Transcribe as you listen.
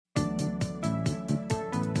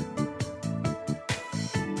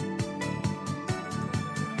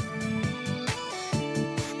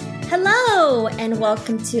Hello, and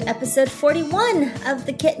welcome to episode 41 of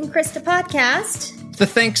the Kit and Krista podcast. The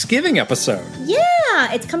Thanksgiving episode.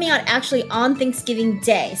 Yeah, it's coming out actually on Thanksgiving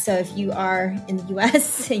Day. So if you are in the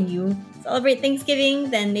U.S. and you celebrate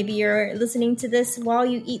Thanksgiving, then maybe you're listening to this while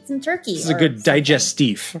you eat some turkey. This is a good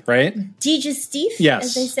digestif, right? Digestif, yes,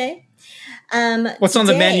 as they say. What's on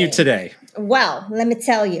the menu today? Well, let me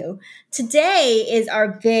tell you. Today is our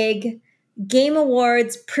big Game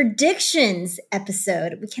Awards predictions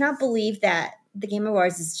episode. We cannot believe that the Game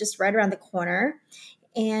Awards is just right around the corner.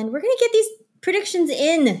 And we're going to get these predictions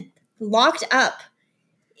locked up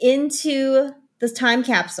into this time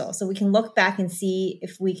capsule so we can look back and see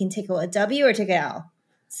if we can take a W or take an L.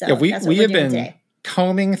 So yeah, we have been today.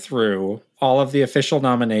 Combing through all of the official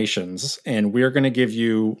nominations, and we're going to give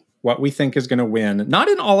you what we think is going to win. Not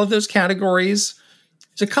in all of those categories.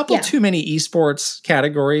 There's a couple too many esports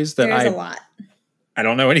categories that There's a lot. I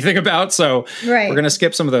don't know anything about, so we're going to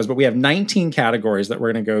skip some of those. But we have 19 categories that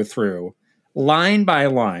we're going to go through line by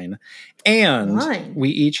line. And we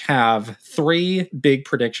each have 3 big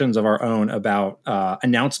predictions of our own about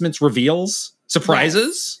announcements, reveals,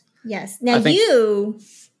 surprises. Yes. Now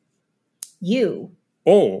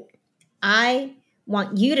I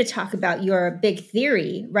want you to talk about your big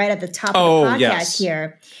theory right at the top of the podcast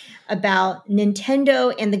here about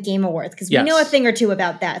Nintendo and the Game Awards, because we know a thing or two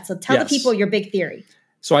about that. So tell the people your big theory.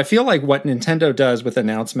 So I feel like what Nintendo does with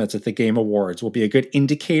announcements at the Game Awards will be a good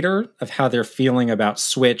indicator of how they're feeling about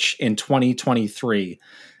Switch in 2023.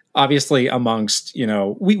 Obviously, amongst,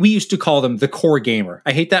 we used to call them the core gamer.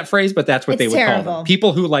 I hate that phrase, but that's what they would call them.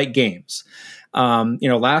 People who like games.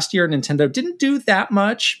 Last year Nintendo didn't do that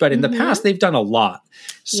much, but in the past they've done a lot.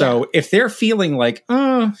 So if they're feeling like,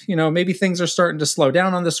 maybe things are starting to slow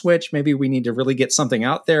down on the Switch, maybe we need to really get something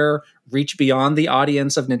out there, reach beyond the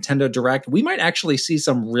audience of Nintendo Direct, we might actually see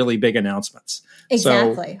some really big announcements.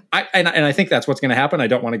 Exactly. So I think that's what's going to happen. I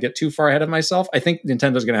don't want to get too far ahead of myself. I think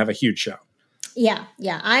Nintendo's going to have a huge show. Yeah.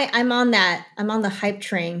 I'm on that. I'm on the hype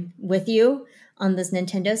train with you on this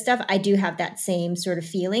Nintendo stuff. I do have that same sort of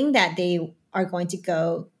feeling that they are going to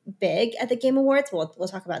go big at the Game Awards. We'll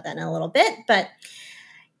talk about that in a little bit. But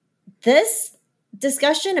this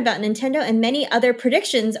discussion about Nintendo and many other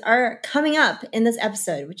predictions are coming up in this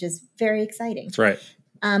episode, which is very exciting. That's right.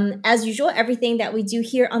 As usual, everything that we do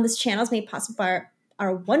here on this channel is made possible by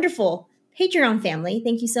our wonderful Patreon family.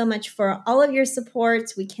 Thank you so much for all of your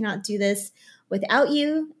support. We cannot do this without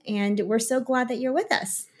you, and we're so glad that you're with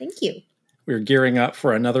us. Thank you. We're gearing up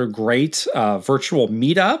for another great virtual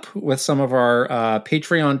meetup with some of our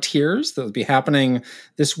Patreon tiers that will be happening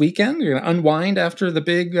this weekend. We're going to unwind after the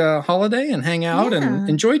big holiday and hang out and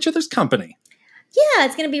enjoy each other's company. Yeah,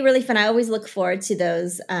 it's going to be really fun. I always look forward to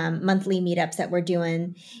those monthly meetups that we're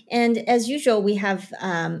doing. And as usual, we have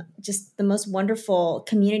just the most wonderful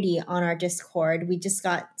community on our Discord. We just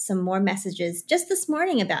got some more messages just this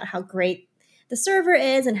morning about how great the server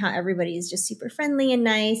is and how everybody is just super friendly and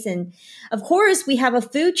nice. And of course, we have a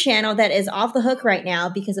food channel that is off the hook right now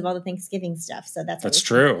because of all the Thanksgiving stuff. So that's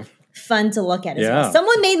true. Fun to look at as well.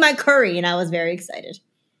 Someone made my curry and I was very excited.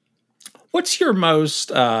 What's your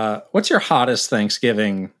hottest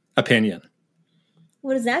Thanksgiving opinion?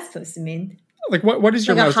 What is that supposed to mean? Like what is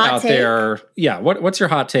your most out there? Yeah. What's your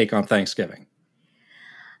hot take on Thanksgiving?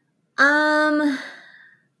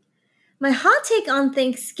 My hot take on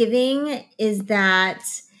Thanksgiving is that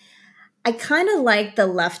I kind of like the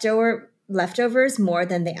leftovers more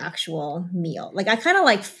than the actual meal. Like I kind of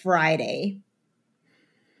like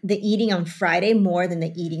the eating on Friday more than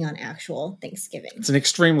the eating on actual Thanksgiving. It's an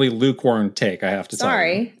extremely lukewarm take, I have to tell you.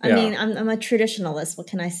 Sorry. I mean, I'm a traditionalist. What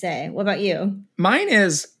can I say? What about you? Mine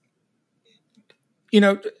is,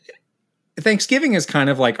 Thanksgiving is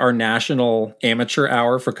kind of like our national amateur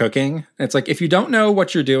hour for cooking. It's like, if you don't know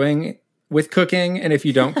what you're doing with cooking, and if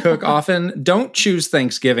you don't cook often, don't choose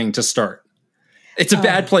Thanksgiving to start. It's a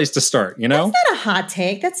bad place to start, That's not a hot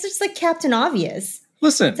take. That's just like Captain Obvious.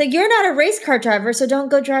 Listen. It's like, you're not a race car driver, so don't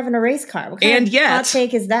go driving a race car. What kind of hot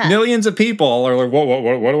take is that? Millions of people are like,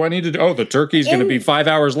 what do I need to do? Oh, the turkey's going to be 5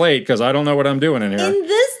 hours late because I don't know what I'm doing in here. In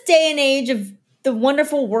this day and age of the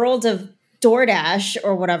wonderful world of DoorDash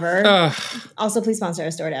or whatever, also please sponsor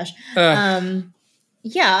us, DoorDash.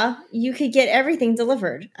 You could get everything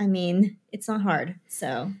delivered. I mean, it's not hard.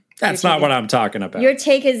 So that's not what I'm talking about. Your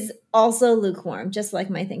take is also lukewarm, just like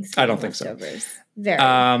my Thanksgiving I don't think leftovers. so.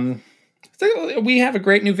 Very. We have a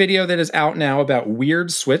great new video that is out now about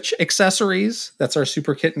weird Switch accessories. That's our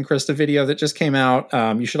Super Kit and Krista video that just came out.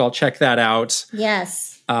 You should all check that out.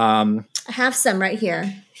 Yes. I have some right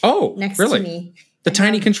here. Oh, next really? to me. The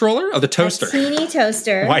tiny controller? Oh, the toaster. A teeny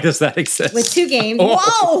toaster. Why does that exist? With 2 games.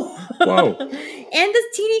 Oh. Whoa. And this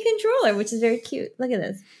teeny controller, which is very cute. Look at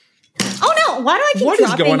this. Oh no! Why do I keep What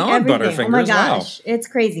dropping is going on, everything? Butterfingers? Oh my gosh, Wow. It's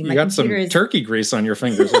crazy. You got some turkey grease on your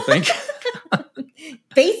fingers, I think.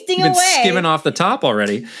 Basting Been away. skimming off the top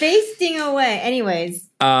already. Basting away. Anyways,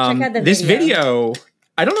 check out the this video.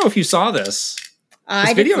 I don't know if you saw this.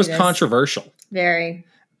 This video is controversial. Very.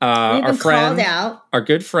 We've Our been friend, called out. our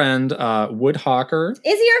good friend, Woodhawker.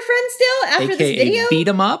 Is he our friend still after AKA this video? Beat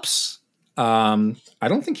 'em ups. I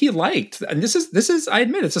don't think he liked, and this is. I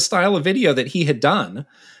admit it's a style of video that he had done.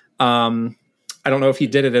 I don't know if he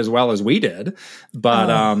did it as well as we did, but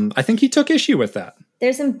I think he took issue with that.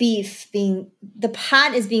 There's some beef the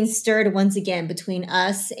pot is being stirred once again between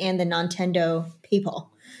us and the Nintendo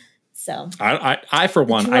people. So I for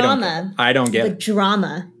one, I don't get the it.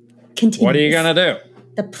 drama continues. What are you gonna do?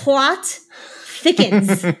 The plot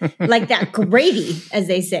thickens like that gravy, as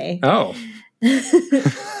they say. Oh,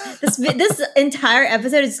 This entire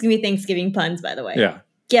episode is going to be Thanksgiving puns, by the way. yeah.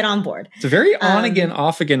 Get on board. It's a very on again,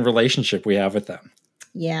 off again relationship we have with them.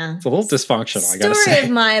 Yeah. It's a little dysfunctional, I gotta say. Story of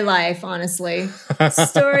my life, honestly.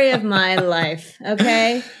 Story of my life.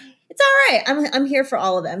 Okay. It's all right. I'm here for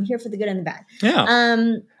all of them. I'm here for the good and the bad. Yeah.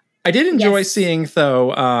 I did enjoy seeing,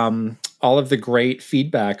 though, all of the great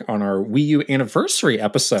feedback on our Wii U anniversary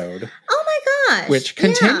episode. Oh my gosh. Which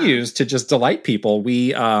continues to just delight people.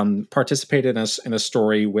 We participated in a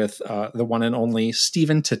story with the one and only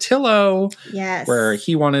Stephen Totillo. Yes. Where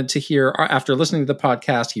he wanted to hear, after listening to the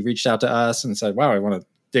podcast, he reached out to us and said, wow, I want to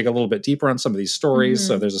dig a little bit deeper on some of these stories.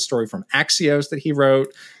 So there's a story from Axios that he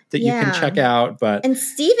wrote that you can check out. And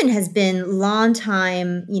Stephen has been long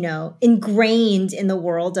time, ingrained in the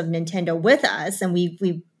world of Nintendo with us. And we've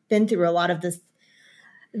been through a lot of this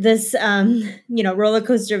roller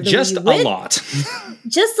coaster of the just Wii U a lot.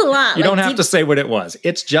 Just a lot. You don't have to say what it was.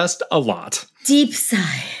 It's just a lot. Deep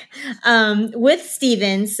sigh. With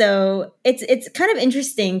Stephen. So it's kind of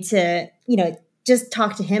interesting to, just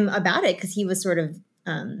talk to him about it because he was sort of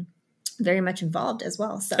very much involved as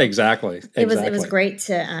well. So Exactly. It was great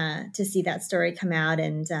to see that story come out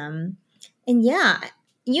and yeah.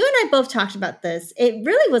 You and I both talked about this. It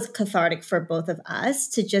really was cathartic for both of us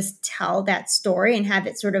to just tell that story and have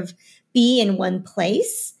it sort of be in one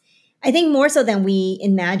place. I think more so than we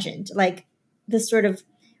imagined, like the sort of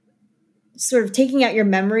taking out your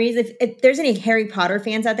memories. If there's any Harry Potter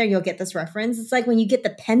fans out there, you'll get this reference. It's like when you get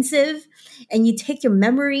the pensive and you take your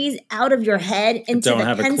memories out of your head into the pensive. I don't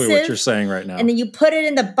have a clue what you're saying right now. And then you put it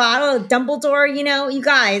in the bottle of Dumbledore, you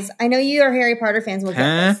guys, I know you are Harry Potter fans will get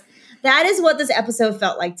this. That is what this episode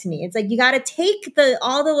felt like to me. It's like you got to take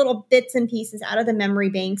all the little bits and pieces out of the memory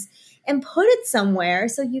banks and put it somewhere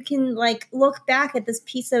so you can look back at this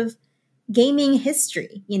piece of gaming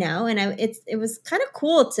history, And it was kind of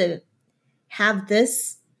cool to have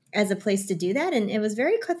this as a place to do that, and it was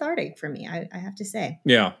very cathartic for me. I have to say.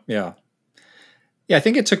 Yeah. I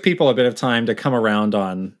think it took people a bit of time to come around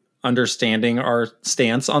on understanding our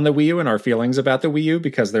stance on the Wii U and our feelings about the Wii U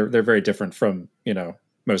because they're very different from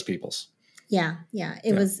most people's. Yeah.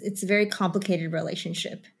 It's a very complicated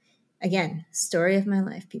relationship. Again, story of my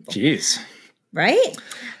life, people. Jeez. Right?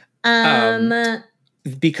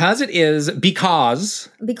 Because it is the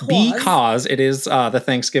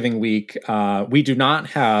Thanksgiving week, we do not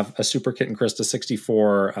have a Super Kit and Krista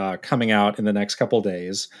 64 coming out in the next couple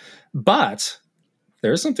days, but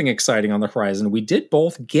there's something exciting on the horizon. We did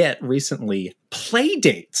both get recently play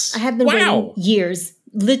dates. I have been waiting years.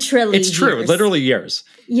 Literally It's true. Years. Literally years.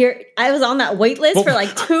 I was on that wait list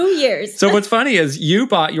for 2 years. So what's funny is you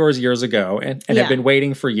bought yours years ago and have been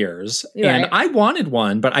waiting for years. Right. And I wanted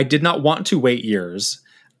one, but I did not want to wait years.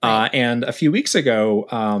 Right. And a few weeks ago,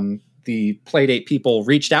 the Playdate people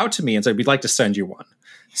reached out to me and said, we'd like to send you one.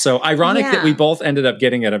 So ironic that we both ended up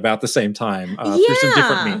getting it about the same time through some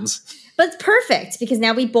different means. But it's perfect because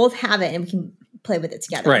now we both have it and we can play with it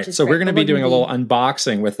together. Right. So we're going to be doing a little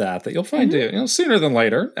unboxing with that you'll find sooner than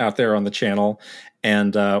later out there on the channel.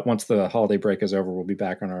 And once the holiday break is over, we'll be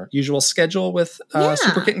back on our usual schedule with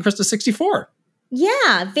Super Kit and Krista 64.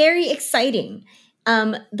 Yeah, very exciting.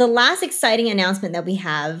 The last exciting announcement that we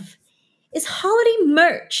have is holiday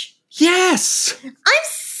merch. Yes! I'm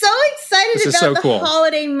so excited about the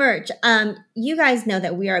holiday merch. You guys know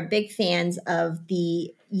that we are big fans of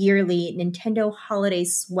the yearly Nintendo holiday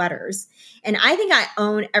sweaters. And I think I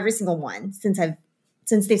own every single one since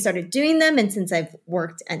they started doing them and since I've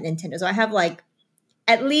worked at Nintendo. So I have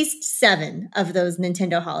at least 7 of those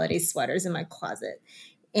Nintendo holiday sweaters in my closet.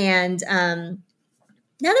 And now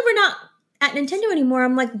that we're not at Nintendo anymore,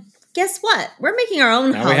 I'm like, guess what? We're making our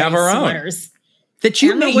own holiday sweaters. That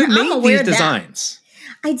you made these of designs.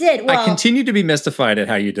 I did. Well, I continue to be mystified at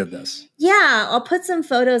how you did this. Yeah, I'll put some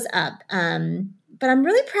photos up. But I'm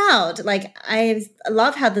really proud. Like, I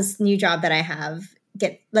love how this new job that I have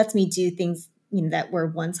lets me do things, you know, that were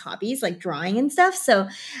once hobbies, like drawing and stuff. So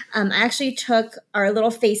I actually took our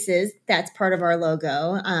little faces, that's part of our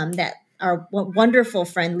logo, that our wonderful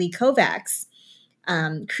friend Lee Kovacs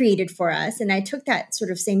created for us. And I took that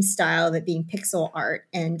sort of same style of it being pixel art,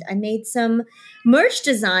 and I made some merch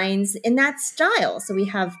designs in that style. So we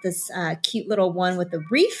have this cute little one with a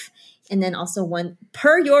reef, and then also one,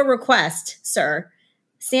 per your request, sir,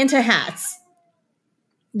 Santa hats.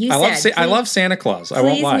 I love Santa Claus. I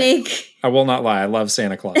won't lie. I will not lie. I love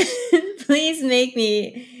Santa Claus. Please make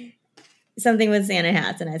me something with Santa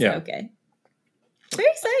hats. And I said, okay. Very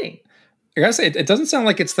exciting. I gotta say, it doesn't sound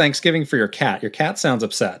like it's Thanksgiving for your cat. Your cat sounds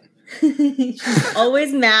upset. She's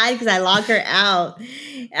always mad because I lock her out.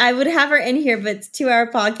 I would have her in here, but it's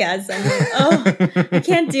 2-hour podcast. I'm like, I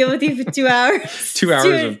can't deal with you for 2 hours. 2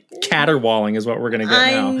 hours of caterwauling is what we're going to get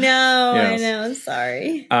now. I know. I'm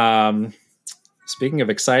sorry. Speaking of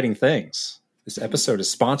exciting things, this episode is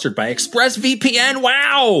sponsored by ExpressVPN.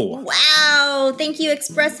 Wow! Thank you,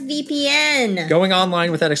 ExpressVPN. Going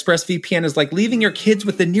online without ExpressVPN is like leaving your kids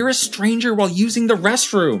with the nearest stranger while using the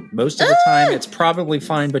restroom. Most of the time, it's probably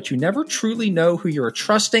fine, but you never truly know who you're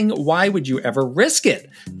trusting. Why would you ever risk it?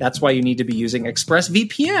 That's why you need to be using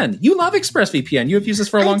ExpressVPN. You love ExpressVPN. You have used this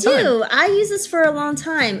for a long time. I do. I use this for a long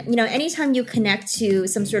time. You know, anytime you connect to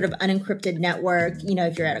some sort of unencrypted network, you know,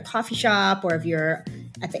 if you're at a coffee shop or if you're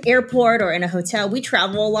at the airport or in a hotel, we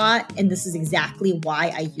travel a lot, and this is exactly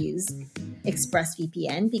why I use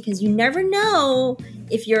ExpressVPN, because you never know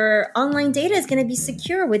if your online data is going to be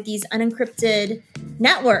secure with these unencrypted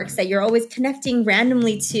networks that you're always connecting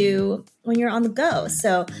randomly to when you're on the go.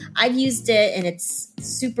 So I've used it, and it's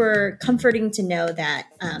super comforting to know that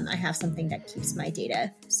I have something that keeps my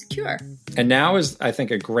data secure. And now is, I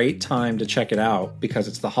think, a great time to check it out because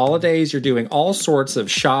it's the holidays. You're doing all sorts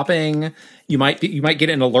of shopping. You might get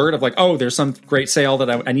an alert of like, oh, there's some great sale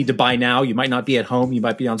that I need to buy now. You might not be at home. You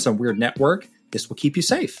might be on some weird network. This will keep you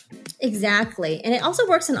safe. Exactly. And it also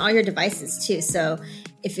works on all your devices too. So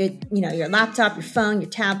if it, you know, your laptop, your phone, your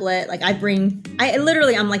tablet, like I'm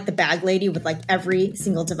like the bag lady with like every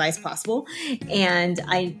single device possible. And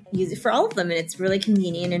I use it for all of them. And it's really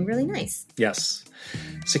convenient and really nice. Yes.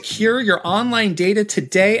 Secure your online data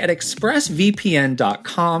today at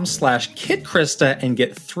expressvpn.com/KitKrista and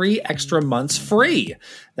get 3 extra months free.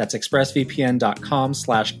 That's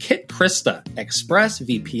expressvpn.com/KitKrista.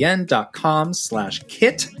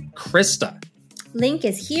 expressvpn.com/KitKrista. Link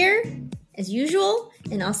is here as usual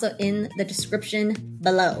and also in the description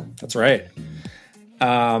below. That's right.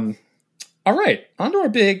 All right, on to our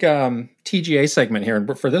big TGA segment here.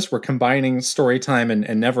 And for this, we're combining story time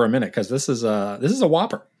and Never a Minute because this is a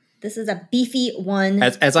whopper. This is a beefy one.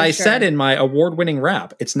 As I said in my award-winning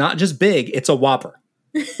rap, it's not just big, it's a whopper.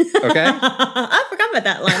 Okay? I forgot about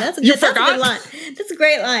that line. That's a good line. That's a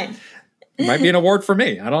great line. It might be an award for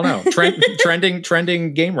me. I don't know.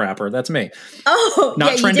 Trending game rapper. That's me. Oh,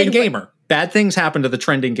 not trending gamer. Bad things happen to the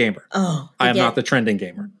trending gamer. Oh, I am not the trending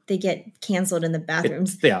gamer. They get canceled in the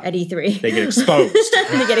bathrooms at E3. They get exposed.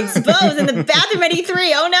 They get exposed in the bathroom at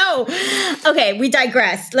E3. Oh no. Okay, we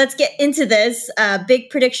digress. Let's get into this big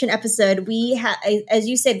prediction episode. We have, as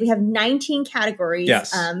you said, we have 19 categories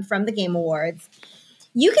from the Game Awards.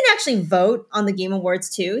 You can actually vote on the Game Awards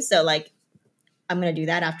too. So like, I'm going to do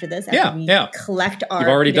that after this. Collect our You've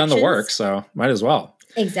already done the work, so might as well.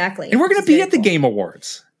 Exactly. And we're going to be at the Game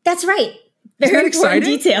Awards. That's right. Very important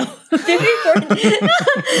detail. Very important.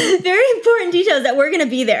 Very important details that we're going to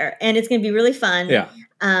be there, and it's going to be really fun. Yeah.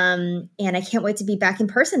 And I can't wait to be back in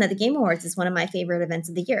person at the Game Awards. It's one of my favorite events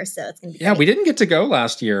of the year, so it's going to be great. We didn't get to go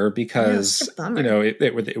last year because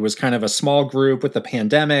it was kind of a small group with the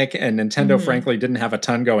pandemic, and Nintendo frankly didn't have a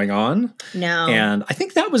ton going on. No. And I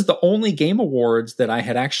think that was the only Game Awards that I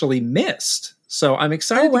had actually missed. So I'm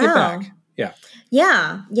excited to get back.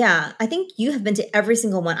 Yeah. I think you have been to every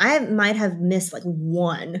single one. I might have missed like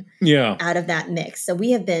one out of that mix. So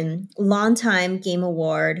we have been longtime Game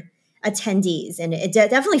Award attendees. And it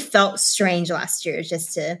definitely felt strange last year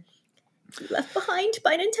just to be left behind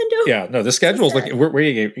by Nintendo. Yeah, no, the schedule's like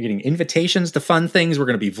we're getting invitations to fun things. We're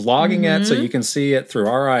going to be vlogging it so you can see it through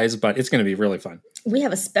our eyes, but it's going to be really fun. We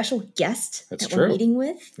have a special guest we're meeting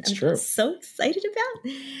with. That's true. So excited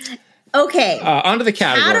about. Okay. On to the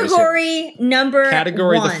categories.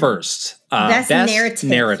 Category one. The first. Best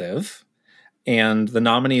narrative. And the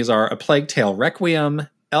nominees are A Plague Tale Requiem,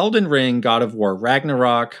 Elden Ring, God of War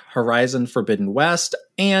Ragnarok, Horizon Forbidden West,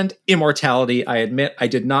 and Immortality. I admit I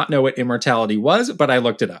did not know what Immortality was, but I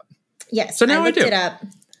looked it up. Yes, so now I looked do. it up.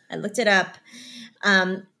 I looked it up.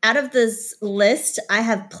 Out of this list, I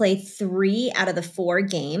have played 3 out of the 4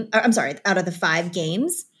 games. I'm sorry, out of the 5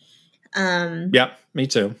 games. Yep, me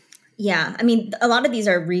too. Yeah, I mean, a lot of these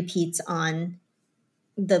are repeats on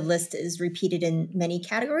the list is repeated in many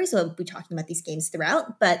categories. So we'll be talking about these games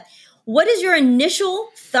throughout. But what is your initial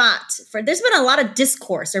thought for? There's been a lot of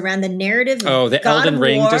discourse around the narrative. Oh, the God Elden of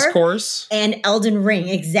Ring War discourse and Elden Ring,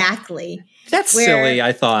 exactly. That's silly.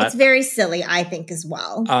 I thought it's very silly. I think as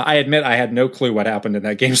well. I admit I had no clue what happened in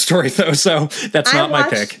that game story, though. So that's not my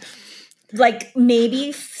pick. Like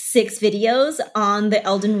maybe 6 videos on the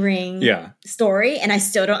Elden Ring story, and I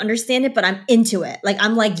still don't understand it, but I'm into it. Like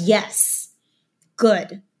I'm like, yes,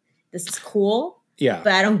 good. This is cool. Yeah,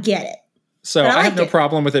 but I don't get it. So I have no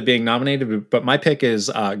problem with it being nominated, but my pick is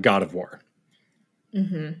God of War.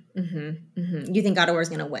 You think God of War is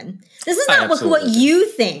going to win? This is not what you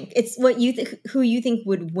think. It's what you who you think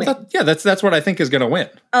would win. That's what I think is going to win.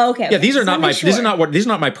 Oh, okay. Yeah, these are not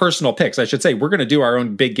my personal picks. I should say we're going to do our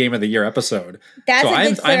own big game of the year episode. That's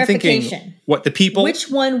a good clarification. I'm thinking what the people. Which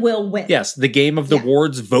one will win? Yes, the game of the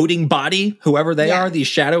awards voting body, whoever they are, these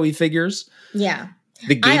shadowy figures. Yeah,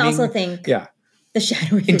 the gaming, I also think. Yeah. The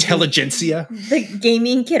shadowy intelligentsia, the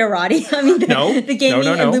gaming Kitterati. I mean, the gaming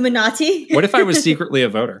Illuminati. What if I was secretly a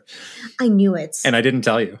voter? I knew it, and I didn't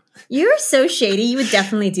tell you. You're so shady. You would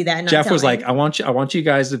definitely do that. Jeff was like, "I want you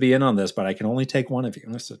guys to be in on this, but I can only take one of you."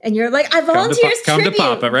 And you're like, "I volunteer. Come to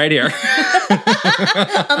Papa right here."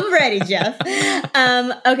 I'm ready, Jeff.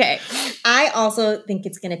 Okay, I also think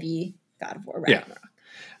it's going to be God of War Ragnarok. Yeah.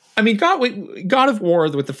 I mean, God of War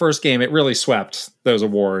with the first game, it really swept those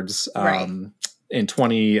awards. Right. In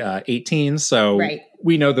 2018, so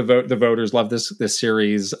we know the voters love this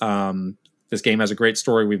series. This game has a great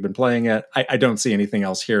story. We've been playing it. I don't see anything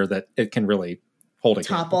else here that it can really hold a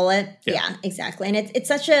topple it. Yeah, exactly. And it's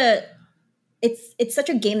such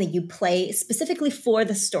a game that you play specifically for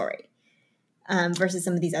the story, versus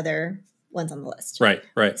some of these other ones on the list.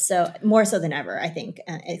 Right. So more so than ever, I think,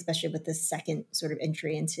 especially with this second sort of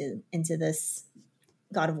entry into this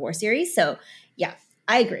God of War series. So yeah.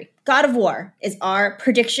 I agree. God of War is our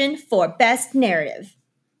prediction for best narrative.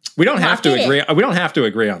 We don't have to agree. We don't have to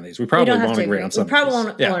agree on these. We probably won't agree on some. We probably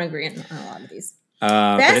won't agree on a lot of these.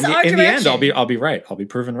 Best art direction. In the end, I'll be right. I'll be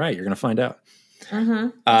proven right. You're going to find out.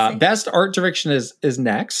 Best art direction is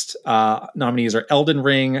next. Nominees are Elden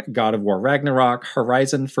Ring, God of War Ragnarok,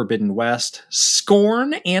 Horizon Forbidden West,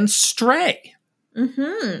 Scorn, and Stray.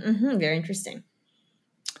 Very interesting.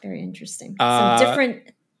 Very interesting. Some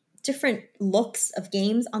different looks of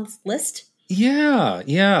games on this list.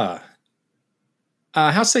 Yeah.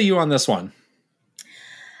 How say you on this one?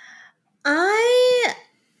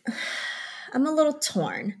 I'm a little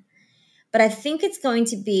torn, but I think it's going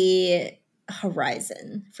to be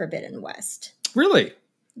Horizon Forbidden West. Really?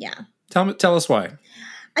 Yeah. Tell us why.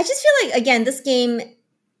 I just feel like, again, this game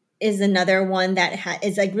is another one that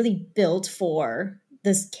is like really built for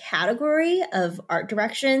this category of art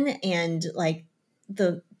direction, and like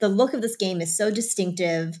the look of this game is so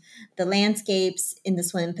distinctive. The landscapes in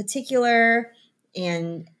this one in particular,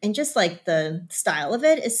 and just like the style of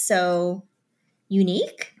it is so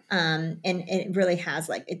unique. And it really has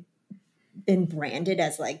like been branded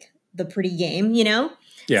as like the pretty game, you know?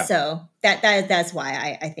 Yeah. So that's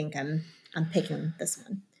why I think I'm picking this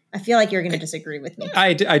one. I feel like you're going to disagree with me.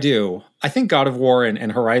 I do. I think God of War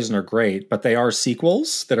and Horizon are great, but they are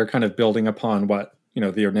sequels that are kind of building upon what,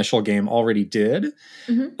 the initial game already did.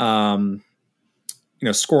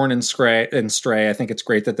 Scorn and Stray, I think it's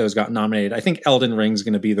great that those got nominated. I think Elden Ring's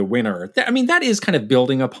going to be the winner. I mean, that is kind of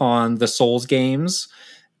building upon the Souls games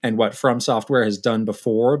and what From Software has done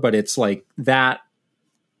before, but it's like that,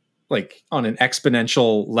 like on an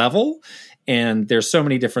exponential level. And there's so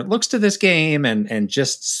many different looks to this game and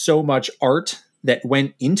just so much art that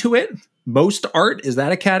went into it. Most art, is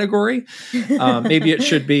that a category? Maybe it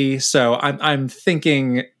should be. So I'm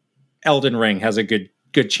thinking Elden Ring has a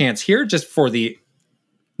good chance here, just for the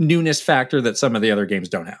newness factor that some of the other games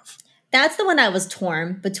don't have. That's the one I was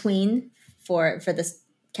torn between for this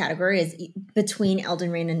category, is between Elden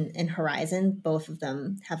Ring and Horizon. Both of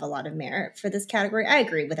them have a lot of merit for this category. I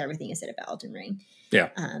agree with everything you said about Elden Ring. Yeah.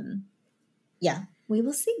 Yeah, we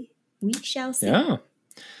will see. We shall see. Yeah.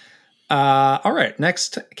 All right.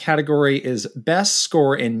 Next category is Best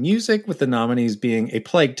Score in Music, with the nominees being A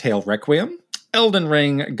Plague Tale Requiem, Elden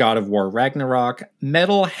Ring, God of War Ragnarok,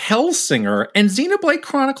 Metal Hellsinger, and Xenoblade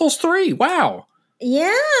Chronicles 3. Wow.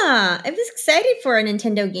 Yeah. I was excited for a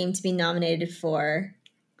Nintendo game to be nominated for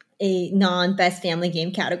a non-best family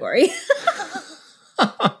game category.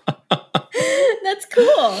 That's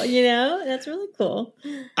cool, you know? That's really cool.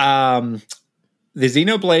 The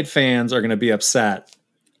Xenoblade fans are going to be upset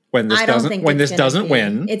when this doesn't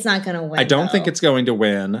win. It's not going to win. I don't think it's going to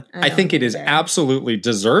win. I think it is absolutely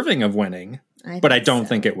deserving of winning, but I don't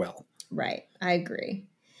think it will. Right. I agree.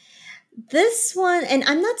 This one, and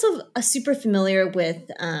I'm not so super familiar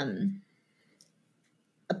with A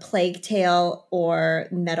Plague Tale or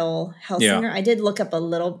Metal Hellsinger. Yeah. I did look up a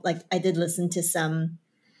little, like I did listen to some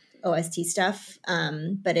OST stuff,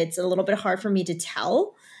 but it's a little bit hard for me to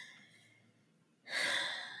tell.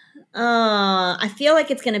 I feel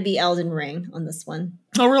like it's going to be Elden Ring on this one.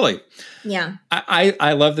 Oh, really? Yeah.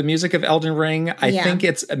 I love the music of Elden Ring. I think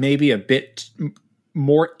it's maybe a bit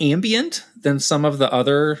more ambient than some of the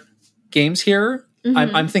other games here.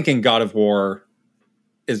 Mm-hmm. I'm thinking God of War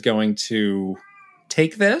is going to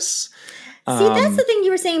take this. See, that's the thing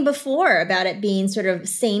you were saying before about it being sort of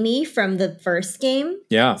samey from the first game.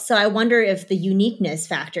 Yeah. So I wonder if the uniqueness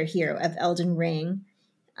factor here of Elden Ring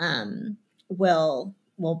will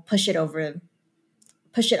push it above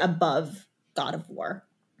God of War.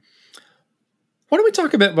 Why don't we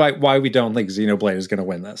talk a bit about why we don't think Xenoblade is going to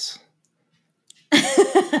win this?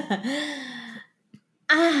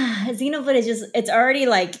 Xenoblade is just, it's already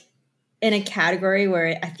like in a category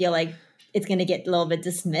where I feel like it's going to get a little bit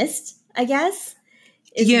dismissed, I guess.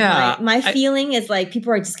 My feeling is like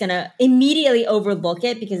people are just going to immediately overlook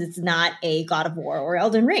it because it's not a God of War or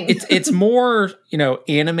Elden Ring. It's more,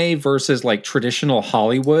 anime versus like traditional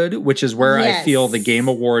Hollywood, which is where I feel the Game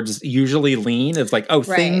Awards usually lean. It's like,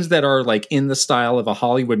 things that are like in the style of a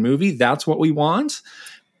Hollywood movie, that's what we want.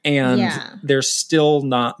 And there's still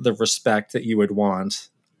not the respect that you would want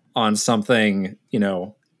on something,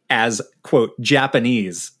 as, quote,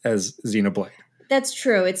 Japanese as Xenoblade. That's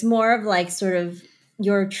true. It's more of like sort of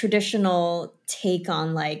your traditional take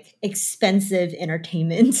on like expensive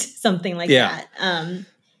entertainment, something like that,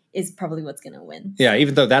 is probably what's going to win. Yeah,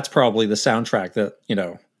 even though that's probably the soundtrack that,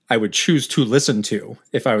 I would choose to listen to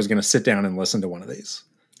if I was going to sit down and listen to one of these.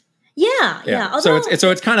 Yeah. Although,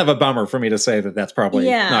 so it's kind of a bummer for me to say that that's probably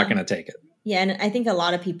not going to take it. Yeah, and I think a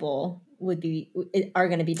lot of people are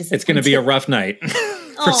going to be disappointed. It's going to be a rough night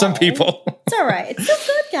for some people. It's all right. It's so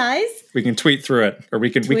good, guys. We can tweet through it, or we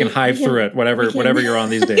can hive through it. Whatever you're on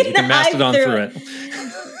these days, you can Mastodon through it.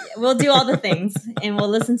 We'll do all the things, and we'll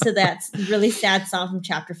listen to that really sad song from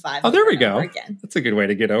Chapter 5. Oh, there we go. Again. That's a good way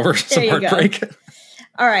to get over some heartbreak.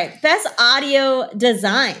 All right, best audio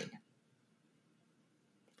design.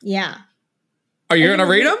 Yeah. Are you going to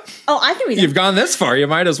read them? Oh, I can read them. You've gone this far. You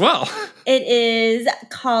might as well. It is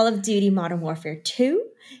Call of Duty Modern Warfare 2,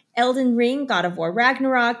 Elden Ring, God of War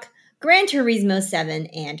Ragnarok, Gran Turismo 7,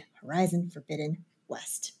 and Horizon Forbidden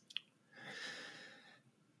West.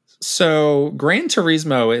 So Gran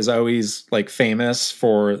Turismo is always like famous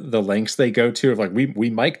for the lengths they go to of like,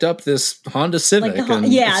 we mic'd up this Honda Civic.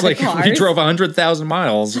 It's like we drove 100,000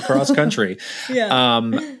 miles across country.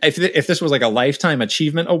 If this was like a lifetime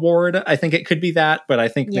achievement award, I think it could be that, but I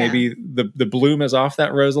think maybe the bloom is off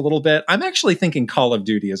that rose a little bit. I'm actually thinking Call of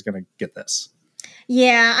Duty is going to get this.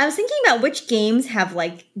 Yeah. I was thinking about which games have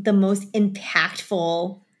like the most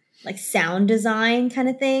impactful like sound design kind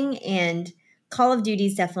of thing. And Call of Duty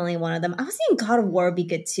is definitely one of them. I was thinking God of War would be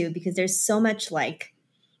good too because there's so much like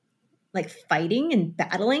fighting and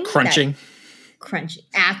battling, crunching,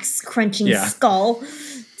 axe crunching skull.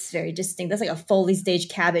 It's very distinct. That's like a Foley stage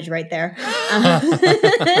cabbage right there.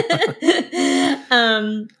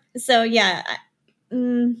 So yeah.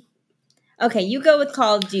 Okay, you go with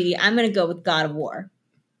Call of Duty. I'm going to go with God of War.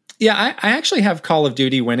 Yeah, I actually have Call of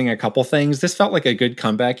Duty winning a couple things. This felt like a good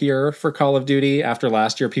comeback year for Call of Duty. After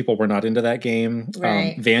last year, people were not into that game.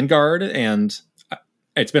 Right. Vanguard, and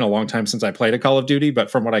it's been a long time since I played a Call of Duty,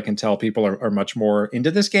 but from what I can tell, people are much more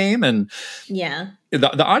into this game. And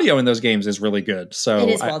the audio in those games is really good. So it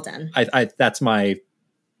is well done. It's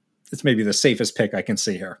maybe the safest pick I can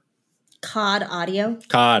see here. COD audio.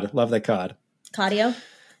 COD, love that COD. Cardio.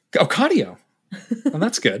 Oh, cardio. Well,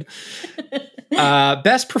 that's good.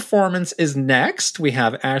 Best performance is next. We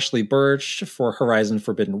have Ashley Birch for Horizon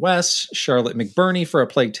Forbidden West, Charlotte McBurney for A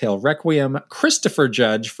Plague Tale Requiem, Christopher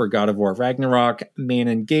Judge for God of War Ragnarok,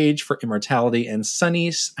 Manon Gage for Immortality, and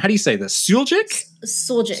Sunny, how do you say this?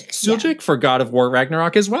 Suljic for God of War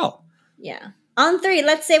Ragnarok as well. Yeah. On 3,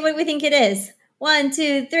 let's say what we think it is. 1,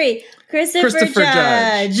 2, 3. Christopher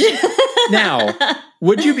Judge. Now,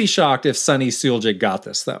 would you be shocked if Sunny Suljic got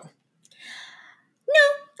this, though? No,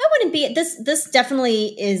 I wouldn't be. This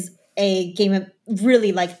definitely is a game of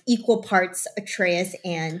really like equal parts Atreus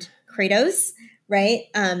and Kratos, right?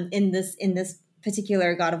 In this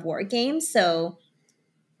particular God of War game. So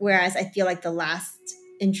whereas I feel like the last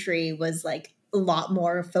entry was like a lot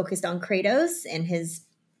more focused on Kratos and his,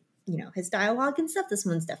 his dialogue and stuff, this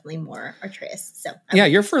one's definitely more Atreus. So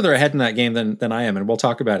you're further ahead in that game than I am, and we'll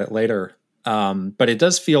talk about it later. But it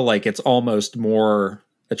does feel like it's almost more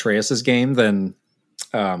Atreus's game than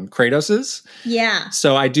Kratos's. Yeah.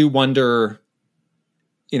 So I do wonder,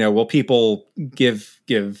 will people give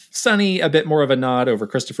Sonny a bit more of a nod over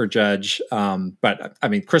Christopher Judge? But I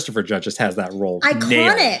mean, Christopher Judge just has that role iconic.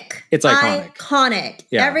 Nailed. It's iconic. Iconic.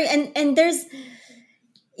 Yeah. And there's,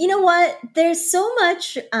 you know what? There's so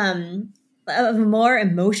much of a more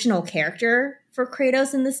emotional character for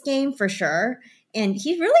Kratos in this game, for sure. And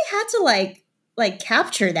he really had to like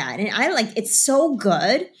capture that. And it's so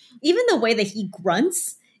good. Even the way that he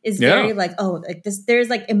grunts is very this, there's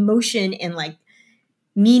like emotion and like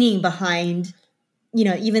meaning behind,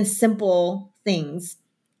 even simple things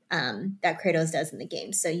that Kratos does in the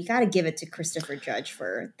game. So you got to give it to Christopher Judge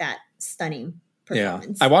for that stunning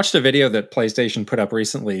performance. Yeah. I watched a video that PlayStation put up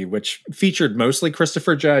recently, which featured mostly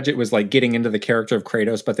Christopher Judge. It was like getting into the character of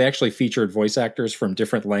Kratos, but they actually featured voice actors from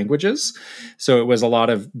different languages. So it was a lot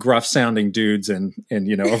of gruff sounding dudes and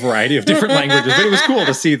a variety of different languages, but it was cool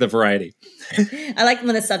to see the variety. I like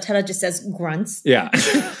when the subtitle just says grunts. Yeah.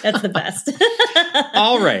 That's the best.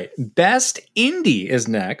 All right. Best Indie is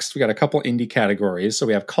next. We got a couple indie categories. So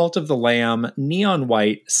we have Cult of the Lamb, Neon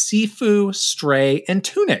White, Sifu, Stray, and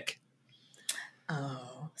Tunic.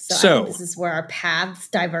 Oh, so I think this is where our paths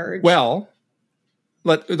diverge. Well,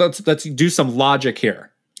 let's do some logic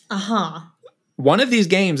here. One of these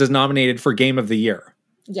games is nominated for Game of the Year.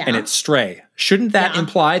 Yeah. And it's Stray. Shouldn't that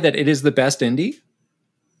imply that it is the best indie?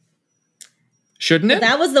 Shouldn't it?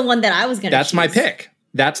 That was the one that I was going to choose. That's my pick.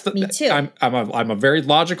 Me too. I'm a very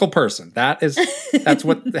logical person. That's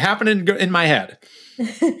what happened in my head.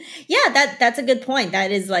 Yeah, that's a good point.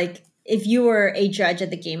 That is like, if you were a judge at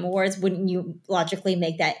the Game Awards, wouldn't you logically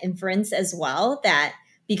make that inference as well, that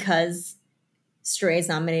because Stray is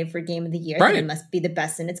nominated for Game of the Year, then it must be the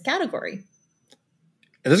best in its category?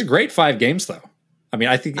 There's a great 5 games, though. I mean,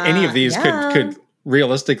 I think any of these could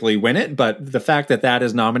realistically win it, but the fact that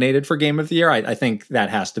is nominated for Game of the Year, I think that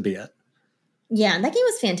has to be it. Yeah, and that game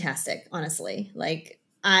was fantastic, honestly. Like,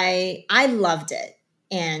 I loved it,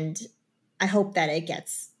 and I hope that it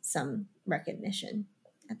gets some recognition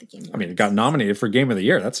at the Game Awards. I mean, it got nominated for Game of the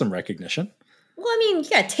Year. That's some recognition. Well, I mean, you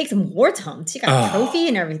got to take some awards home. You got a trophy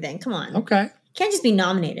and everything. Come on. Okay. You can't just be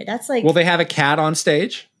nominated. That's like... Will they have a cat on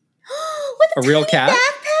stage? With a real cat?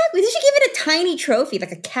 Backpack? They should give it a tiny trophy,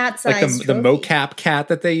 like a cat-sized like the mocap cat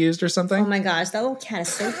that they used or something? Oh my gosh, that little cat is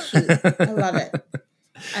so cute. I love it.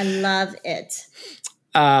 I love it.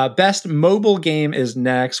 Best mobile game is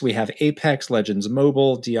next. We have Apex Legends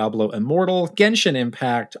Mobile, Diablo Immortal, Genshin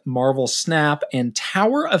Impact, Marvel Snap, and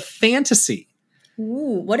Tower of Fantasy.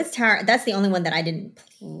 Ooh, what is Tower? That's the only one that I don't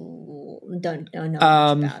know much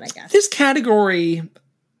about, I guess. This category,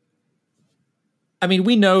 I mean,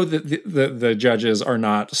 we know that the judges are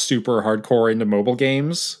not super hardcore into mobile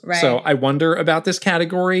games. Right. So I wonder about this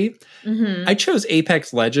category. Mm-hmm. I chose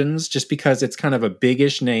Apex Legends just because it's kind of a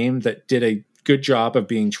big-ish name that did a good job of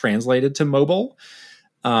being translated to mobile.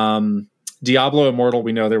 Diablo Immortal,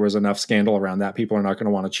 we know there was enough scandal around that. People are not going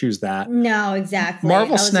to want to choose that. No, exactly.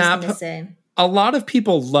 Marvel Snap, a lot of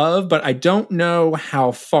people love, but I don't know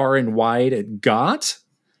how far and wide it got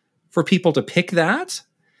for people to pick that.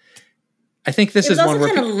 I think this is one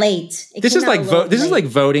where kind of late. This is like this is like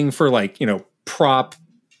voting for prop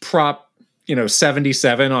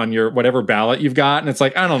 77 on your whatever ballot you've got, and it's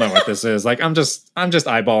like, I don't know what this is. Like, I'm just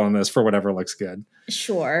eyeballing this for whatever looks good.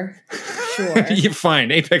 Sure. You're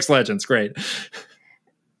fine. Apex Legends, great.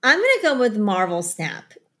 I'm gonna go with Marvel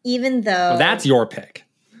Snap, even though that's your pick.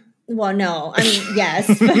 Well, no, I mean yes,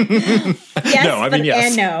 yes, no, I mean yes,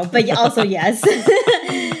 and no, but also yes.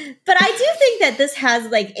 But I do think that this has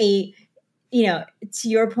like a, to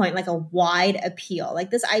your point, like a wide appeal. Like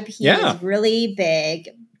this IP is really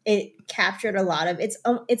big. It captured a lot of it's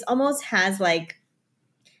almost has like,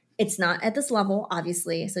 it's not at this level,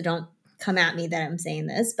 obviously, so don't come at me that I'm saying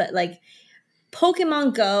this, but like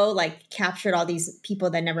Pokemon Go like captured all these people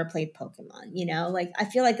that never played Pokemon, like I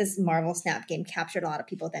feel like this Marvel Snap game captured a lot of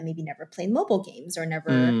people that maybe never played mobile games or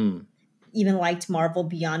never even liked Marvel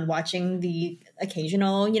beyond watching the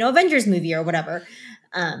occasional, Avengers movie or whatever.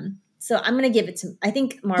 So I'm going to give it to, I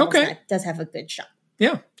think Marvel Snap does have a good shot.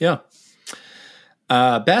 Yeah.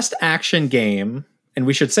 Best action game. And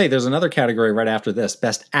we should say there's another category right after this.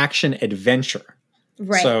 Best action adventure.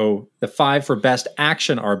 Right. So the 5 for best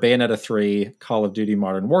action are Bayonetta 3, Call of Duty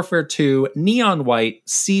Modern Warfare 2, Neon White,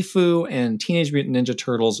 Sifu, and Teenage Mutant Ninja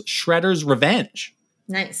Turtles Shredder's Revenge.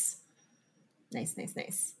 Nice.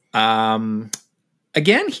 Nice.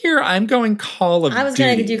 Again, here I'm going Call of Duty. I was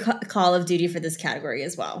going to do Call of Duty for this category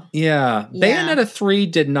as well. Yeah. Bayonetta 3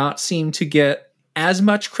 did not seem to get as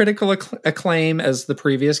much critical acclaim as the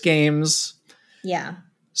previous games. Yeah.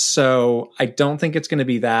 So I don't think it's going to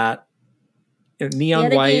be that.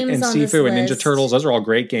 Neon White and Sifu and Ninja Turtles, those are all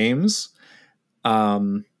great games.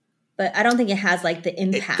 But I don't think it has like the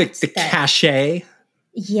impact. The cachet.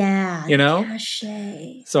 Yeah. You know?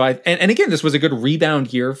 Cachet. So and again, this was a good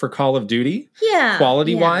rebound year for Call of Duty. Yeah.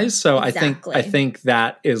 Quality wise. So exactly. I think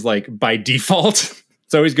that is like by default.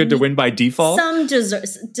 It's always good to win by default. Some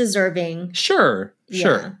deserving. Sure.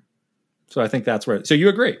 So I think that's where. So you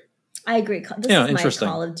agree? I agree. This is my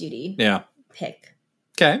Call of Duty pick.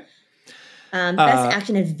 Okay. Best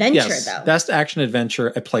action adventure, though. Best action adventure: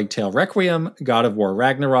 A Plague Tale: Requiem, God of War: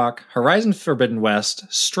 Ragnarok, Horizon Forbidden West,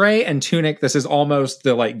 Stray, and Tunic. This is almost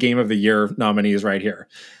the like Game of the Year nominees right here.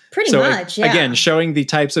 Pretty much, yeah. Again, showing the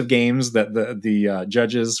types of games that the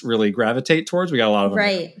judges really gravitate towards. We got a lot of them.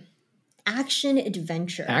 Right. Action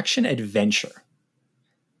adventure. Action adventure.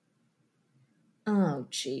 Oh,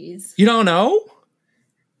 jeez. You don't know?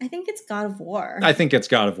 I think it's God of War. I think it's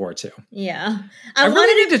God of War too. Yeah. I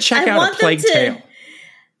really need to check out A Plague Tale.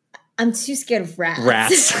 I'm too scared of rats.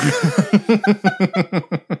 Rats.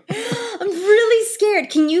 I'm really scared.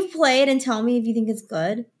 Can you play it and tell me if you think it's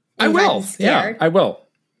good? I will. Yeah, I will.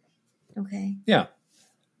 Okay. Yeah.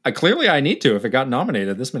 I need to if it got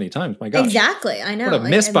nominated this many times. My gosh. Exactly. I know. What a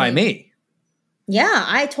miss by me. Yeah,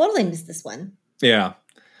 I totally missed this one. Yeah.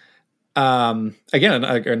 Again,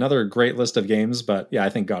 another great list of games, but yeah, I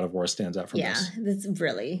think God of War stands out from this. Yeah, that's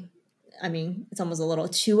really, I mean, it's almost a little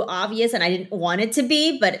too obvious, and I didn't want it to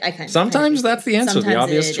be, but I kind of. Sometimes that's the answer. The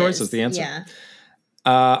obvious choice is the answer. Yeah.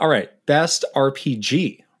 All right, best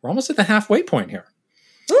RPG. We're almost at the halfway point here.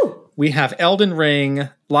 Ooh. We have Elden Ring,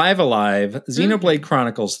 Live Alive, Xenoblade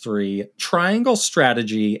Chronicles 3, Triangle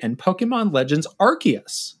Strategy, and Pokemon Legends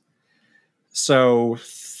Arceus. So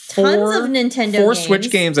tons of Nintendo four games.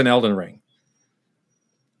 Switch games and Elden Ring.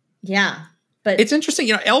 Yeah, but it's interesting.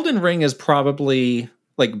 You know, Elden Ring is probably,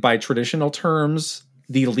 like, by traditional terms,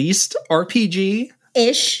 the least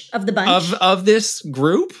RPG-ish of the bunch of this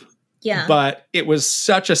group. Yeah, but it was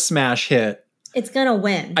such a smash hit. It's gonna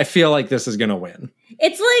win. I feel like this is gonna win.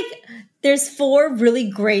 It's like there's 4 really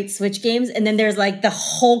great Switch games, and then there's like the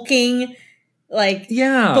hulking, like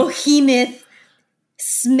behemoth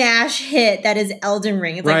smash hit that is Elden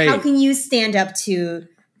Ring. It's like, how can you stand up to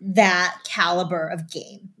that caliber of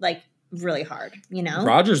game? Like, really hard, you know?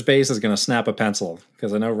 Roger's base is going to snap a pencil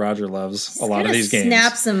because I know Roger loves a lot of these games.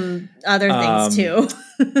 Snap some other things too.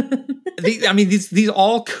 These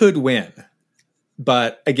all could win,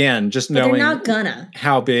 but again, just knowing they're not gonna.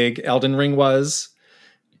 How big Elden Ring was,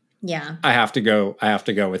 I have to go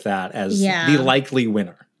with that as the likely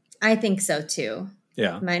winner. I think so too.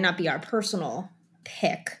 Yeah, it might not be our personal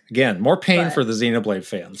pick. Again, more pain for the Xenoblade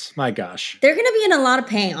fans. My gosh. They're going to be in a lot of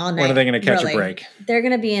pain all night. When are they going to catch a break? They're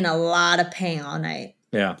going to be in a lot of pain all night.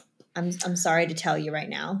 Yeah. I'm sorry to tell you right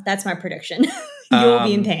now. That's my prediction. You'll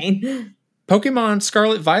be in pain. Pokemon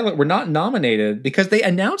Scarlet Violet were not nominated because they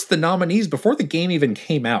announced the nominees before the game even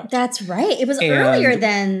came out. That's right. It was earlier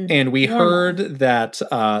than And we heard that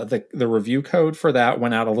the review code for that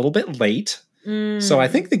went out a little bit late. So I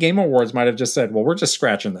think the Game Awards might have just said, well, we're just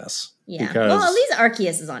scratching this. Yeah. Well, at least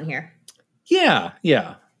Arceus is on here. Yeah.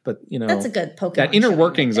 But, you know, that's a good Pokemon. That inner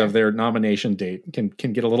workings of their nomination date can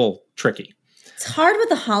get a little tricky. It's hard with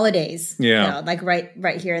the holidays. Yeah. You know, like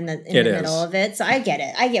right here in the middle of it. So I get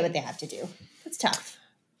it. I get what they have to do. It's tough.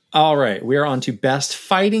 All right. We are on to Best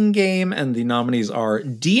Fighting Game, and the nominees are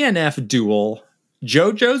DNF Duel,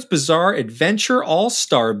 JoJo's Bizarre Adventure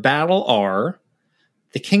All-Star Battle R,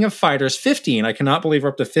 The King of Fighters 15. I cannot believe we're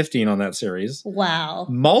up to 15 on that series. Wow.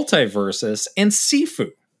 Multiversus, and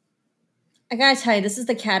Sifu. I gotta tell you, this is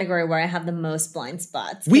the category where I have the most blind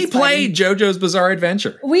spots. We played JoJo's Bizarre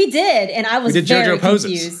Adventure. We did, and I was very JoJo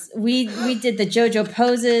poses. confused. We did the JoJo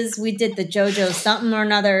poses. We did the JoJo something or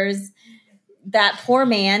another's. That poor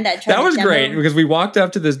man that tried that was great because we walked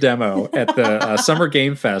up to this demo at the Summer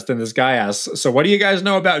Game Fest, and this guy asked, "So what do you guys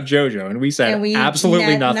know about JoJo?" And we said,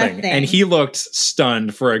 absolutely nothing. And he looked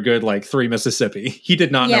stunned for a good 3 Mississippi. He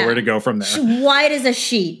did not know where to go from there. White as a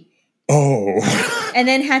sheet. Oh. And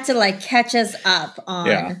then had to catch us up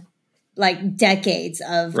on decades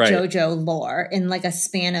of JoJo lore in a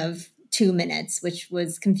span of 2 minutes, which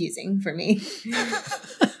was confusing for me.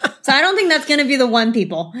 So I don't think that's going to be the one,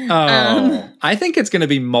 people. I think it's going to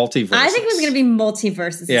be multiverse. I think it was going to be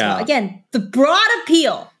multiverses as well. Again, the broad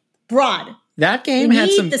appeal. Broad. That game had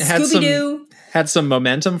some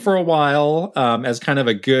momentum for a while as kind of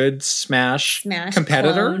a good Smash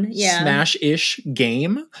competitor, Smash-ish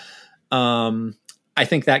game. I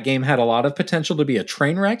think that game had a lot of potential to be a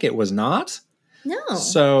train wreck. It was not. No.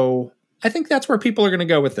 So I think that's where people are going to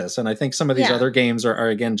go with this. And I think some of these other games are,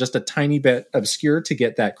 again, just a tiny bit obscure to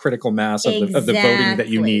get that critical mass of the voting that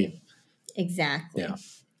you need. Exactly. Yeah.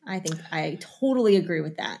 I totally agree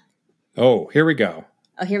with that. Oh, here we go.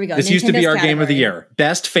 Here we go. This used to be our game of the year.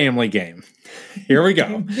 Best family game. Here we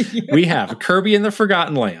go. We have Kirby and the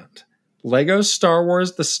Forgotten Land, Lego Star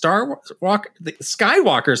Wars, the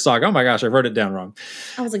Skywalker Saga. Oh my gosh, I wrote it down wrong.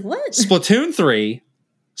 I was like, what? Splatoon 3,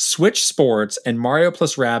 Switch Sports, and Mario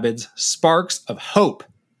plus Rabbids Sparks of Hope.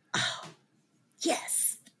 Oh,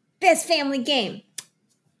 yes. Best family game.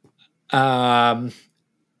 I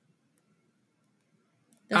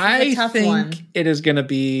think it is going to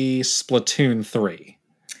be Splatoon 3.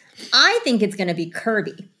 I think it's going to be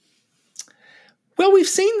Kirby. Well, we've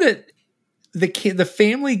seen that the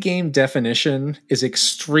family game definition is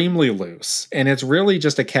extremely loose, and it's really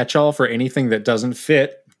just a catch-all for anything that doesn't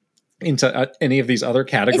fit into any of these other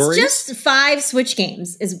categories. It's just 5 Switch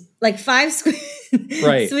games. Is like 5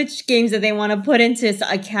 Switch games that they want to put into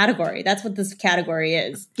a category. That's what this category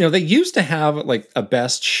is. You know, they used to have like a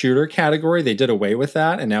best shooter category. They did away with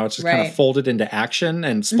that, and now it's just kind of folded into action.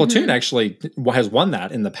 And Splatoon actually has won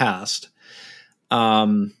that in the past.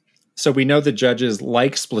 So we know the judges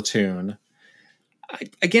like Splatoon.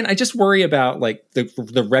 I just worry about like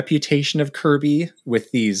the reputation of Kirby with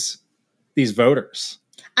these voters.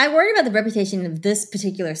 I worry about the reputation of this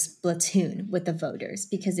particular Splatoon with the voters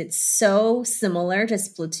because it's so similar to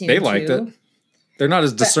Splatoon 2. They liked it. They're not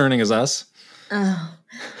as discerning as us. Oh,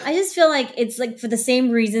 I just feel like it's like for the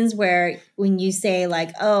same reasons where when you say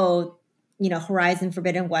like, oh, you know, Horizon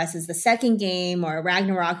Forbidden West is the second game or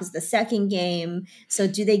Ragnarok is the second game. So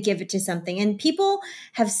do they give it to something? And people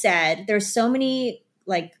have said there's so many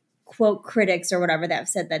like quote critics or whatever that have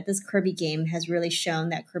said that this Kirby game has really shown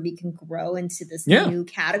that Kirby can grow into this new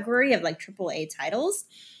category of like AAA titles.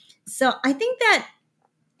 So I think that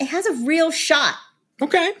it has a real shot.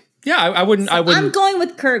 Okay. Yeah, I wouldn't. I'm going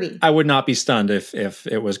with Kirby. I would not be stunned if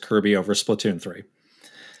it was Kirby over Splatoon 3.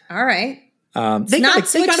 All right. They got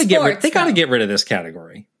to get rid of this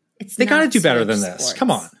category. They got to do better than this. Sports. Come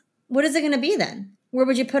on. What is it going to be then? Where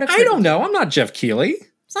would you put a Kirby? I don't know. I'm not Jeff Keighley.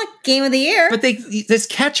 It's not Game of the Year. But this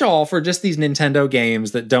catch-all for just these Nintendo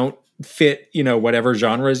games that don't fit, you know, whatever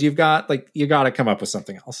genres you've got, like you got to come up with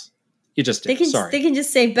something else. You just They can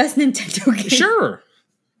just say best Nintendo game. Sure.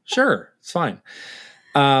 It's fine.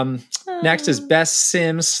 Next is Best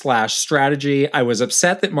Sim / Strategy. I was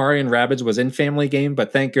upset that Mario and Rabbids was in Family Game,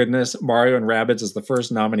 but thank goodness Mario and Rabbids is the first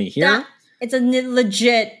nominee here. It's a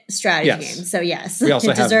legit strategy game, so yes,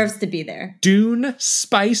 it deserves to be there. Dune,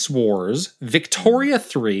 Spice Wars, Victoria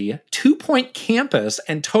 3, 2 Point Campus,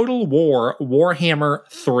 and Total War Warhammer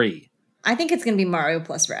 3. I think it's going to be Mario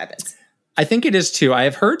plus Rabbids. I think it is too. I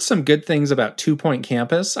have heard some good things about 2 Point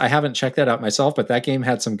Campus. I haven't checked that out myself, but that game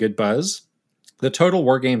had some good buzz. The Total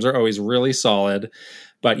War games are always really solid.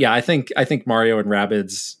 But yeah, I think Mario and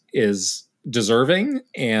Rabbids is deserving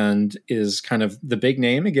and is kind of the big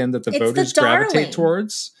name again that the voters gravitate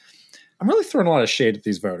towards. I'm really throwing a lot of shade at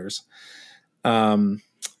these voters.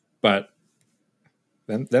 But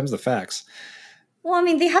them's the facts. Well, I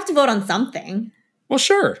mean, they have to vote on something. Well,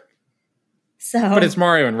 sure. But it's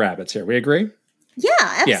Mario and Rabbids here. We agree? Yeah,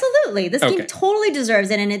 absolutely. This game totally deserves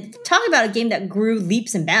it. And talk about a game that grew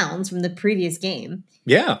leaps and bounds from the previous game.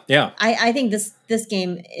 Yeah. I think this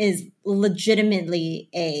game is legitimately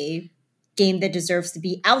a game that deserves to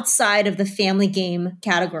be outside of the family game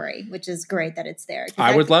category, which is great that it's there.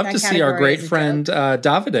 I would love to see our great friend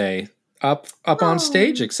Davide up on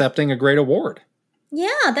stage accepting a great award. Yeah,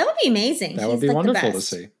 that would be amazing. That would be wonderful to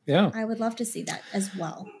see. Yeah. I would love to see that as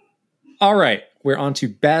well. All right, we're on to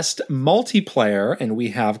Best Multiplayer, and we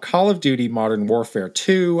have Call of Duty Modern Warfare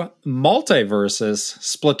 2, Multiversus,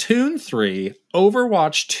 Splatoon 3,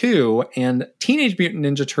 Overwatch 2, and Teenage Mutant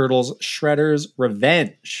Ninja Turtles Shredder's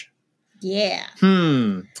Revenge. Yeah.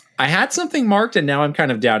 I had something marked, and now I'm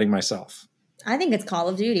kind of doubting myself. I think it's Call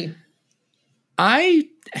of Duty. I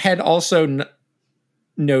had also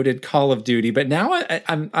noted Call of Duty, but now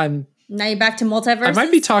I'm Now you're back to Multiversus? I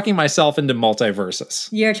might be talking myself into Multiversus.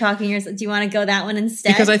 You're talking yourself. Do you want to go that one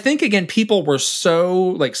instead? Because I think, again, people were so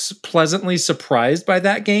like pleasantly surprised by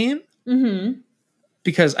that game. Mm-hmm.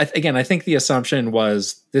 Because, I think the assumption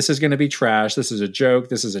was this is going to be trash. This is a joke.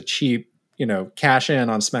 This is a cheap, cash in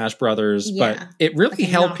on Smash Brothers, Yeah. but it really Like a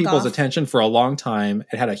held people's knockoff. attention for a long time.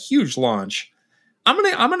 It had a huge launch. I'm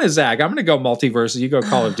gonna zag. I'm gonna go Multiverses. You go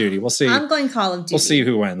Call of Duty. We'll see. I'm going Call of Duty. We'll see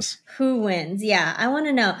who wins. Who wins? Yeah, I want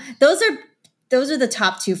to know. Those are the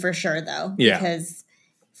top two for sure, though. Yeah. Because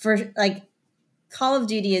for like Call of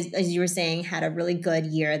Duty, as you were saying, had a really good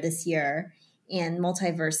year this year, and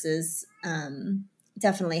Multiverses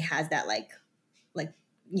definitely has that like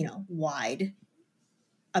wide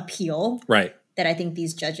appeal Right. that I think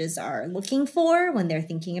these judges are looking for when they're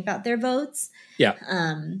thinking about their votes. Yeah.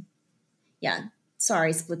 Yeah.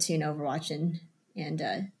 Sorry, Splatoon, Overwatch,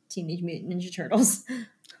 and Teenage Mutant Ninja Turtles.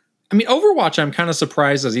 I mean, Overwatch, I'm kind of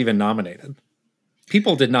surprised is even nominated.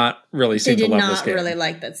 People did not really seem to love this game. They did not really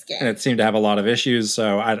like this game. And it seemed to have a lot of issues,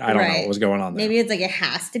 so I don't know what was going on there. Maybe it's like it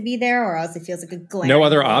has to be there, or else it feels like a glaring No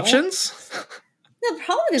other hole. options? No,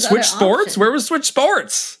 probably there's Switch other Sports? options. Where was Switch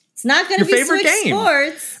Sports? It's not going to Your be favorite Switch game.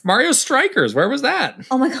 Sports. Mario Strikers, where was that?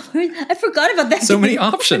 Oh my god, I forgot about that. So game. many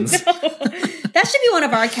options. No. That should be one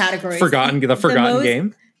of our categories. The forgotten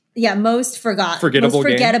game? Yeah, most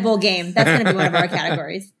Forgettable game. That's going to be one of our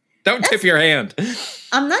categories. Don't tip your hand.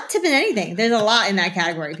 I'm not tipping anything. There's a lot in that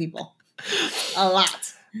category, people. A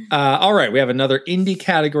lot. All right, we have another indie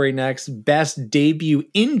category next. Best Debut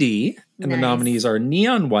Indie. And the Nice. nominees are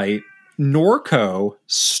Neon White, Norco,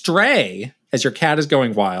 Stray, as your cat is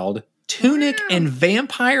going wild, Tunic, and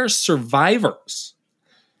Vampire Survivors.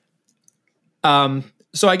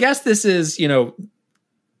 So I guess this is,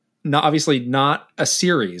 obviously not a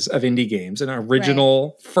series of indie games, an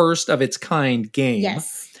original first of its kind game.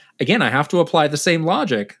 Yes. Again, I have to apply the same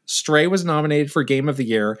logic. Stray was nominated for Game of the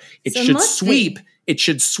Year. It So should must sweep. be. It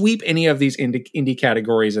should sweep any of these indie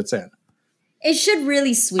categories it's in. It should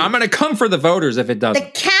really sweep. I'm going to come for the voters if it The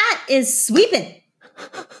doesn't. cat is sweeping.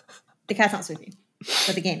 The cat's not sweeping,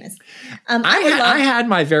 but the game is. I had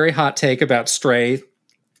my very hot take about Stray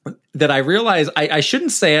that I realized I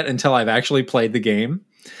shouldn't say it until I've actually played the game.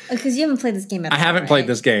 Because you haven't played this game at all. I haven't played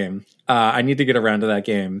this game. I need to get around to that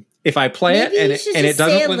game. If I play Maybe you it should and it just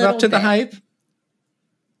say doesn't a live up to little the bit. hype,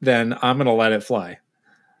 then I'm going to let it fly.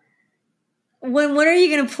 When are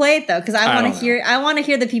you going to play it though? Because I want don't to hear. I want to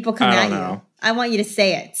hear the people come I at don't you. know. I want you to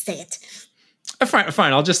say it. Say it.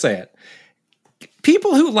 Fine, I'll just say it.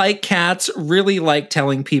 People who like cats really like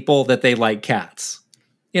telling people that they like cats.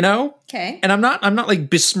 Okay. And I'm not like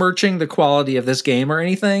besmirching the quality of this game or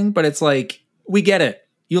anything, but it's like, we get it.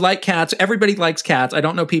 You like cats. Everybody likes cats. I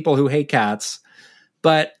don't know people who hate cats,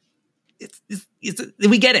 but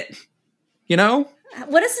we get it.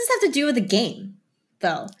 What does this have to do with the game,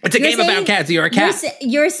 though? It's a game about cats. You're a cat.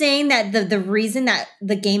 You're saying that the reason that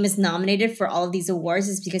the game is nominated for all of these awards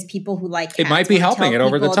is because people who like cats It might be wanna helping tell it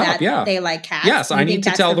over the people top, that yeah. they like cats. Yes, You I think need to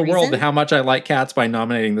that's tell the world reason? how much I like cats by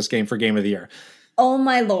nominating this game for Game of the Year. Oh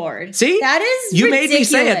my lord! See? That is You ridiculous. made me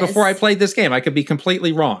say it before I played this game. I could be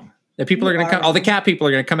completely wrong. The people You are going to are come. All the wrong. cat people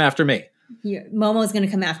are going to come after me. Momo's going to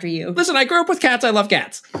come after you. Listen, I grew up with cats. I love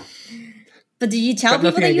cats. But did you tell Got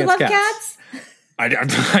people nothing that you love against cats?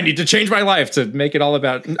 I need to change my life to make it all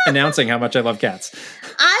about announcing how much I love cats.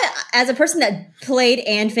 As a person that played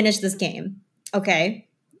and finished this game, okay,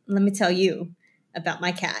 let me tell you about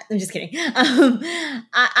my cat. I'm just kidding.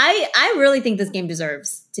 I really think this game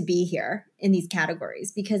deserves to be here in these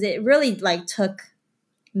categories because it really took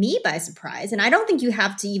me by surprise. And I don't think you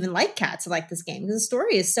have to even like cats to like this game because the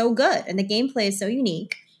story is so good and the gameplay is so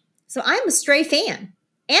unique. So I'm a Stray fan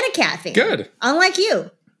and a cat fan. Good. Unlike you.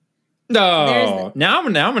 No. Now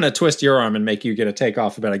I'm going to twist your arm and make you get a take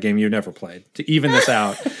off about a game you never played to even this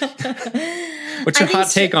out. What's your hot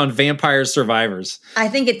take on Vampire Survivors? I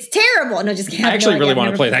think it's terrible. No, just kidding. I actually really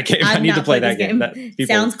want to play that game. I need to play that game.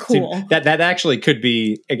 Sounds cool. That actually could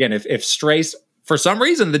be, again, if Stray, for some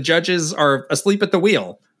reason, the judges are asleep at the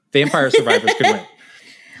wheel, Vampire Survivors could win.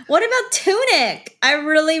 What about Tunic? I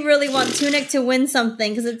really, really want Tunic to win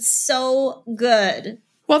something because it's so good.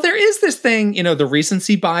 Well, there is this thing, the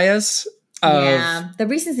recency bias of, the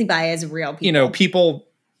recency bias is real. People. People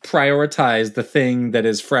prioritize the thing that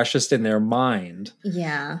is freshest in their mind.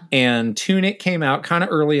 Yeah. And Tunic came out kind of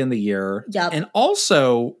early in the year. Yup. And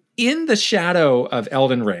also in the shadow of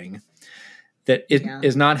Elden Ring, that it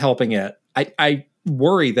is not helping it. I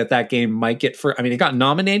worry that game might get it got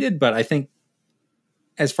nominated, but I think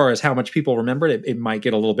as far as how much people remember it, it might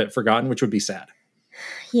get a little bit forgotten, which would be sad.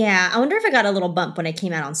 Yeah. I wonder if it got a little bump when it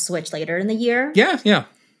came out on Switch later in the year. Yeah.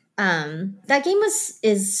 That game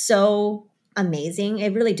is so amazing.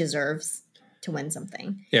 It really deserves to win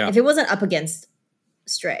something. Yeah. If it wasn't up against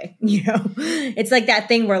Stray, it's like that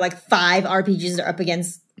thing where 5 RPGs are up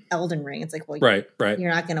against Elden Ring. It's like, well, right.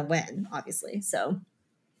 you're not going to win, obviously. So,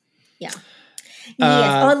 yeah. Yes.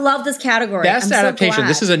 I love this category. Best I'm adaptation. So glad.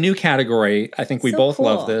 This is a new category. I think we So both cool.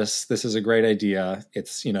 love this. This is a great idea.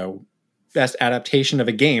 It's, best adaptation of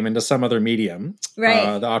a game into some other medium.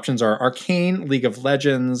 Right. The options are Arcane, League of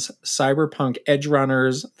Legends, Cyberpunk Edge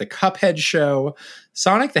Runners, The Cuphead Show,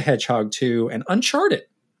 Sonic the Hedgehog 2, and Uncharted.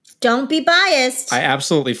 Don't be biased. I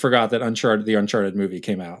absolutely forgot that the Uncharted movie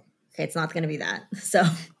came out. Okay, it's not going to be that. So,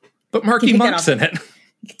 but Marky Monk's in it.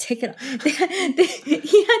 Take it off.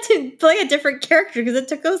 He had to play a different character because it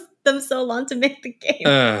took them so long to make the game.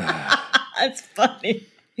 That's funny.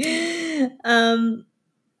 You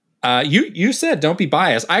said don't be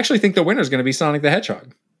biased. I actually think the winner is going to be Sonic the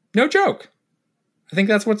Hedgehog. No joke. I think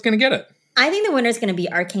that's what's going to get it. I think the winner is going to be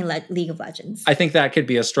Arcane League of Legends. I think that could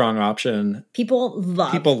be a strong option. People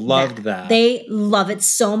loved that. They love it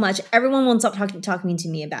so much. Everyone won't stop talking to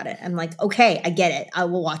me about it. I'm like, okay, I get it. I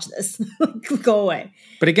will watch this. Go away.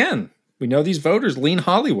 But again, we know these voters lean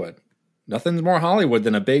Hollywood. Nothing's more Hollywood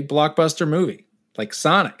than a big blockbuster movie like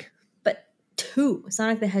Sonic. But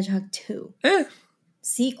Sonic the Hedgehog 2.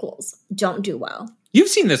 Sequels don't do well. You've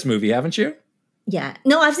seen this movie, haven't you? Yeah.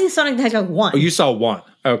 No, I've seen Sonic the Hedgehog 1. Oh, you saw 1.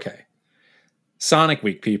 Okay. Sonic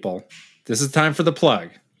Week, people. This is time for the plug.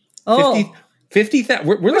 Oh. 50,000.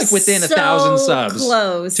 We're like within 1,000 subs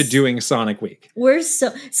close to doing Sonic Week.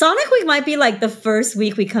 Sonic Week might be like the first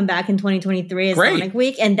week we come back in 2023 as Sonic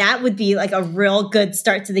Week, and that would be like a real good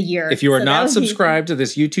start to the year. If you are not subscribed to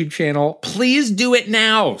this YouTube channel, please do it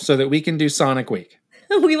now so that we can do Sonic Week.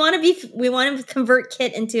 We want to convert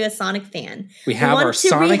Kit into a Sonic fan. We have our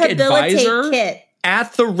Sonic advisor Kit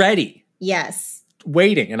at the ready. Yes.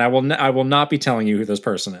 Waiting, and I will not be telling you who this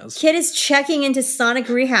person is. Kid is checking into Sonic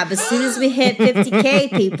Rehab as soon as we hit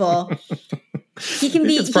 50K, people. He can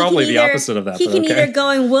be. It's probably the opposite of that. He can either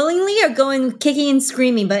going willingly or going kicking and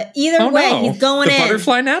screaming. But either way, he's going in. The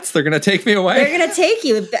butterfly nets, they're going to take me away. They're going to take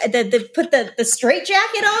you. They put the straight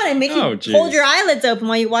jacket on and make you hold your eyelids open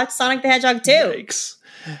while you watch Sonic the Hedgehog 2. Yikes.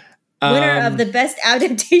 Winner of the Best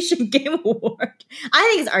Adaptation Game Award. I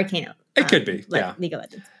think it's Arcane. It could be. League of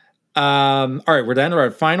Legends. All right, we're down to our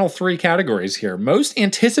final 3 categories here. Most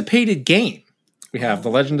anticipated game. We have The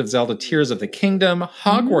Legend of Zelda Tears of the Kingdom,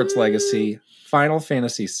 Hogwarts Legacy, Final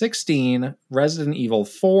Fantasy 16, Resident Evil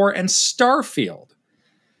 4, and Starfield.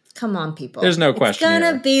 Come on, people. There's no question. It's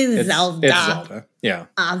going to be Zelda. It's Zelda. Yeah.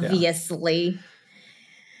 Obviously.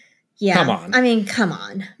 Yeah. Come on. I mean, come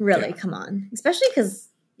on. Really, come on. Especially because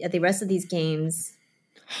the rest of these games...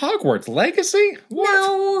 Hogwarts Legacy? What?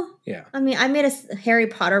 No. Yeah. I mean, I made a Harry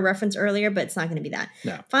Potter reference earlier, but it's not going to be that.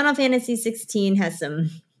 No. Final Fantasy 16 has some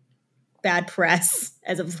bad press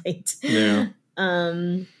as of late. Yeah.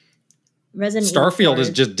 Resident Starfield has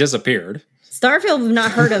just disappeared. Starfield we've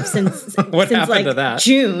not heard of since what since happened to that?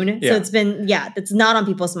 June. Yeah. So it's been it's not on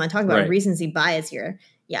people's mind. Talk about recency bias here.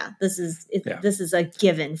 Yeah, this is a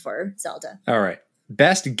given for Zelda. All right.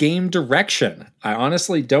 Best game direction. I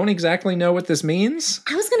honestly don't exactly know what this means.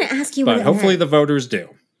 I was going to ask you, but hopefully the voters do.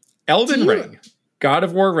 Elden Ring, God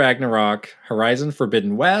of War Ragnarok, Horizon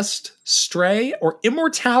Forbidden West, Stray, or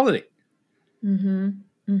Immortality. God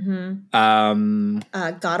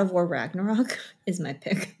of War Ragnarok is my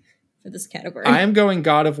pick for this category. I am going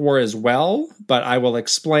God of War as well, but I will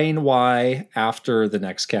explain why after the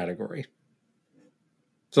next category.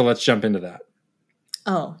 So let's jump into that.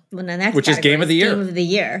 Oh, well, the next which is Game of the Year. Game of the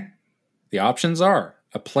Year. The options are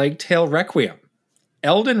A Plague Tale Requiem,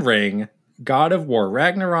 Elden Ring, God of War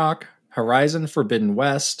Ragnarok, Horizon Forbidden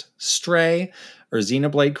West, Stray, or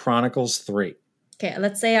Xenoblade Chronicles 3. Okay,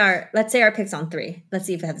 let's say our picks on 3. Let's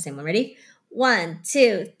see if we have the same one. Ready? 1,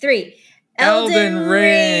 2, 3. Elden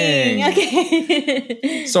Ring.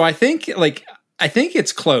 Okay. So I think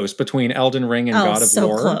it's close between Elden Ring and God of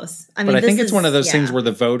War. Close. I mean, but I think it's one of those things where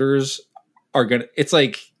the voters are gonna. It's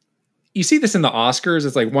like you see this in the Oscars.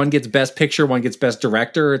 It's like one gets Best Picture, one gets Best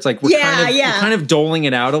Director. It's like we're kind of doling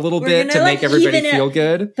it out a little bit to make everybody feel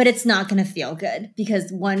good. But it's not going to feel good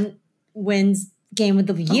because one wins Game of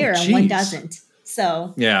the Year and one doesn't.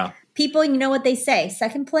 So yeah, people, you know what they say: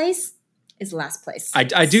 second place is last place.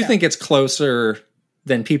 I do think it's closer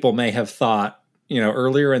than people may have thought.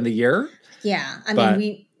 Earlier in the year. Yeah, I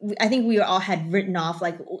mean I think we all had written off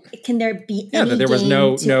like, can there be any that there was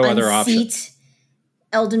no other option.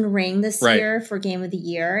 Elden Ring this year for Game of the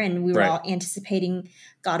Year, and we were all anticipating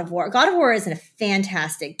God of War. God of War is a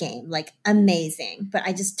fantastic game, like amazing, but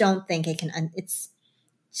I just don't think it can. It's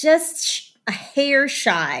just a hair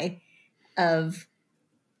shy of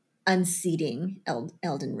unseating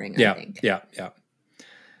Elden Ring. I think. Yeah.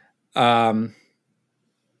 No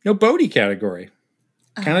Bodhi category.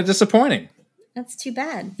 Kind of disappointing. That's too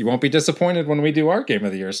bad. You won't be disappointed when we do our Game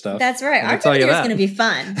of the Year stuff. That's right. Our Game of the Year is going to be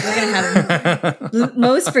fun. We're going to have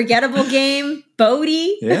most forgettable game,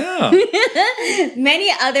 Bodhi. Yeah. Many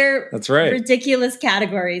other That's right. ridiculous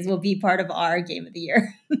categories will be part of our Game of the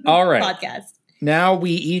Year All right. podcast. Now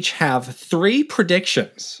we each have 3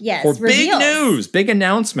 predictions for reveals. Big news, big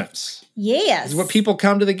announcements. Yes. This is what people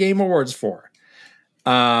come to the Game Awards for.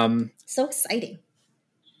 So exciting.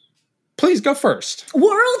 Please go first.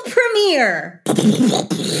 World premiere.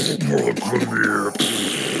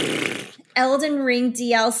 Elden Ring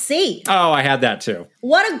DLC. Oh, I had that too.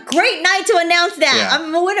 What a great night to announce that. Yeah.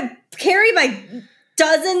 I'm going to carry my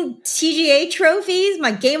dozen TGA trophies,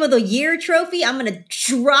 my Game of the Year trophy. I'm going to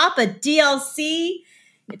drop a DLC.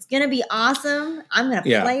 It's going to be awesome. I'm going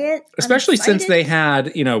to play it. Especially since they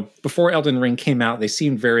had, before Elden Ring came out, they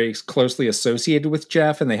seemed very closely associated with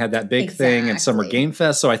Jeff, and they had that big thing and Summer Game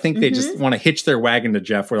Fest. So I think they just want to hitch their wagon to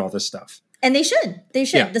Jeff with all this stuff. And they should. They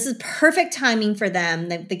should. Yeah. This is perfect timing for them.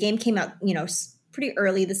 The game came out, pretty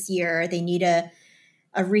early this year. They need a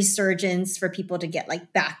resurgence for people to get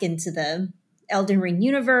back into the Elden Ring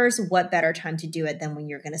universe. What better time to do it than when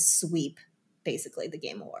you're going to sweep basically the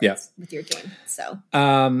Game Awards with your game. So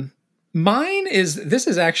this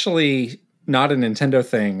is actually not a Nintendo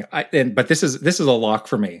thing, but this is a lock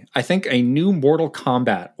for me. I think a new Mortal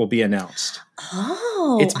Kombat will be announced.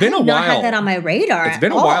 Oh, it's been a while. Not had that on my radar. It's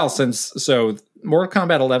been a while since. So Mortal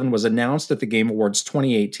Kombat 11 was announced at the Game Awards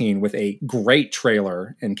 2018 with a great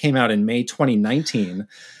trailer and came out in May 2019.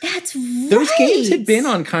 That's right. Those games had been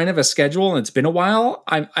on kind of a schedule, and it's been a while.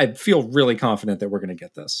 I feel really confident that we're going to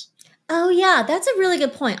get this. Oh, yeah. That's a really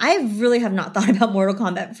good point. I really have not thought about Mortal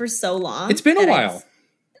Kombat for so long. It's been a while.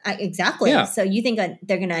 Exactly. Yeah. So you think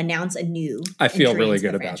they're going to announce a new I feel really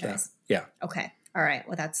good about that. Yeah. Okay. All right.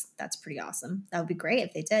 Well, that's pretty awesome. That would be great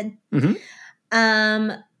if they did.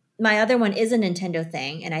 Mm-hmm. My other one is a Nintendo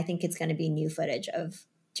thing, and I think it's going to be new footage of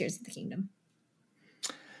Tears of the Kingdom.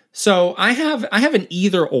 So I have an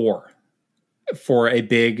either or for a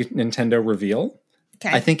big Nintendo reveal.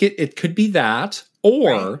 Okay. I think it could be that,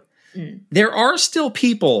 or there are still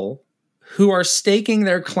people who are staking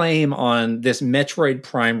their claim on this Metroid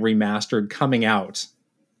Prime Remastered coming out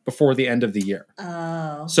before the end of the year.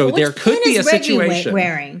 Oh. So there could be a situation.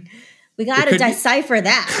 Wearing? We got to decipher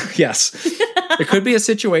that. Yes. There could be a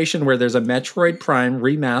situation where there's a Metroid Prime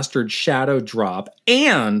Remastered Shadow drop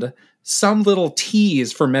and some little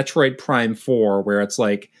tease for Metroid Prime 4 where it's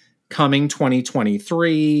coming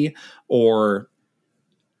 2023 or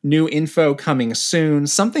new info coming soon,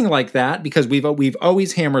 something like that, because we've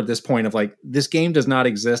always hammered this point of this game does not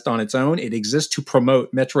exist on its own. It exists to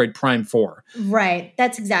promote Metroid Prime 4. Right.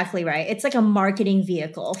 That's exactly right. It's like a marketing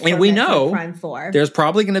vehicle for and we Metroid know Prime 4. There's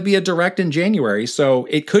probably going to be a direct in January. So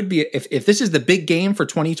it could be, if this is the big game for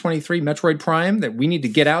 2023 Metroid Prime that we need to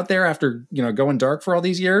get out there after, going dark for all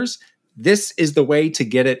these years, this is the way to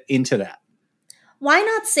get it into that. Why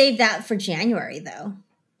not save that for January though?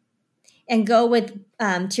 And go with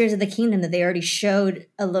Tears of the Kingdom that they already showed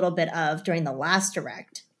a little bit of during the last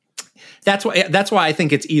Direct. That's why I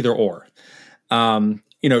think it's either or.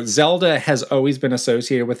 Zelda has always been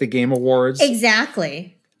associated with the Game Awards.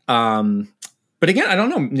 Exactly. But again, I don't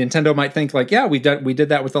know. Nintendo might think we did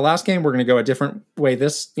that with the last game. We're going to go a different way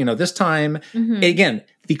this time. Mm-hmm. Again,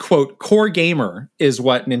 the quote core gamer is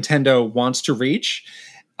what Nintendo wants to reach.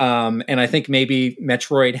 And I think maybe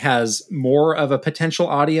Metroid has more of a potential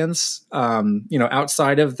audience,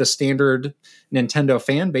 outside of the standard Nintendo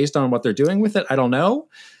fan based on what they're doing with it. I don't know.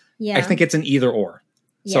 Yeah. I think it's an either or.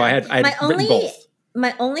 Yeah. So I had written both.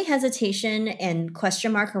 My only hesitation and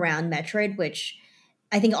question mark around Metroid, which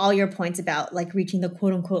I think all your points about reaching the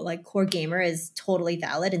quote unquote core gamer is totally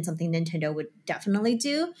valid and something Nintendo would definitely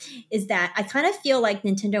do, is that I kind of feel like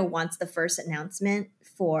Nintendo wants the first announcement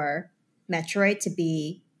for Metroid to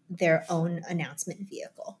be their own announcement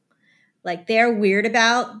vehicle. They're weird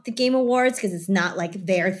about the Game Awards because it's not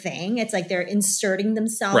their thing. It's they're inserting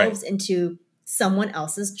themselves into someone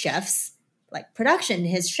else's, Jeff's production,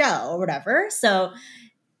 his show or whatever. So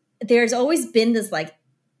there's always been this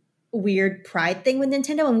weird pride thing with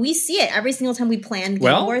Nintendo, and we see it every single time we plan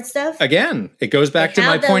Game Awards stuff. Again, it goes back to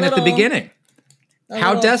my point at the beginning.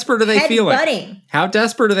 How desperate are they feeling? How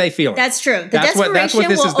desperate are they feeling? That's true. The desperation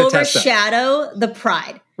will overshadow the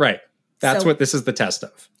pride. Right. That's what this is the test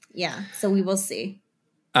of. Yeah. So we will see.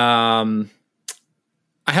 I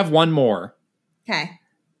have one more. Okay.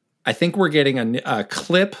 I think we're getting a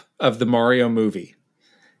clip of the Mario movie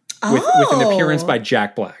with an appearance by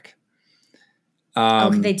Jack Black.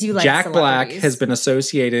 They do Jack Black has been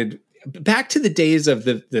associated back to the days of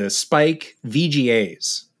the Spike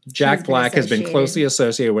VGAs. Jack Black has been closely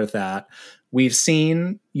associated with that. We've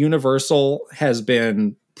seen Universal has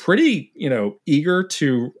been pretty, eager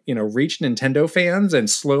to, reach Nintendo fans and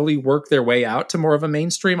slowly work their way out to more of a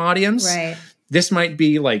mainstream audience. Right. This might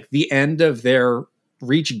be like the end of their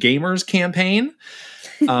Reach Gamers campaign.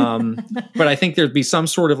 But I think there'd be some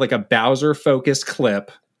sort of like a Bowser focused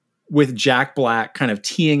clip with Jack Black kind of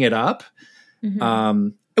teeing it up.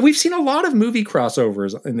 And we've seen a lot of movie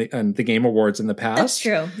crossovers in the Game Awards in the past. That's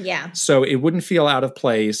true. Yeah. So it wouldn't feel out of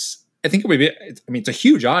place. I think it would be, it's a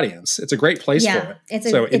huge audience. It's a great place for it.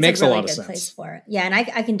 It makes a lot of sense. Place for it. Yeah. And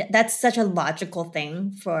I can, that's such a logical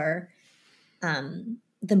thing for,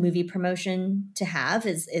 the movie promotion to have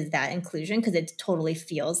is that inclusion, because it totally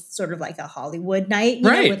feels sort of like a Hollywood night, you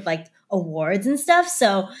know, with like awards and stuff.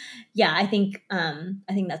 So yeah, I think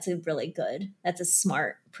that's a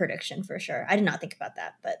smart prediction for sure. I did not think about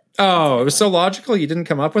that, but it was so logical. You didn't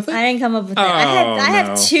come up with it? I didn't come up with it. I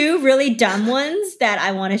have two really dumb ones that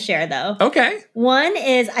I want to share though. Okay. One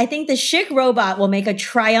is I think the Schick robot will make a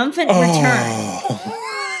triumphant return.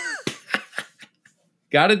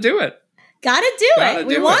 Gotta do it. Gotta do it.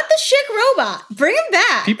 We want the Schick robot. Bring him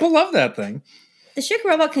back. People love that thing. The Schick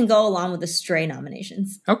robot can go along with the Stray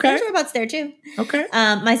nominations. Okay. The robot's there too. Okay.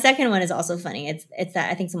 My second one is also funny. It's that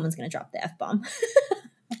I think someone's going to drop the F-bomb.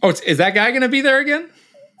 Is that guy going to be there again?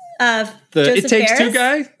 The It Takes Two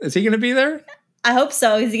guy? Is he going to be there? I hope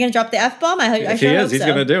so. Is he going to drop the F-bomb? If he is, he's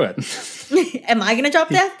going to do it. Am I going to drop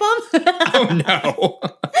the F-bomb? Oh,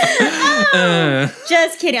 no.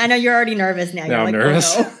 Just kidding. I know you're already nervous now. I'm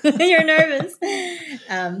nervous. Oh, no. You're nervous.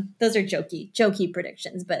 Those are jokey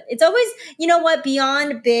predictions. But it's always, you know what,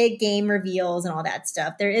 beyond big game reveals and all that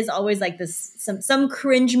stuff, there is always like this, some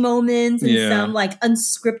cringe moments and some like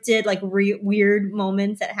unscripted, like weird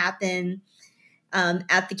moments that happen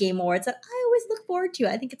at the Game Awards that I always look forward to.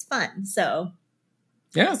 I think it's fun. So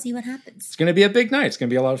we'll see what happens. It's going to be a big night. It's going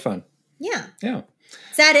to be a lot of fun. Yeah. Yeah.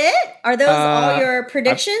 Is that it? Are those all your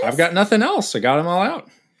predictions? I've got nothing else. I got them all out.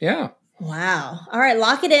 Yeah. Wow. All right.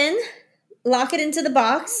 Lock it in. Lock it into the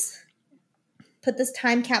box. Put this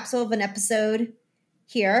time capsule of an episode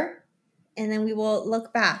here. And then we will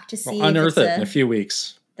look back to see. We'll unearth it in a few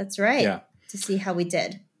weeks. That's right. Yeah. To see how we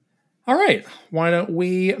did. All right. Why don't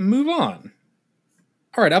we move on?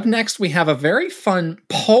 All right, up next, we have a very fun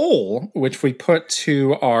poll, which we put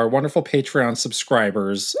to our wonderful Patreon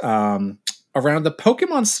subscribers around the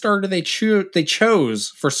Pokemon starter they chose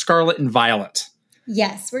for Scarlet and Violet.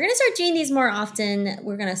 Yes, we're going to start doing these more often.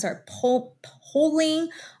 We're going to start polling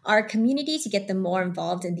our community to get them more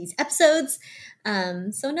involved in these episodes.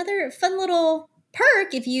 So another fun little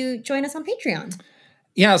perk if you join us on Patreon.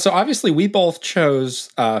 Yeah, so obviously we both chose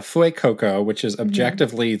Fuecoco, which is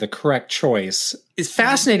objectively the correct choice. It's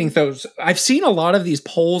fascinating, though. I've seen a lot of these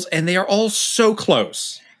polls, and they are all so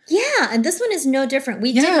close. Yeah, and this one is no different.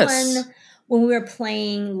 We did one when we were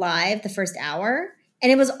playing live the first hour,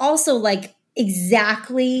 and it was also like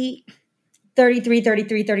exactly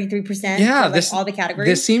 33%. Yeah, for, all the categories.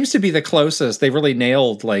 This seems to be the closest. They really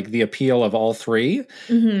nailed like the appeal of all three.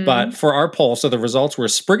 But for our poll, so the results were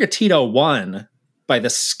Sprigatito won by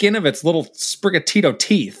the skin of its little Sprigatito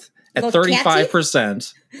teeth at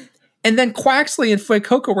 35%. And then Quaxley and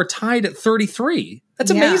Fuecoco were tied at 33%. That's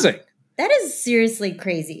amazing. That is seriously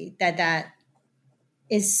crazy that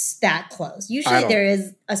is that close. Usually there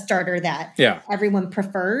is a starter that everyone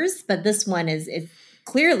prefers, but this one is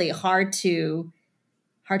clearly hard to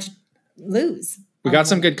lose. We got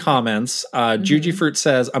some good comments. Juji Fruit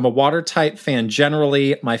says, I'm a water type fan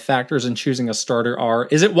generally. My factors in choosing a starter are,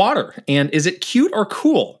 is it water? And is it cute or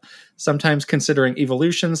cool? Sometimes considering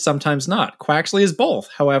evolution, sometimes not. Quaxley is both.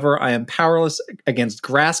 However, I am powerless against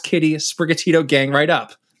Grass Kitty, Sprigatito gang right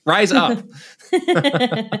up. Rise up.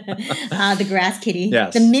 The Grass Kitty.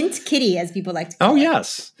 Yes. The Mint Kitty, as people like to call it. Oh,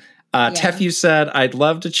 yes. Tefu said, I'd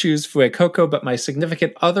love to choose Fuecoco, but my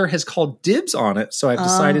significant other has called dibs on it, so I've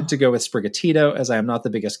decided to go with Sprigatito, as I am not the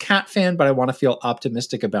biggest cat fan, but I want to feel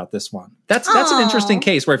optimistic about this one. That's an interesting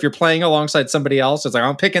case, where if you're playing alongside somebody else, it's like,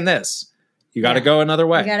 I'm picking this. You got to go another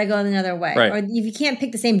way. You got to go another way. Right. Or if you can't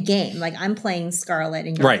pick the same game, like I'm playing Scarlet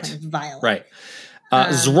and you're playing Violet. Right.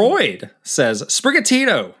 Zroid says,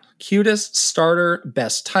 Sprigatito. Cutest starter,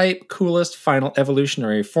 best type, coolest final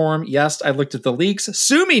evolutionary form. Yes, I looked at the leaks.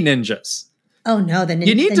 Sue me, ninjas. Oh no, the ninjas.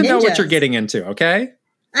 You need to know what you're getting into, okay?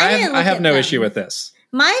 I have no issue with this.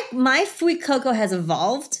 My Fuecoco has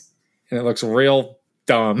evolved. And it looks real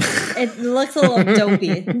dumb. It looks a little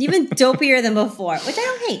dopey. Even dopier than before, which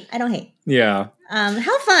I don't hate. Yeah.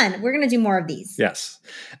 How fun. We're going to do more of these. Yes.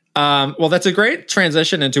 Well, that's a great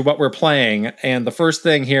transition into what we're playing. And the first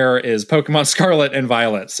thing here is Pokemon Scarlet and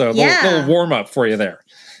Violet. So a little warm up for you there.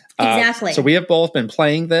 Exactly. So we have both been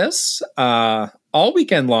playing this all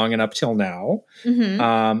weekend long and up till now.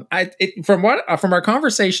 From our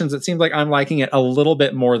conversations, it seems like I'm liking it a little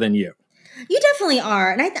bit more than you. You definitely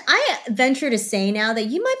are. And I venture to say now that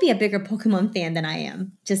you might be a bigger Pokemon fan than I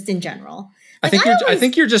am, just in general. Like, I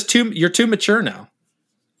think you're too mature now.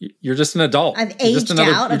 You're just an adult. I've aged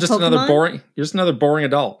out. You're just another boring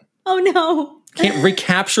adult. Oh no. Can't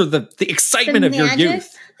recapture the excitement of your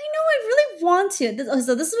youth. I know, I really want to.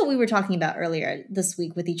 So this is what we were talking about earlier this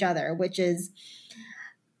week with each other, which is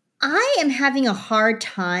I am having a hard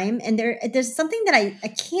time, and there's something that I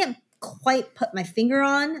can't quite put my finger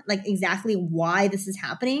on, like exactly why this is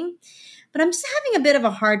happening. But I'm just having a bit of a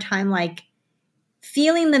hard time, like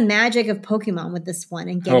feeling the magic of Pokemon with this one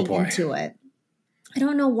and getting into it. I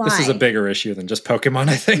don't know why. This is a bigger issue than just Pokemon,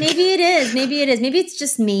 I think. Maybe it is. Maybe it's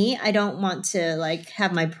just me. I don't want to like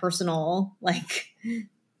have my personal like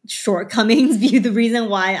shortcomings be the reason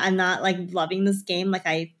why I'm not like loving this game like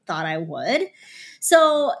I thought I would.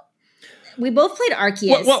 So we both played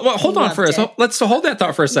Arceus. Well, hold on first. Let's hold that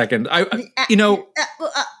thought for a second.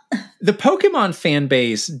 The Pokemon fan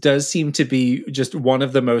base does seem to be just one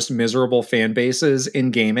of the most miserable fan bases in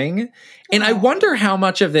gaming. And I wonder how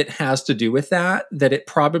much of it has to do with that it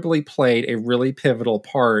probably played a really pivotal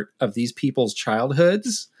part of these people's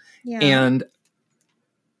childhoods. Yeah. And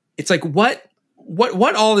it's like, what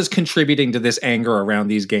all is contributing to this anger around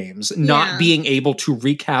these games, not being able to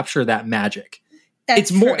recapture that magic?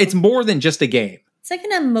 It's more than just a game. It's like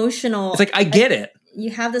an emotional. It's like, I get it. You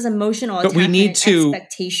have this emotional but we need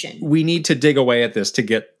expectation. We need to dig away at this to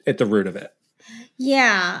get at the root of it.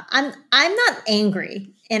 Yeah, I'm not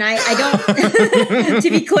angry, and I don't. To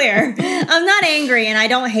be clear, I'm not angry, and I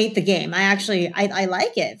don't hate the game. I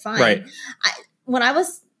like it. Fine. Right. When I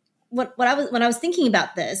was thinking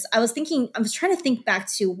about this, I was trying to think back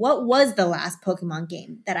to what was the last Pokemon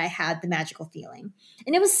game that I had the magical feeling,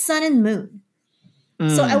 and it was Sun and Moon.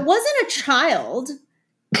 So I wasn't a child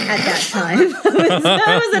at that time.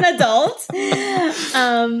 I was an adult.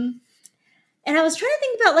 And I was trying to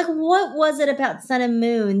think about like, what was it about Sun and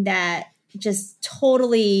Moon that just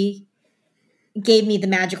totally gave me the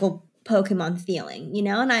magical Pokemon feeling, you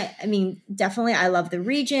know? And I mean, definitely I love the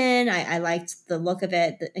region. I liked the look of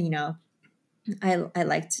it. I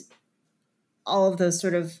liked all of those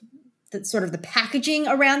sort of the packaging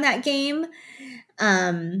around that game.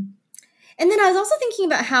 And then I was also thinking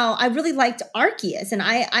about how I really liked Arceus, and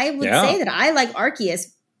I would say that I like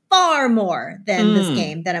Arceus far more than this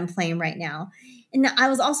game that I'm playing right now. And I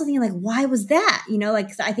was also thinking, like, why was that? You know, like,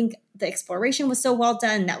 'cause I think the exploration was so well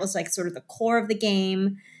done. That was like sort of the core of the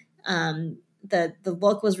game. The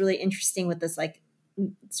look was really interesting with this like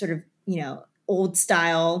sort of, you know, old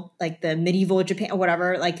style, like the medieval Japan or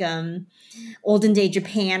whatever, like olden day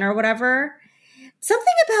Japan or whatever.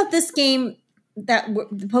 Something about this game that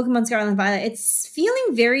the Pokemon Scarlet and Violet, it's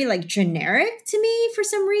feeling very like generic to me for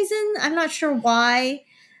some reason. I'm not sure why.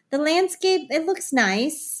 The landscape, it looks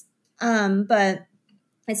nice, but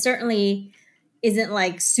it certainly isn't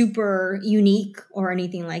like super unique or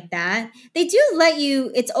anything like that. They do let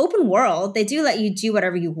you, it's open world. They do let you do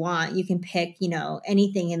whatever you want. You can pick, you know,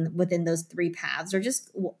 anything within those 3 paths or just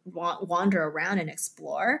wander around and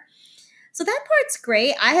explore. So that part's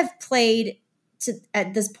great. I have played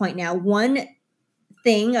at this point now one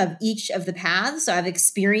thing of each of the paths. So I've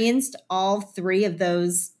experienced all 3 of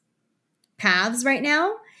those paths right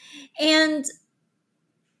now. And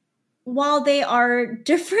while they are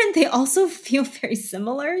different, they also feel very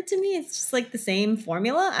similar to me. It's just like the same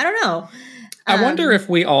formula. I don't know. I wonder if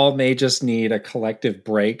we all may just need a collective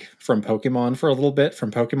break from Pokemon for a little bit, from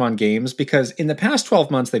Pokemon games, because in the past 12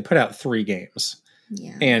 months, they put out 3 games.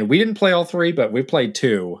 Yeah. And we didn't play all 3, but we played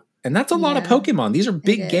 2. And that's a lot of Pokemon. These are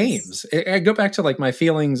big games. I go back to like my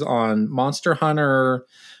feelings on Monster Hunter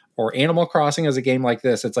or Animal Crossing as a game like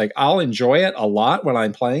this. It's like, I'll enjoy it a lot when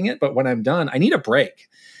I'm playing it, but when I'm done, I need a break.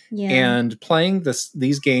 Yeah. And playing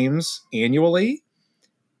these games annually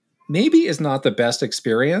maybe is not the best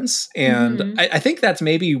experience. And I think that's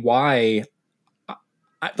maybe why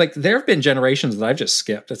like there have been generations that I've just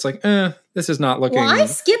skipped. It's like, this is not looking. Well, I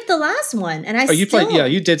skipped the last one, and you played? Yeah,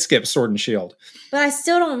 you did skip Sword and Shield, but I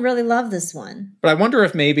still don't really love this one. But I wonder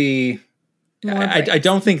if maybe I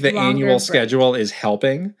don't think the annual schedule is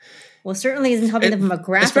helping. Well, certainly isn't helping them from a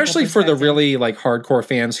graphical especially for the really like hardcore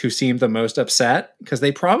fans who seem the most upset because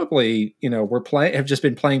they probably have just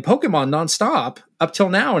been playing Pokemon nonstop up till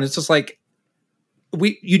now, and it's just like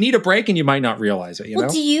you need a break, and you might not realize it. You know?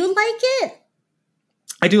 Do you like it?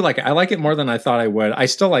 I do like it. I like it more than I thought I would. I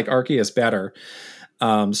still like Arceus better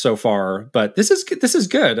so far, but this is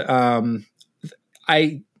good.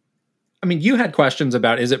 I mean, you had questions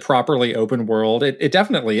about, is it properly open world? It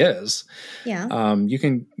definitely is. Yeah. You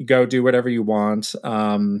can go do whatever you want.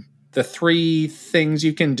 The 3 things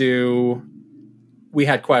you can do, we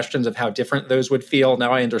had questions of how different those would feel.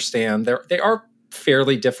 Now I understand they are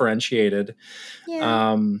fairly differentiated.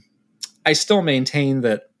 Yeah. I still maintain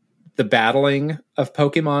that the battling of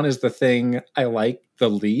Pokemon is the thing I like the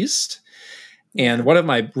least. Yeah. And one of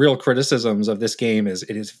my real criticisms of this game is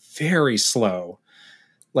it is very slow.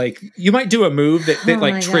 Like, you might do a move that Oh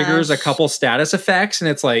like my triggers a gosh. couple status effects, and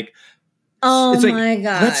it's like, Oh it's like, my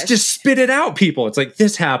gosh. let's just spit it out, people. It's like,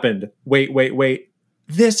 this happened. Wait.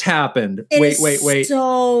 This happened. It Wait. is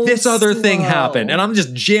so This other thing slow. happened. And I'm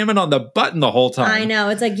just jamming on the button the whole time. I know.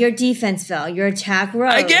 It's like your defense fell, your attack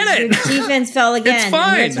rose. I get it. Your defense fell again. It's And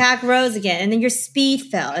fine. your attack rose again. And then your speed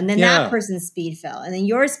fell. And then Yeah. that person's speed fell. And then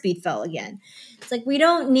your speed fell again. It's like we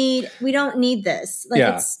don't need this. Like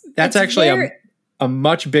Yeah. That's it's actually very- a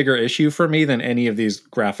much bigger issue for me than any of these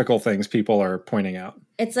graphical things people are pointing out.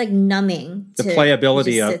 it's like numbing. The to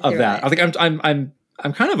playability just sit of through that. it. I think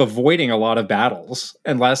I'm kind of avoiding a lot of battles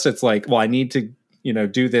unless it's like, well, I need to,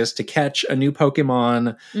 do this to catch a new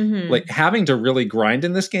Pokemon. Mhm. Like, having to really grind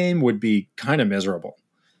in this game would be kind of miserable.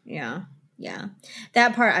 Yeah.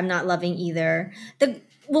 That part I'm not loving either.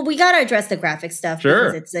 We got to address the graphic stuff Sure.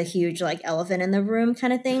 because it's a huge like elephant in the room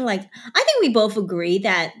kind of thing. Like, I think we both agree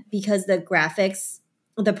that because the graphics,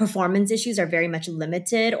 the performance issues are very much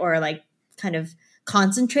limited or like kind of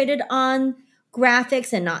concentrated on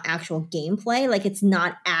graphics and not actual gameplay. Like, it's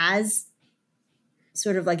not as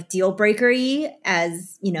sort of like deal breakery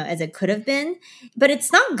as it could have been, but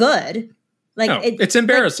it's not good. Like, No, it's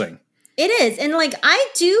embarrassing. It is. And like, I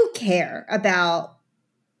do care about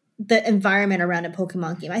the environment around a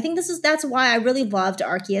Pokemon game. I think that's why I really loved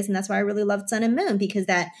Arceus, and that's why I really loved Sun and Moon, because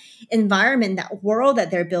that environment, that world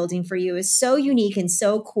that they're building for you is so unique and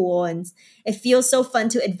so cool, and it feels so fun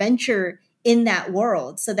to adventure in that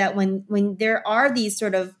world. So that when there are these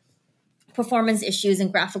sort of performance issues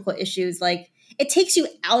and graphical issues, like, it takes you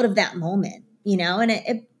out of that moment, and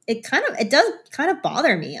it does kind of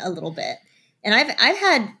bother me a little bit. And I've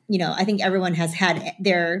had, I think everyone has had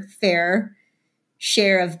their fair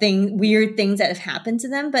share of weird things that have happened to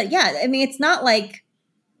them. But yeah, I mean, it's not like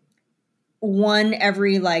one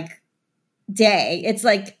every like day. It's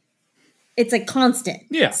like constant.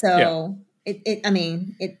 Yeah. So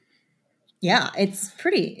it's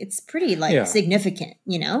pretty like significant,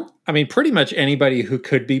 I mean, pretty much anybody who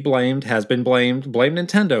could be blamed has been blamed. Blame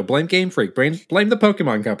Nintendo, blame Game Freak, blame the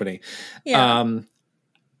Pokemon Company. Yeah.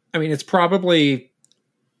 I mean, it's probably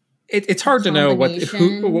it's hard to know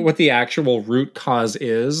what the actual root cause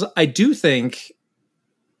is. I do think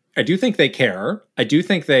they care. I do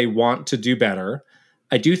think they want to do better.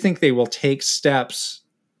 I do think they will take steps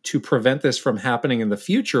to prevent this from happening in the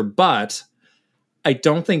future, but I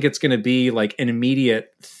don't think it's going to be like an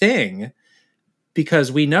immediate thing, because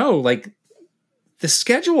we know like the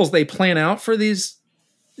schedules they plan out for these,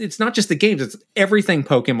 it's not just the games, it's everything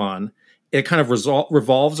Pokemon. It kind of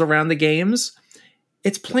revolves around the games.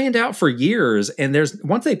 It's planned out for years, and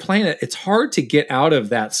once they plan it, it's hard to get out of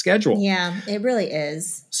that schedule. Yeah, it really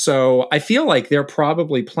is. So I feel like they're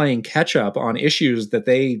probably playing catch up on issues that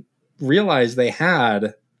they realized they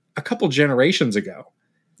had a couple generations ago.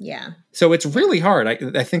 Yeah. So it's really hard.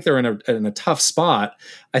 I think they're in a tough spot.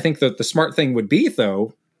 I think that the smart thing would be,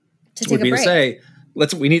 though, to say,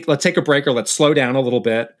 let's take a break, or let's slow down a little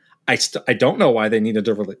bit. I don't know why they needed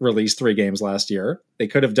to release 3 games last year. They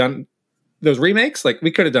could have done those remakes. Like, we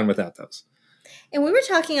could have done without those. And we were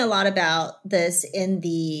talking a lot about this in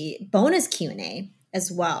the bonus Q&A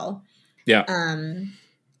as well. Yeah.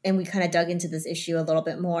 And we kind of dug into this issue a little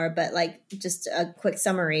bit more, but like, just a quick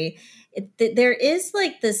summary. There is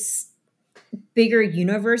like this bigger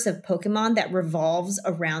universe of Pokemon that revolves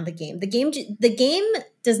around the game. The game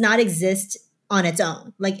does not exist on its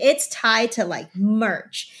own. Like, it's tied to like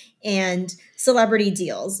merch and celebrity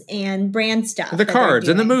deals and brand stuff. The cards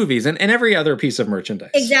and the movies and every other piece of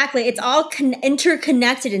merchandise. Exactly. It's all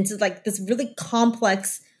interconnected into like this really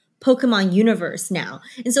complex Pokemon universe now.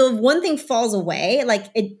 And so if one thing falls away,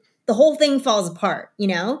 like the whole thing falls apart,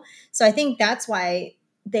 So I think that's why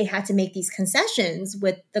they had to make these concessions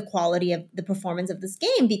with the quality of the performance of this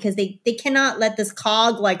game, because they cannot let this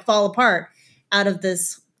cog like fall apart out of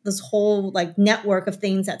this whole like network of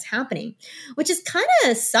things that's happening, which is kind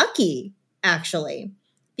of sucky, actually,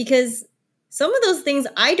 because some of those things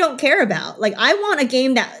I don't care about. Like, I want a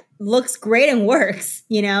game that looks great and works,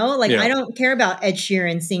 Like, I don't care about Ed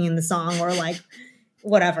Sheeran singing the song, or like,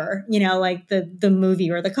 whatever, like the movie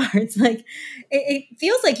or the cards. Like it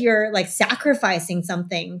feels like you're like sacrificing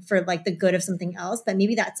something for like the good of something else, but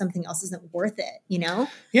maybe that something else isn't worth it.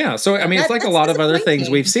 Yeah. So, I mean, it's like a lot of other things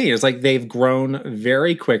we've seen. It's like they've grown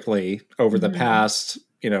very quickly over the past,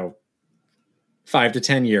 5 to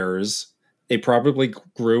 10 years. They probably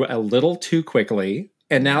grew a little too quickly.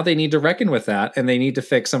 And now they need to reckon with that, and they need to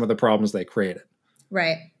fix some of the problems they created.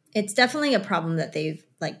 Right. It's definitely a problem that they've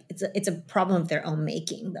like. It's a problem of their own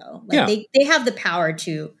making, though. Like they have the power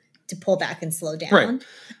to pull back and slow down. Right.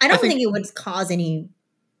 I don't think it would cause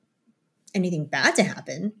anything bad to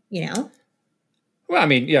happen. Well, I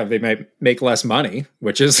mean, yeah, they might make less money,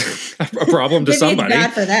 which is a problem to somebody. It's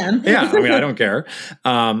bad for them. Yeah, I mean, I don't care.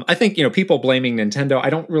 I think people blaming Nintendo. I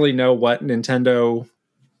don't really know what Nintendo.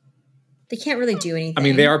 They can't really do anything. I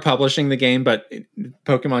mean, they are publishing the game, but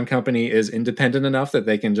Pokemon Company is independent enough that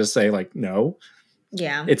they can just say, like, no.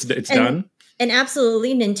 Yeah. It's done. And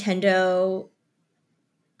absolutely, Nintendo,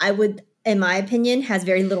 in my opinion, has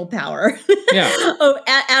very little power. Yeah.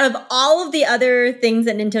 Out of all of the other things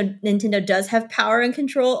that Nintendo does have power and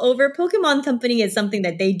control over, Pokemon Company is something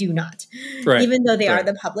that they do not. Right. Even though they are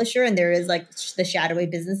the publisher, and there is like the shadowy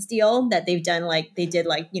business deal that they've done, like they did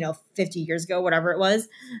 50 years ago, whatever it was.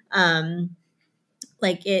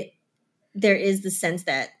 There is the sense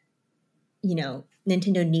that,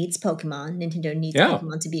 Nintendo needs Pokemon. Nintendo needs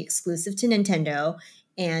Pokemon to be exclusive to Nintendo.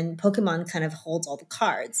 And Pokemon kind of holds all the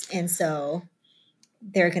cards. And so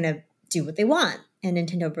they're going to do what they want. And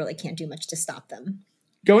Nintendo really can't do much to stop them.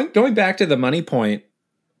 Going back to the money point,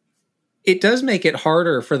 it does make it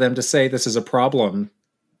harder for them to say this is a problem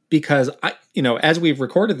because, as we've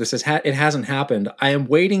recorded this, it hasn't happened. I am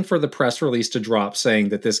waiting for the press release to drop saying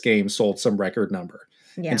that this game sold some record number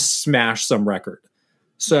and smashed some record.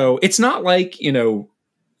 So it's not like,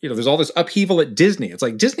 there's all this upheaval at Disney. It's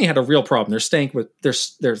like Disney had a real problem. Their stock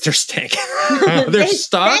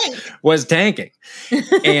was tanking.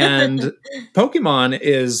 And Pokemon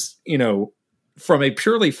is, from a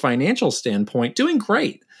purely financial standpoint, doing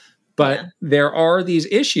great. But there are these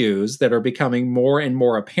issues that are becoming more and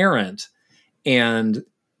more apparent. And,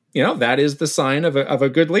 that is the sign of a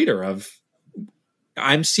good leader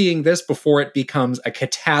I'm seeing this before it becomes a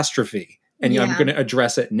catastrophe. And I'm going to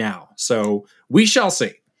address it now. So we shall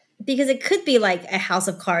see. Because it could be like a House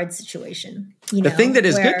of Cards situation. The thing that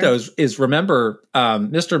is good, though, is remember,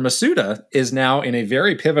 Mr. Masuda is now in a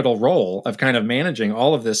very pivotal role of kind of managing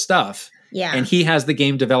all of this stuff. Yeah. And he has the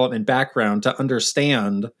game development background to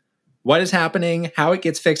understand what is happening, how it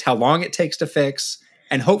gets fixed, how long it takes to fix,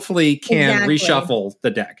 and hopefully can reshuffle the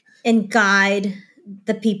deck. And guide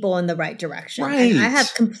the people in the right direction. Right. And I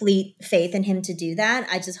have complete faith in him to do that.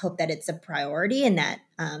 I just hope that it's a priority and that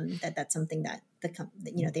that's something that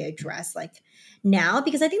they address like now,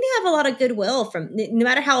 because I think they have a lot of goodwill from no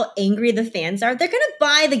matter how angry the fans are, they're going to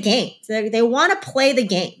buy the games. They want to play the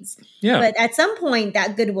games. Yeah. But at some point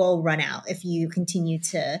that goodwill will run out if you continue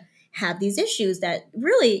to have these issues that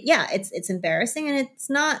really, it's embarrassing. And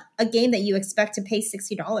it's not a game that you expect to pay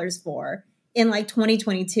 $60 for in like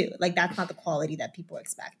 2022. Like that's not the quality that people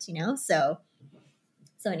expect, So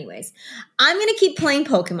anyways, I'm going to keep playing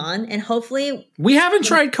Pokemon and hopefully we haven't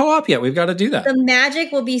tried co-op yet. We've got to do that. The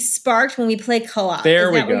magic will be sparked when we play co-op. Is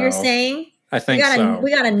that what you're saying? I think so.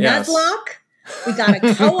 We got a Nuzlocke. We got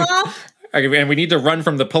a co-op. And we need to run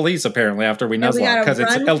from the police apparently after we Nuzlocke because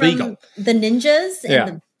it's illegal. The ninjas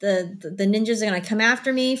and the ninjas are going to come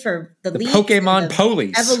after me for the Pokemon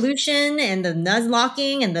police evolution and the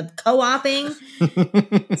Nuzlocking and the co-oping.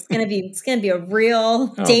 it's gonna be a real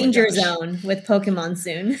danger zone with Pokemon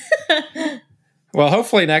soon. Well,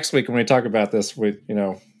 hopefully next week when we talk about this,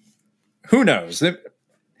 who knows?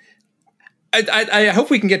 I hope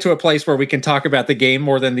we can get to a place where we can talk about the game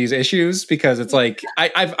more than these issues, because it's like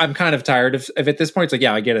I'm kind of tired of at this point. It's like,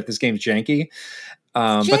 I get it. This game's janky.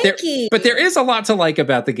 But there is a lot to like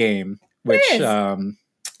about the game, which I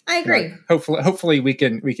agree. Hopefully we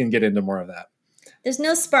can get into more of that. There's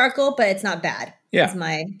no sparkle, but it's not bad. Yeah, is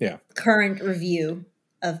my current review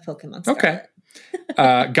of Pokemon Scarlet. Okay.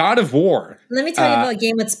 God of War. Let me tell you about a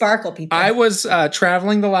game with sparkle, people. I was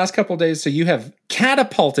traveling the last couple of days, so you have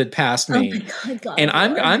catapulted past me. Oh my God, and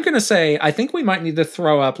I'm going to say, I think we might need to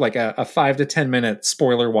throw up like a 5 to 10 minute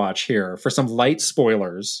spoiler watch here for some light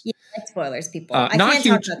spoilers. Yeah, light spoilers, people.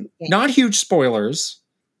 Not huge spoilers,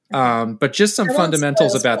 but just some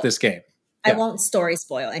fundamentals about this game. I won't story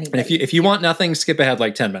spoil anybody. And if you want nothing, skip ahead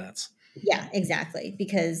like 10 minutes. Yeah, exactly.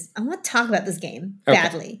 Because I want to talk about this game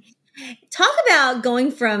badly. Talk about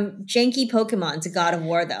going from janky Pokemon to God of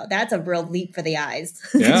War, though. That's a real leap for the eyes.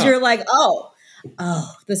 Because you're like, oh,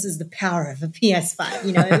 this is the power of a PS5.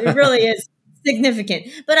 It really is significant.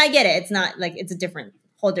 But I get it. It's not like it's a different,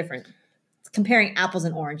 whole different, comparing apples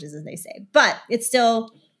and oranges, as they say. But it's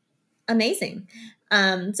still amazing.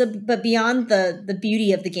 But beyond the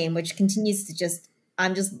beauty of the game, which continues to just,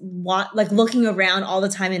 I'm just like looking around all the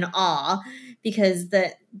time in awe, because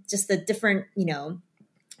the different,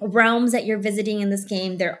 realms that you're visiting in this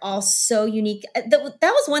game, they're all so unique. That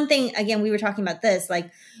was one thing, again, we were talking about this, like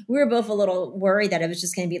we were both a little worried that it was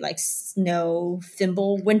just going to be like snow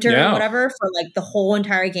thimble winter or whatever for like the whole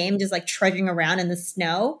entire game, just like trudging around in the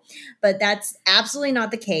snow. But that's absolutely not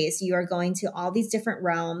the case. You are going to all these different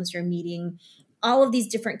realms. You're meeting all of these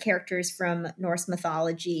different characters from Norse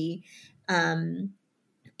mythology. And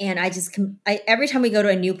every time we go to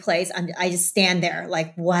a new place, I just stand there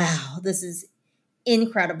like, wow, this is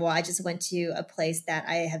incredible. I just went to a place that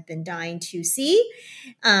I have been dying to see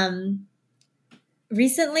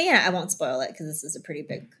recently. I won't spoil it because this is a pretty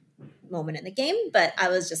big moment in the game, but I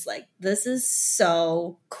was just like, this is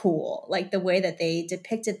so cool. Like the way that they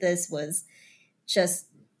depicted this was just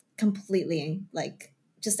completely like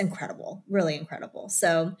just incredible, really incredible.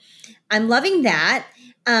 So I'm loving that.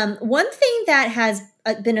 One thing that has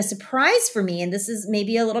been a surprise for me, and this is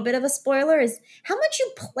maybe a little bit of a spoiler, is how much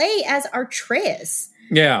you play as Atreus.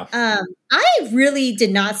 Yeah. I really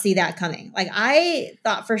did not see that coming. Like I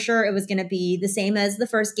thought for sure it was going to be the same as the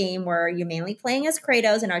first game, where you're mainly playing as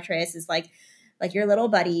Kratos and Atreus is like your little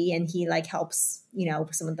buddy, and he like helps,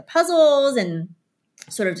 with some of the puzzles and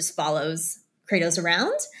sort of just follows Kratos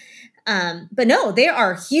around. But no, there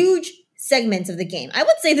are huge segments of the game. I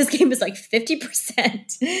would say this game is like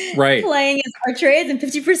 50% playing as Atreus and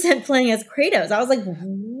 50% playing as Kratos. I was like,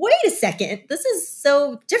 wait a second, this is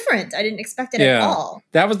so different. I didn't expect it at all.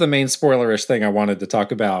 That was the main spoilerish thing I wanted to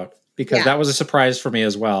talk about, because that was a surprise for me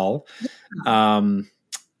as well.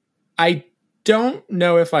 I don't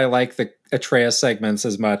know if I like the Atreus segments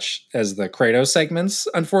as much as the Kratos segments,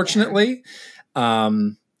 unfortunately.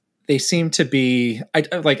 They seem to be,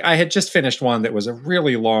 I had just finished one that was a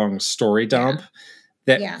really long story dump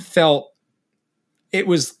that felt, it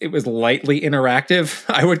was lightly interactive,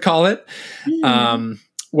 I would call it. When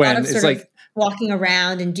it's like walking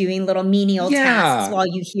around and doing little menial tasks while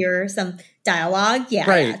you hear some dialogue.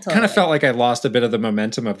 Totally. Kind of felt like I lost a bit of the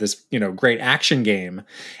momentum of this, great action game.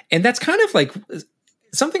 And that's kind of like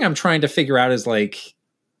something I'm trying to figure out is like,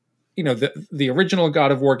 the original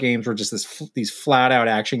God of War games were just these flat out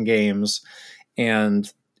action games, and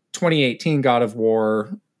 2018 God of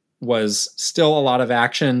War was still a lot of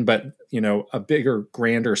action, but a bigger,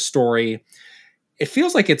 grander story. It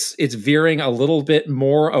feels like it's veering a little bit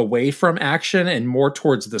more away from action and more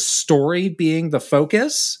towards the story being the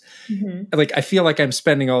focus. Mm-hmm. Like I feel like I'm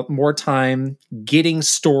spending more time getting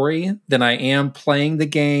story than I am playing the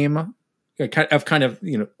game. Kind of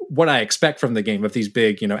what I expect from the game, of these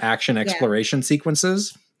big action exploration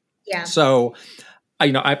sequences. So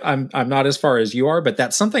I'm not as far as you are, but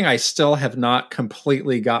that's something I still have not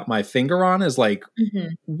completely got my finger on, is like,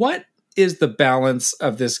 what is the balance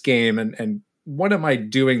of this game, and what am I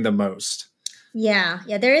doing the most?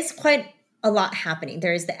 There is quite a lot happening.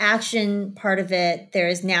 There is the action part of it. There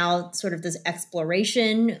is now sort of this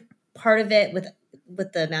exploration part of it with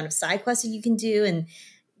the amount of side quests that you can do and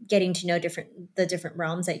getting to know the different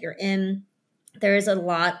realms that you're in. There is a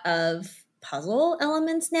lot of puzzle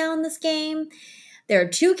elements now in this game. There are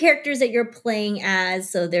 2 characters that you're playing as,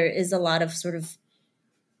 so there is a lot of sort of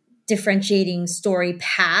differentiating story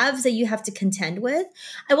paths that you have to contend with.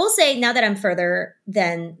 I will say, now that I'm further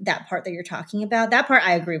than that part that you're talking about, that part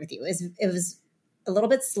I agree with you. It was a little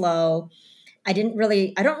bit slow. I don't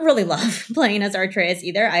really love playing as Atreus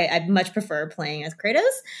either. I much prefer playing as Kratos.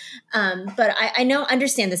 But I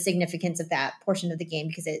understand the significance of that portion of the game,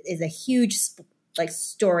 because it is a huge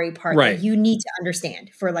story part that you need to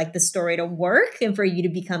understand for like the story to work and for you to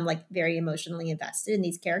become like very emotionally invested in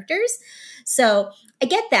these characters. So I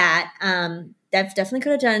get that. That definitely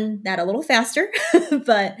could have done that a little faster,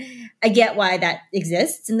 but I get why that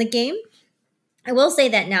exists in the game. I will say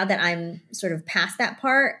that now that I'm sort of past that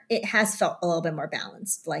part, it has felt a little bit more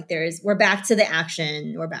balanced. Like we're back to the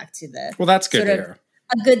action. We're back to the, well, that's good to hear.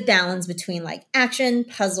 A good balance between like action,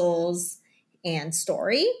 puzzles, and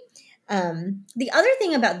story. The other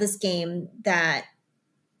thing about this game that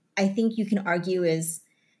I think you can argue is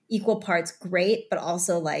equal parts great, but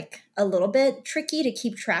also like a little bit tricky to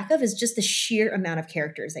keep track of, is just the sheer amount of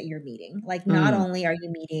characters that you're meeting. Like not only are you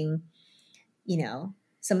meeting,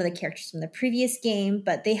 some of the characters from the previous game,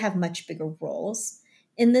 but they have much bigger roles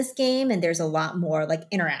in this game. And there's a lot more like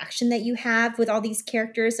interaction that you have with all these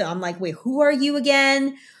characters. So I'm like, wait, who are you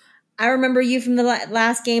again? I remember you from the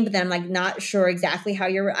last game, but then I'm like not sure exactly how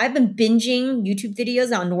you're. I've been binging YouTube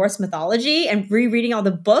videos on Norse mythology and rereading all the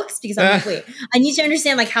books because I'm like, wait, I need to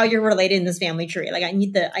understand like how you're related in this family tree. Like I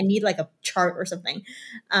need like a chart or something,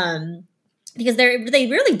 because they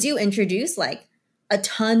really do introduce like a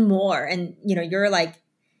ton more, and you're like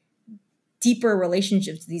deeper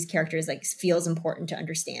relationships to these characters like feels important to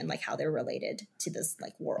understand like how they're related to this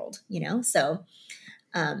like world, so.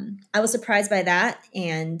 I was surprised by that,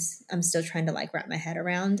 and I'm still trying to like wrap my head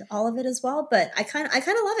around all of it as well. But I kind of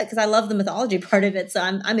love it because I love the mythology part of it, so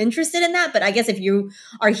I'm interested in that. But I guess if you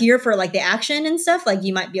are here for like the action and stuff, like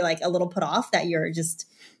you might be like a little put off that you're just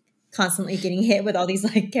constantly getting hit with all these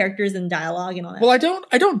like characters and dialogue and all that. Well,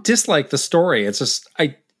 I don't dislike the story. It's just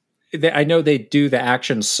I know they do the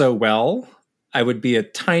action so well. I would be a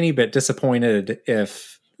tiny bit disappointed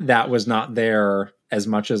if that was not there as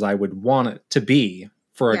much as I would want it to be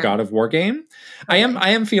for a God of War game. Okay. I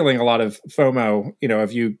am feeling a lot of FOMO,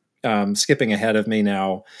 of you skipping ahead of me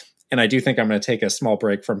now. And I do think I'm going to take a small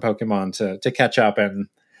break from Pokemon to catch up and,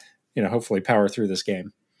 hopefully power through this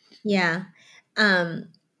game. Yeah.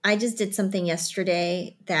 I just did something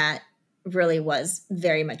yesterday that really was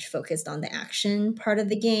very much focused on the action part of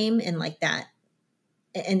the game and like that.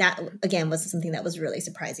 And that, again, was something that was really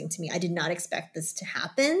surprising to me. I did not expect this to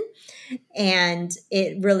happen. And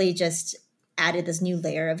it really just added this new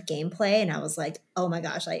layer of gameplay. And I was like, oh my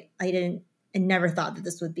gosh, I never thought that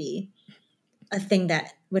this would be a thing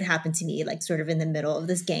that would happen to me, like sort of in the middle of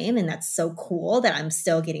this game. And that's so cool that I'm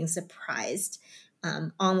still getting surprised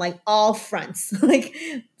on like all fronts. Like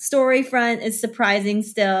story front is surprising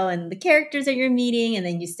still, and the characters that you're meeting, and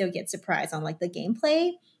then you still get surprised on like the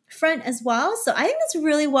gameplay front as well. So I think it's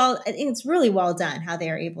really well done how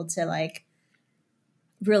they are able to like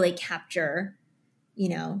really capture,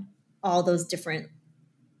 all those different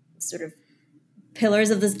sort of pillars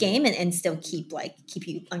of this game and still keep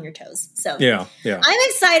you on your toes. So yeah. I'm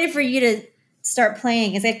excited for you to start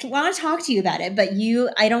playing because I want to talk to you about it, but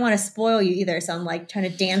I don't want to spoil you either. So I'm like trying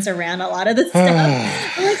to dance around a lot of the stuff.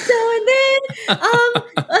 I'm like, so and then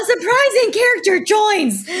a surprising character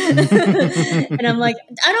joins. And I'm like,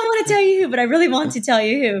 I don't want to tell you who, but I really want to tell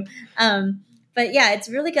you who. But yeah, it's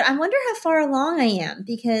really good. I wonder how far along I am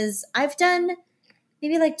because I've done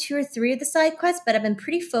maybe like 2 or 3 of the side quests, but I've been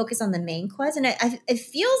pretty focused on the main quest. And it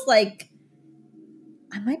feels like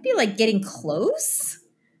I might be like getting close,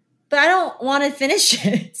 but I don't want to finish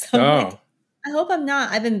it. So like, I hope I'm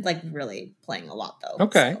not. I've been like really playing a lot though.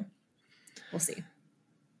 Okay. So we'll see.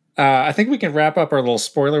 I think we can wrap up our little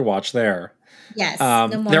spoiler watch there. Yes.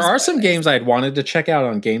 There are some games I'd wanted to check out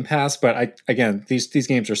on Game Pass, but these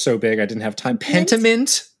games are so big I didn't have time.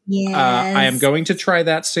 Pentiment. Yes. I am going to try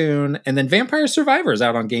that soon. And then Vampire Survivors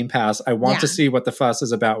out on Game Pass. I want to see what the fuss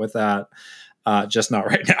is about with that. Just not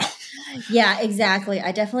right now. Yeah, exactly.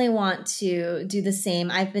 I definitely want to do the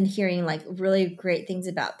same. I've been hearing like really great things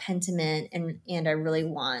about Pentiment and I really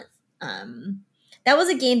want that was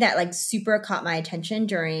a game that like super caught my attention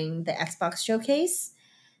during the Xbox showcase.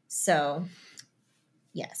 So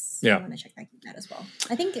yes. Yeah. I want to check that game out as well.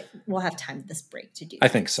 I think we'll have time this break to do that. I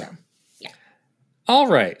think so. Yeah. All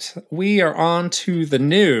right. We are on to the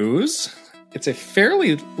news. It's a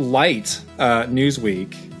fairly light news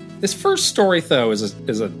week. This first story, though, is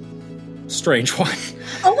a strange one.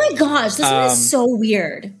 Oh my gosh, this one is so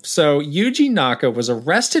weird. So Yuji Naka was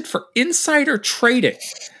arrested for insider trading.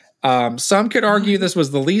 Some could argue this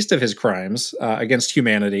was the least of his crimes against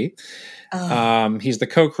humanity. He's the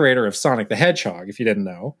co-creator of Sonic the Hedgehog, if you didn't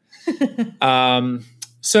know.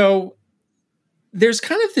 So there's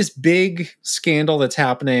kind of this big scandal that's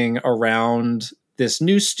happening around this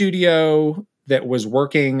new studio that was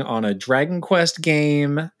working on a Dragon Quest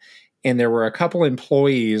game. And there were a couple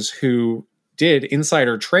employees who did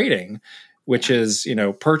insider trading, which is,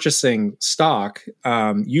 purchasing stock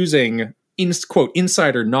using quote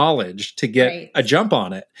insider knowledge to get a jump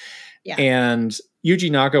on it. Yeah. And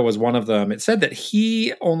Yuji Naka was one of them. It said that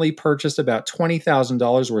he only purchased about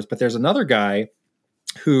 $20,000 worth, but there's another guy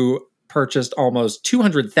who purchased almost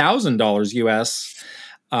 $200,000 US.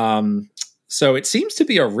 So it seems to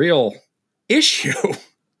be a real issue.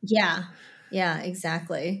 Yeah,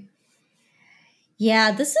 exactly.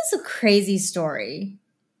 Yeah, this is a crazy story.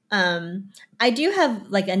 I do have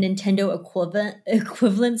like a Nintendo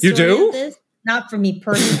equivalent story. You do? Of this. Not for me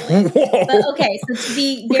personally. But okay, so to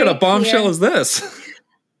be what kind of bombshell is this?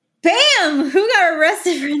 Bam! Who got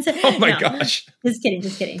arrested for insider? Oh my gosh. Just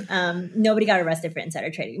kidding. Nobody got arrested for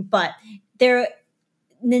insider trading. But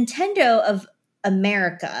Nintendo of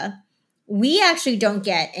America, we actually didn't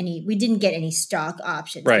get any stock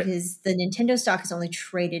options because the Nintendo stock is only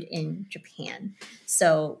traded in Japan.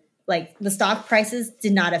 So like the stock prices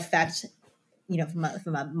did not affect,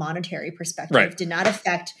 from a monetary perspective, Right. did not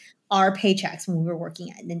affect our paychecks when we were working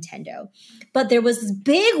at Nintendo. But there was this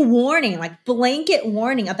big warning, like blanket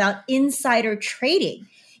warning about insider trading,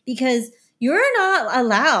 because you're not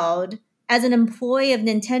allowed as an employee of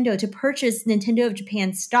Nintendo to purchase Nintendo of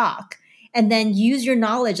Japan stock and then use your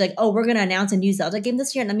knowledge like, oh, we're going to announce a new Zelda game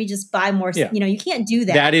this year and let me just buy more. Yeah. You can't do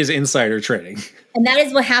that. That is insider trading. And that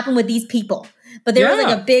is what happened with these people. But there was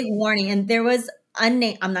like a big warning, and there was I'm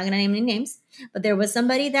not going to name any names, but there was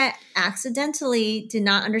somebody that accidentally did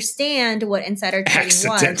not understand what insider trading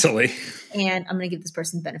was. And I'm going to give this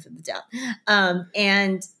person the benefit of the doubt.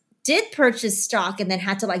 And did purchase stock and then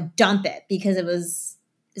had to like dump it because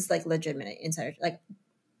it's like legitimate insider. Like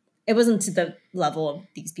it wasn't to the level of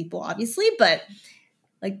these people, obviously, but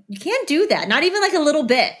like you can't do that. Not even like a little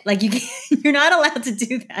bit. Like you're not allowed to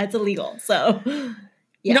do that. It's illegal. So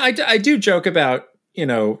yeah. I do joke about,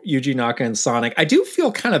 Yuji Naka and Sonic. I do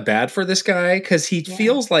feel kind of bad for this guy because he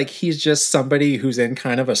feels like he's just somebody who's in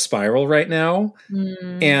kind of a spiral right now.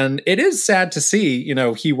 And it is sad to see,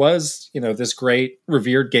 he was, this great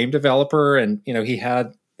revered game developer, and, he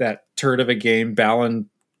had that turd of a game, Balan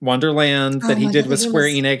Wonderland, that he did with Square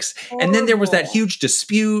Enix. Horrible. And then there was that huge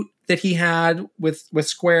dispute that he had with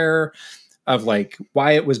Square of like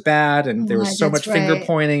why it was bad, and there was so much finger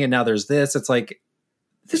pointing, and now there's this. It's like,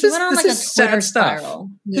 this is sad stuff. Yeah.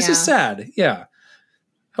 This is sad. Yeah.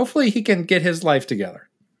 Hopefully he can get his life together.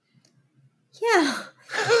 Yeah.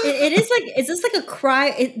 It is like, is this like a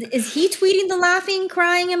cry? Is he tweeting the laughing,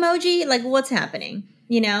 crying emoji? Like what's happening?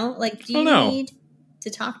 Like do you need to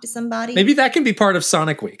talk to somebody? Maybe that can be part of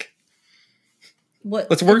Sonic Week.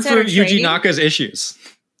 Let's work through Yuji Naka's issues.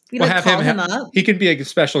 We'll have him up. He can be a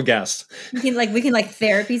special guest. We can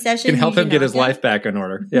therapy session. Can help him get his life back in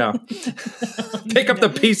order. Yeah. Pick up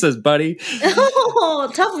the pieces, buddy.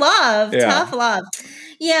 Oh, tough love. Yeah. Tough love.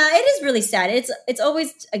 Yeah, it is really sad. It's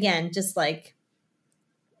always, again, just like,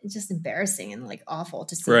 it's just embarrassing and like awful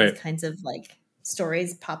to see these kinds of like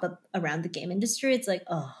stories pop up around the game industry. It's like,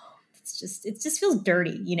 oh, it just feels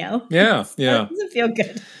dirty, Yeah. It doesn't feel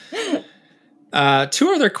good. Two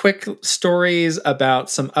other quick stories about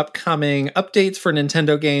some upcoming updates for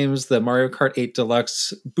Nintendo games. The Mario Kart 8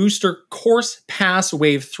 Deluxe Booster Course Pass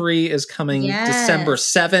Wave 3 is coming December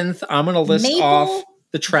 7th. I'm going to list off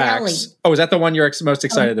the tracks. Valley. Oh, is that the one you're most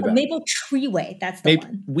excited about? Maple Treeway. That's the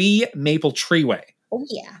one. Maple Treeway. Oh,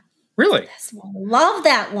 yeah. Really? That's one. Love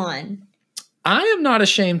that one. I am not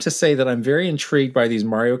ashamed to say that I'm very intrigued by these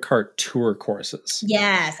Mario Kart Tour courses.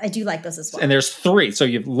 Yes, I do like those as well. And there's 3. So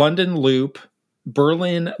you have London Loop,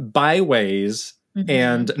 Berlin Byways,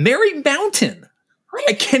 and Merry Mountain.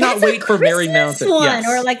 I cannot wait for Merry Mountain. One,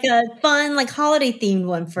 or like a fun, like holiday themed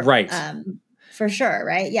one for sure,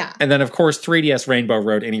 right? Yeah. And then of course 3DS Rainbow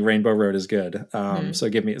Road. Any Rainbow Road is good. So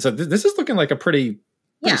this is looking like a pretty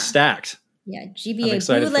stacked. Yeah, GBA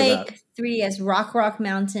Blue Lake, 3DS Rock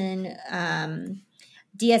Mountain,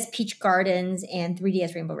 DS Peach Gardens, and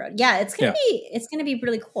 3DS Rainbow Road. Yeah, it's gonna be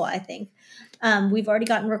really cool, I think. We've already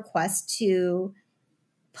gotten requests to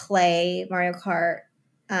play Mario Kart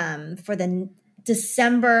for the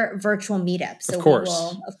December virtual meetup. So we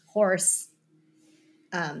will, of course,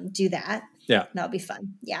 do that. Yeah. That'll be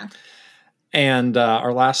fun. Yeah. And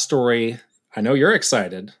our last story, I know you're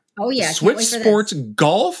excited. Oh, yeah. Switch Sports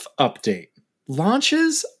Golf update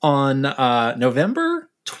launches on November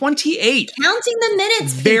 28th. Counting the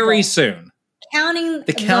minutes. Very soon.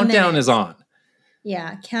 The countdown is on.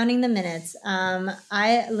 Yeah, counting the minutes.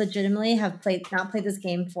 I legitimately have not played this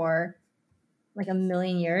game for like a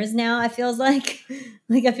million years now. I feels like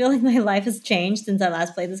I feel like my life has changed since I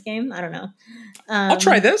last played this game. I don't know. I'll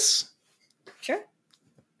try this. Sure.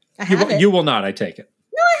 You will not. I take it.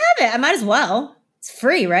 No, I have it. I might as well. It's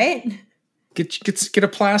free, right? Get a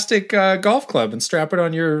plastic golf club and strap it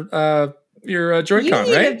on your Joy-Con, you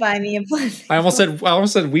need right? To buy me a plastic. I almost said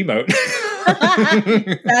Wiimote.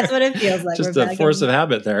 That's what it feels like. Just a force of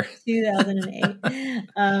habit there.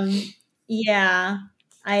 2008. Yeah,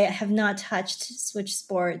 I have not touched Switch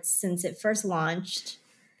Sports since it first launched.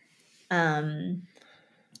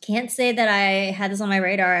 Can't say that I had this on my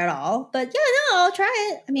radar at all, but yeah, no, I'll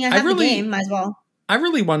try it. I mean, I have the game, might as well. I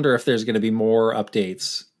really wonder if there's going to be more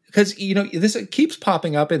updates because this keeps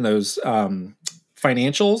popping up in those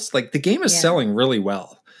financials. Like the game is selling really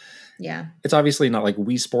well. Yeah, it's obviously not like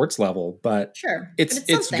Wii Sports level, but sure,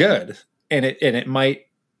 it's good, and it might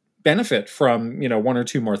benefit from 1 or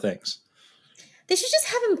 2 more things. They should just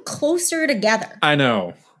have them closer together. I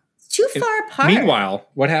know. It's too far apart. Meanwhile,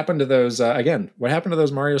 what happened to those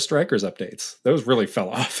Mario Strikers updates? Those really fell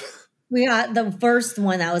off. We got the first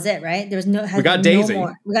one. That was it, right? There's no. We got no Daisy.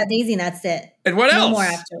 more. We got Daisy, and that's it. And what No else? more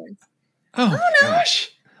afterwards. Oh my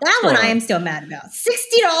gosh. That one I am still mad about.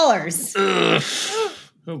 $60.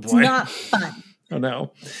 Oh boy. It's not fun. Oh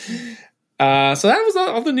no. So that was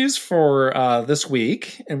all the news for this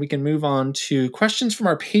week, and we can move on to questions from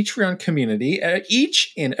our Patreon community.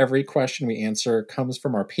 Each and every question we answer comes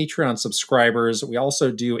from our Patreon subscribers. We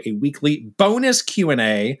also do a weekly bonus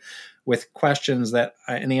Q&A with questions that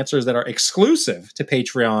and answers that are exclusive to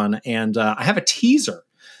Patreon. And I have a teaser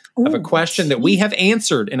of a question that we have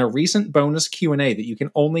answered in a recent bonus Q&A that you can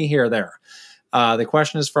only hear there. The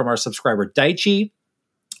question is from our subscriber Daichi.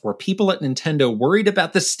 Were people at Nintendo worried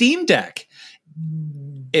about the Steam Deck?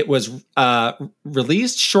 It was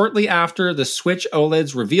released shortly after the Switch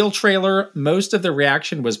OLED's reveal trailer. Most of the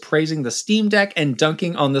reaction was praising the Steam Deck and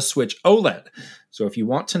dunking on the Switch OLED. So if you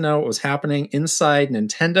want to know what was happening inside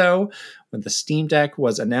Nintendo when the Steam Deck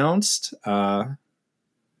was announced,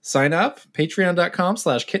 sign up,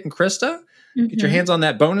 patreon.com/KitandKrista. Get your hands on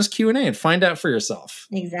that bonus Q&A and find out for yourself.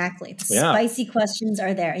 Exactly. The spicy questions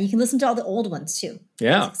are there. And you can listen to all the old ones too.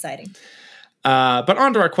 Yeah. That's exciting. But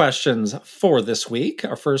on to our questions for this week.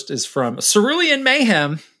 Our first is from Cerulean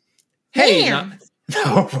Mayhem. Hey.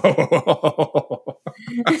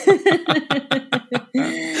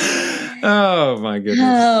 Oh my goodness.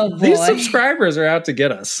 Oh, boy. These subscribers are out to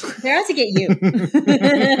get us. They're out to get you.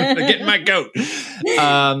 They're getting my goat.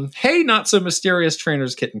 Hey, not so mysterious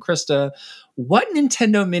trainers, Kit and Krista. What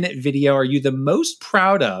Nintendo Minute video are you the most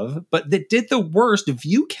proud of, but that did the worst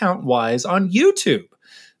view count wise on YouTube?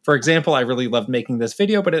 For example, I really loved making this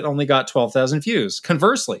video, but it only got 12,000 views.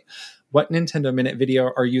 Conversely, what Nintendo Minute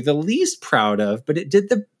video are you the least proud of, but it did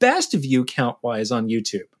the best view count wise on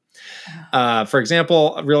YouTube? For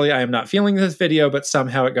example, really, I am not feeling this video, but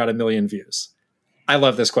somehow it got 1 million views. I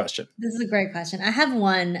love this question. This is a great question. I have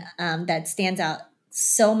one that stands out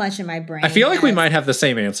so much in my brain. I feel like we might have the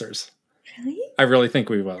same answers. Really? I really think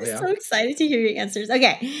we will. I'm yeah. so excited to hear your answers.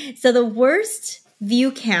 Okay. So the worst view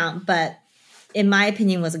count, but in my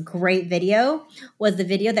opinion was a great video, was the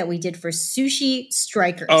video that we did for Sushi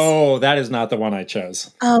Strikers. Oh, that is not the one I chose.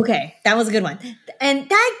 Okay. That was a good one. And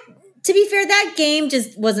that, to be fair, that game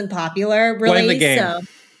just wasn't popular, really. Blame the game. So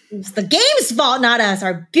it's the game's fault, not us.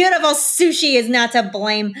 Our beautiful sushi is not to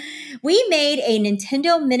blame. We made a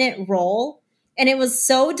Nintendo Minute roll, and it was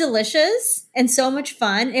so delicious and so much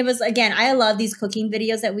fun. It was, again, I love these cooking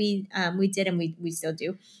videos that we did, and we still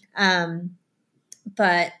do.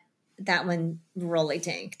 But that one really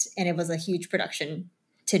tanked, and it was a huge production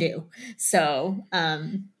to do. So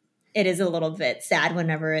it is a little bit sad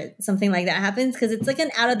whenever something like that happens, because it's like an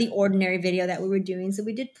out of the ordinary video that we were doing. So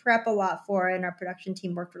we did prep a lot for it, and our production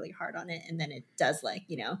team worked really hard on it. And then it does, like,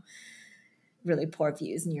 you know, really poor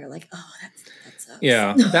views, and you're like, oh, that sucks.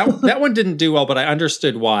 Yeah, that one didn't do well, but I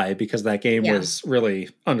understood why, because that game was really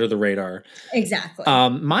under the radar. Exactly.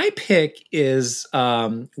 My pick is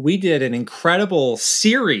we did an incredible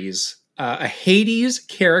series, a Hades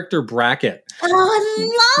character bracket. Oh,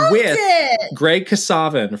 I loved it. Greg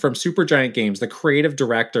Kasavin from Supergiant Games, the creative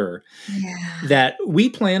director. Yeah. That we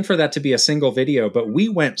planned for that to be a single video, but we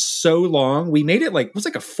went so long. We made it like, it was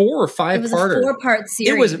like a 4 or 5 parter. It was a 4-part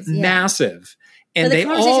series. It was massive. And but the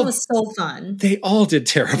conversation was so fun. They all did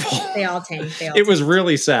terrible. They all tanked. It was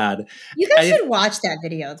really sad. You guys should watch that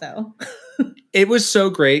video, though. It was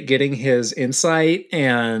so great getting his insight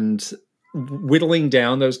and whittling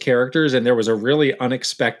down those characters, and there was a really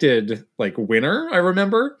unexpected like winner, I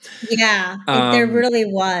remember. Yeah, there really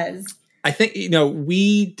was. I think, you know,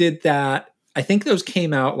 we did that. I think those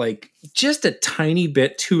came out like just a tiny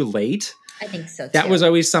bit too late. I think so too. That was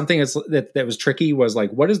always something that was tricky, was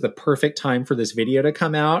like, what is the perfect time for this video to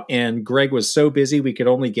come out? And Greg was so busy, we could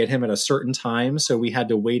only get him at a certain time. So we had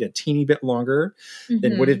to wait a teeny bit longer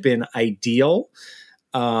than would have been ideal.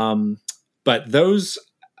 But those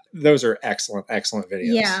are excellent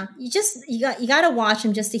videos. Yeah. You got to watch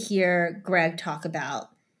them just to hear Greg talk about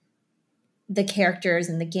the characters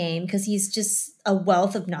in the game, because he's just a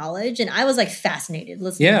wealth of knowledge. And I was like fascinated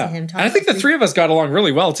listening to him talk. And I think the three of us got along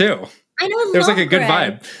really well too. I know. There was like a good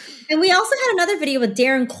vibe. And we also had another video with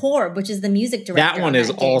Darren Korb, which is the music director. That one is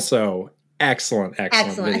also excellent video. I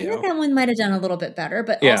think that one might have done a little bit better,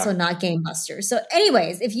 but also not Game Busters. So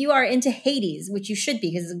anyways, if you are into Hades, which you should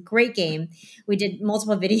be, because it's a great game, we did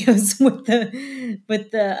multiple videos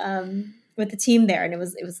with the team there, and it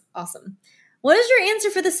was awesome. What is your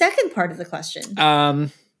answer for the second part of the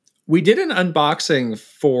question? We did an unboxing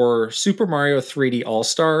for Super Mario 3D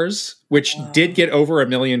All-Stars, which did get over 1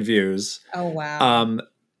 million views. Oh, wow.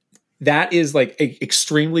 that is like a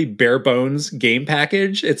extremely bare bones game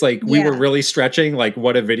package. It's like we were really stretching like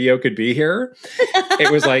what a video could be here.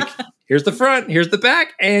 It was like, here's the front, here's the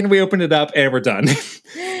back, and we opened it up and we're done.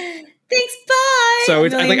 Thanks, bye. So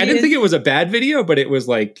it's like I didn't think it was a bad video, but it was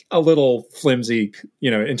like a little flimsy,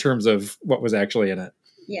 in terms of what was actually in it.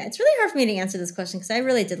 Yeah, it's really hard for me to answer this question because I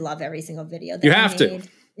really did love every single video that you have we made. To.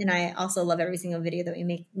 And I also love every single video that we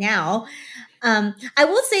make now. I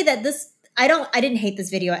will say that I didn't hate this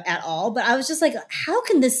video at all, but I was just like, how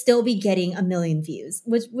can this still be getting 1 million views?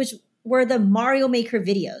 Which were the Mario Maker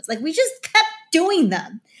videos. Like we just kept doing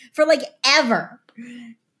them for like ever.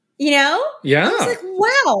 Yeah. I was like,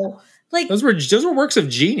 wow. Like those were works of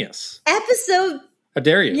genius. Episode, how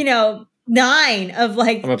dare you? 9 of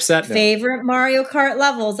like I'm upset now. Favorite Mario Kart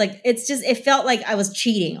levels. Like it felt like I was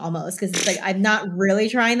cheating almost because it's like I'm not really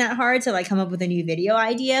trying that hard to like come up with a new video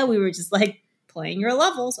idea. We were just like playing your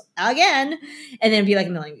levels again and then it'd be like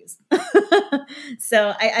 1 million views.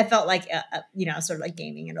 So I felt like sort of like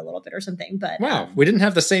gaming it a little bit or something. But wow, we didn't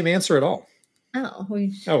have the same answer at all. Oh well.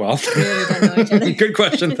 We really don't know each other. Good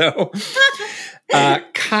question though.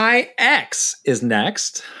 Kai X is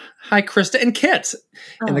next. Hi, Krista and Kit.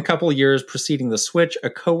 In the couple of years preceding the Switch, a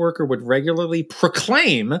coworker would regularly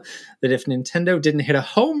proclaim that if Nintendo didn't hit a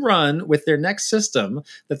home run with their next system,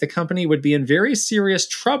 that the company would be in very serious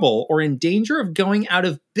trouble or in danger of going out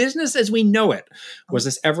of business as we know it. Was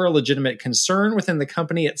this ever a legitimate concern within the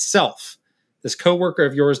company itself? This coworker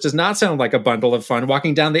of yours does not sound like a bundle of fun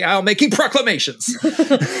walking down the aisle making proclamations.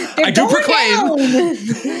 I do proclaim.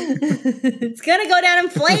 It's going to go down in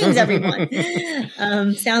flames,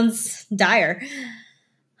 everyone. Sounds dire.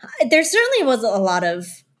 There certainly was a lot of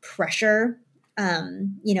pressure,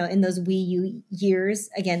 in those Wii U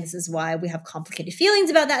years. Again, this is why we have complicated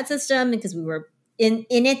feelings about that system because we were in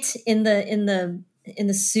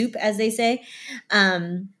the soup, as they say.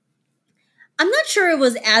 I'm not sure it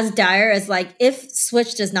was as dire as like if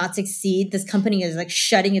Switch does not succeed, this company is like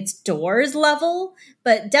shutting its doors level.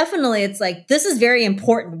 But definitely it's like, this is very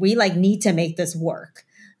important. We like need to make this work.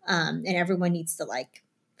 And everyone needs to like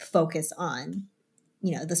focus on,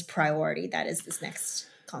 this priority that is this next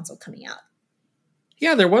console coming out.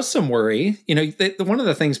 Yeah, there was some worry. One of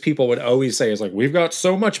the things people would always say is like, we've got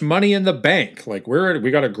so much money in the bank. Like we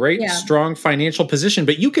got a great, strong financial position.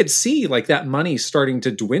 But you could see like that money starting to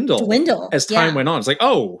dwindle as time went on. It's like,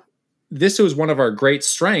 oh, this was one of our great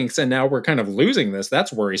strengths. And now we're kind of losing this.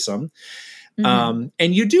 That's worrisome. Mm-hmm.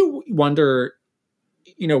 And you do wonder,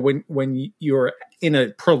 when you're in a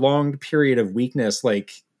prolonged period of weakness,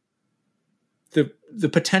 like the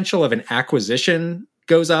potential of an acquisition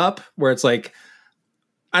goes up where it's like,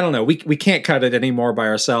 I don't know. We can't cut it anymore by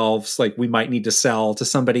ourselves. Like we might need to sell to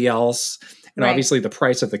somebody else. And obviously the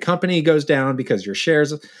price of the company goes down because your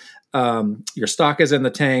shares, your stock is in the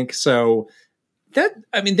tank. So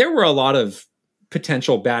there were a lot of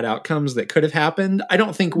potential bad outcomes that could have happened. I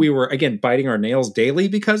don't think we were, again, biting our nails daily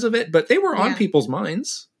because of it, but they were on people's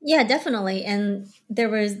minds. Yeah, definitely. And there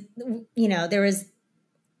was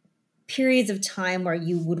periods of time where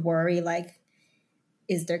you would worry like,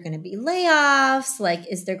 is there going to be layoffs? Like,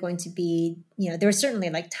 is there going to be, there was certainly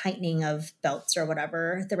like tightening of belts or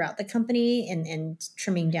whatever throughout the company and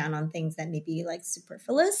trimming down on things that may be like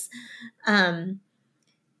superfluous. Nintendo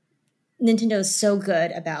is so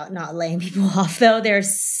good about not laying people off, though. They're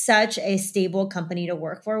such a stable company to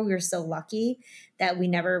work for. We were so lucky that we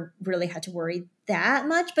never really had to worry that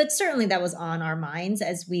much. But certainly that was on our minds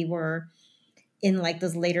as we were in like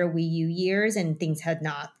those later Wii U years and things had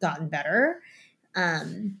not gotten better.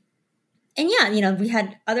 And we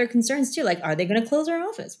had other concerns too. Like, are they going to close our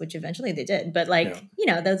office? Which eventually they did. But like,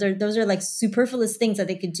 those are like superfluous things that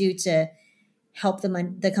they could do to help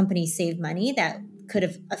the company save money that could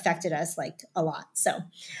have affected us like a lot. So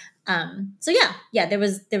there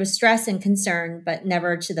was stress and concern, but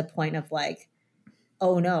never to the point of like,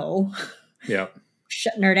 oh no,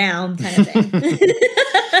 shutting her down kind of thing.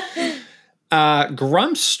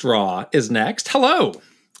 Grumpstraw is next. Hello.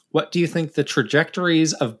 What do you think the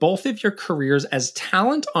trajectories of both of your careers as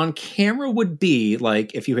talent on camera would be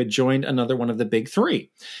like if you had joined another one of the big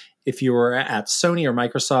three? If you were at Sony or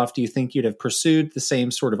Microsoft, do you think you'd have pursued the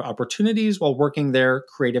same sort of opportunities while working their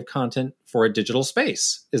creative content for a digital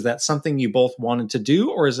space? Is that something you both wanted to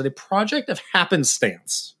do, or is it a project of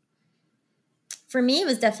happenstance? For me, it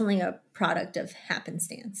was definitely a product of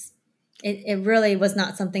happenstance. It really was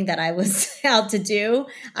not something that I was out to do.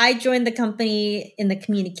 I joined the company in the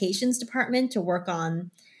communications department to work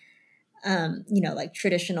on, like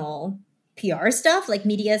traditional PR stuff, like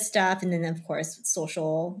media stuff. And then, of course,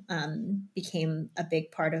 social became a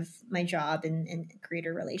big part of my job in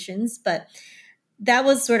creator relations. But that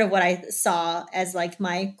was sort of what I saw as like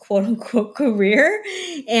my quote unquote career.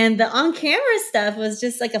 And the on camera stuff was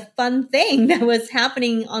just like a fun thing that was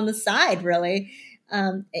happening on the side, really.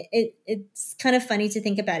 It's kind of funny to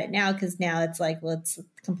think about it now, because now it's like, well, it's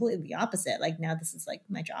completely the opposite. Like now this is like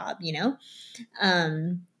my job, you know?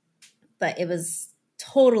 But it was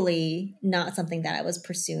totally not something that I was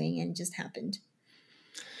pursuing, and just happened.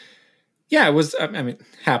 Yeah, it was, I mean,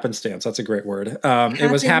 happenstance. That's a great word.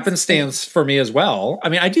 It was happenstance for me as well. I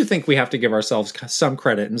mean, I do think we have to give ourselves some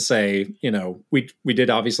credit and say, you know, we did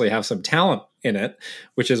obviously have some talent in it,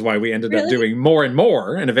 which is why we ended up doing more and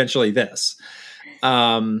more, and eventually this.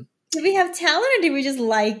 Did we have talent, or did we just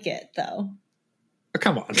like it, though?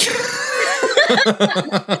 Come on. This is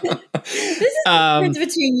the difference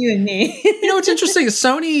between you and me. You know, it's interesting.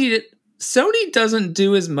 Sony doesn't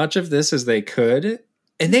do as much of this as they could.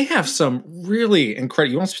 And they have some really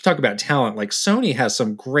incredible, you want to talk about talent, like Sony has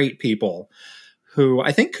some great people who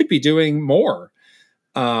I think could be doing more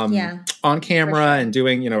on camera and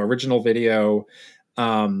doing, you know, original video.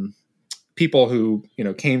 People who, you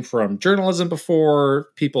know, came from journalism before,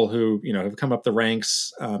 people who, you know, have come up the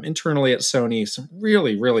ranks internally at Sony, some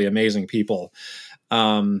really, really amazing people.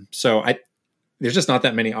 So there's just not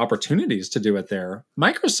that many opportunities to do it there.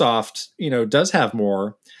 Microsoft, you know, does have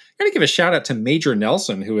more. I got to give a shout out to Major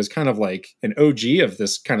Nelson, who is kind of like an OG of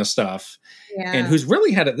this kind of stuff, and who's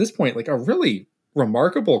really had at this point like a really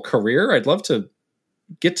remarkable career. I'd love to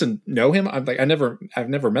get to know him. I've never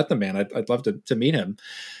met the man. I'd love to meet him.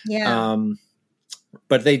 Yeah.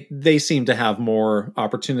 But they seem to have more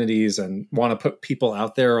opportunities and want to put people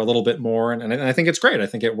out there a little bit more, and I think it's great. I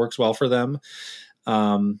think it works well for them.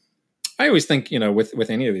 I always think, you know,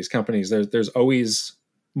 with any of these companies, there's always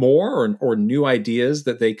more or new ideas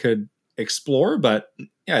that they could explore. But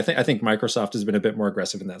yeah, I think Microsoft has been a bit more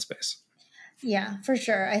aggressive in that space. Yeah, for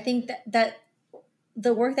sure. I think that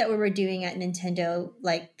the work that we were doing at Nintendo,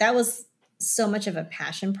 like that was so much of a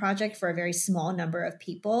passion project for a very small number of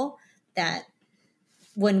people that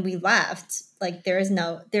when we left, like there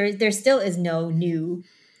still is no new,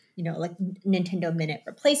 you know, like Nintendo Minute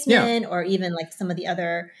replacement or even like some of the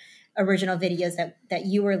other original videos that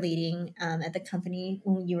you were leading at the company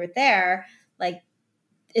when you were there. Like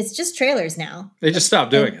it's just trailers now. They just stopped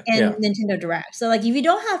doing it. And Nintendo Direct. So like if you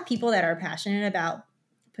don't have people that are passionate about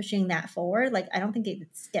pushing that forward, like I don't think it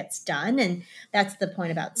gets done. And that's the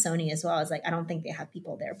point about Sony as well, is like I don't think they have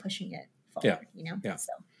people there pushing it forward, you know? Yeah.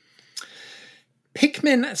 So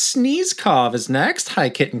Pikmin Sneezekov is next. Hi,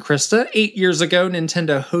 Kit and Krista. 8 years ago,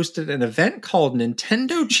 Nintendo hosted an event called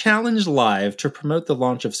Nintendo Challenge Live to promote the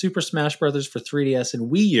launch of Super Smash Bros. For 3DS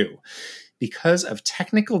and Wii U. Because of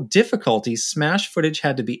technical difficulties, Smash footage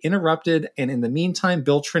had to be interrupted, and in the meantime,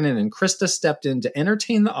 Bill Trinen and Krista stepped in to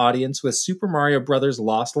entertain the audience with Super Mario Bros.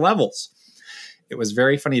 Lost Levels. It was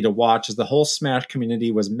very funny to watch as the whole Smash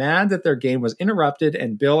community was mad that their game was interrupted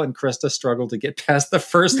and Bill and Krista struggled to get past the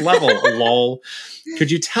first level. Lol.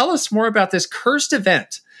 Could you tell us more about this cursed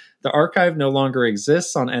event? The archive no longer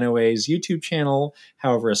exists on NOA's YouTube channel.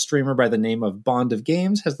 However, a streamer by the name of Bond of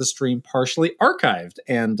Games has the stream partially archived,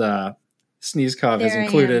 and Sneezekov has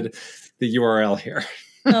included the URL here.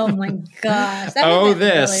 Oh my gosh. That really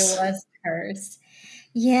was cursed.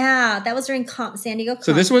 Yeah, that was during San Diego Comic-Con.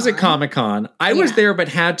 So this was at Comic-Con. I was there, but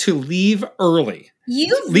had to leave early.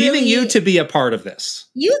 Leaving you to be a part of this.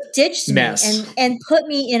 You ditched me and put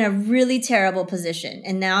me in a really terrible position.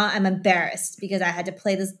 And now I'm embarrassed because I had to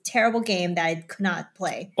play this terrible game that I could not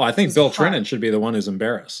play. Well, I think Bill Trinen should be the one who's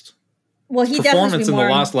embarrassed. Well, he performance in the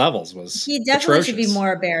Lost Levels was he definitely atrocious. Should be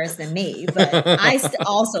more embarrassed than me, but I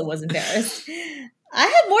also was embarrassed. I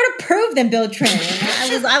had more to prove than Bill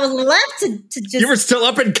Trinen. I was left to just. You were still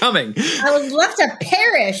up and coming. I was left to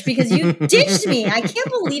perish because you ditched me. I can't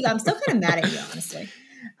believe it. I'm still kind of mad at you, honestly.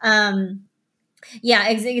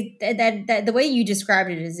 Yeah, that the way you described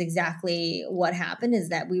it is exactly what happened. Is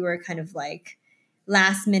that we were kind of like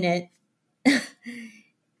last minute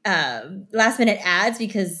ads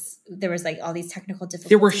because there was like all these technical difficulties.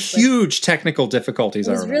 There were huge technical difficulties.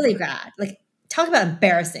 It was really bad. Like talk about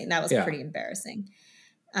embarrassing. That was pretty embarrassing.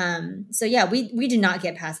 So yeah, we did not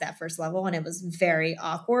get past that first level, and it was very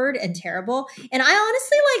awkward and terrible. And I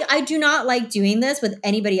honestly I do not like doing this with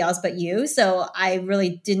anybody else but you. So I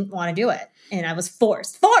really didn't want to do it, and I was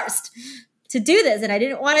forced to do this, and I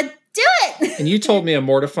didn't want to do it. And you told me a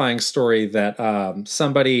mortifying story that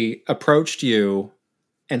somebody approached you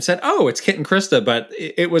and said, "Oh, it's Kit and Krista," but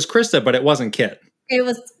it was Krista, but it wasn't Kit.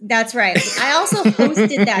 That's right. I also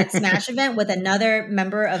hosted that Smash event with another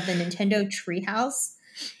member of the Nintendo Treehouse,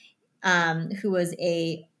 who was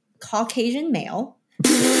a Caucasian male.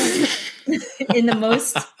 in the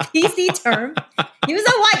most PC term. He was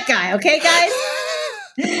a white guy, okay, guys?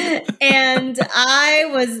 And I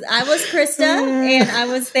was Krista, and I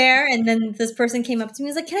was there, and then this person came up to me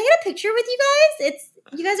and was like, "Can I get a picture with you guys?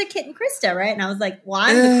 You guys are Kit and Krista, right?" And I was like, "Well,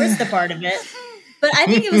 I'm the Krista part of it." But I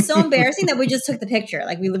think it was so embarrassing that we just took the picture.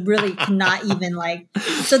 Like, we really could not even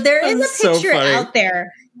so there is a picture out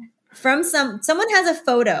there from someone has a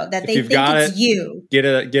photo that they think it's you. Get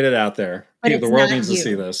it out there. But the world needs to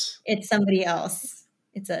see this. It's somebody else.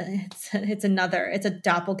 It's a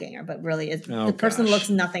doppelganger, but really the person looks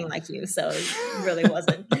nothing like you, so it really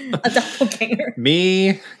wasn't a doppelganger.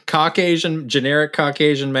 Me, generic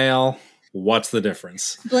Caucasian male. What's the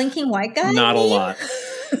difference? Blinking white guy? Not a lot.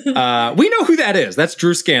 We know who that is. That's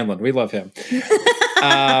Drew Scanlon. We love him.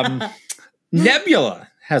 Nebula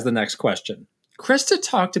has the next question. Krista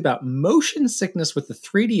talked about motion sickness with the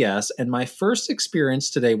 3DS, and my first experience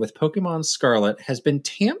today with Pokemon Scarlet has been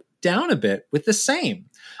tamped down a bit with the same.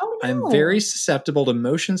 Oh, no. I'm very susceptible to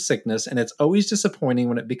motion sickness, and it's always disappointing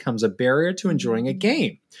when it becomes a barrier to enjoying a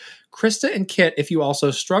game. Krista and Kit, if you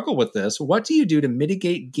also struggle with this, what do you do to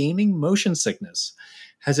mitigate gaming motion sickness?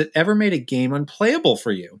 Has it ever made a game unplayable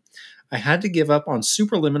for you? I had to give up on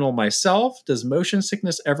Superliminal myself. Does motion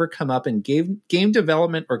sickness ever come up in game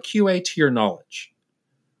development or QA to your knowledge?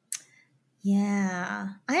 Yeah.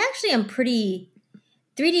 I actually am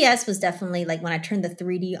 3DS was definitely, like, when I turned the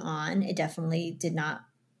 3D on, it definitely did not,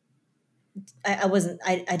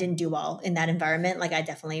 I didn't do well in that environment. Like, I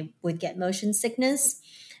definitely would get motion sickness.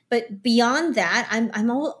 But beyond that,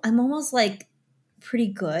 I'm almost like pretty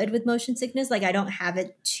good with motion sickness. Like, I don't have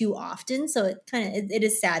it too often, so it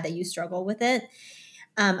is sad that you struggle with it.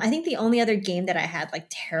 I think the only other game that I had like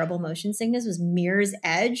terrible motion sickness was Mirror's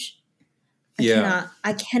Edge.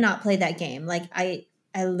 I cannot play that game. Like, I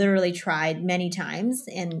literally tried many times,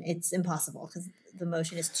 and it's impossible because the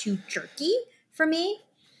motion is too jerky for me.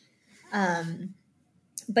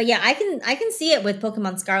 But yeah, I can see it with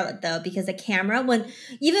Pokemon Scarlet though, because the camera, when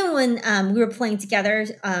we were playing together,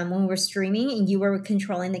 when we were streaming and you were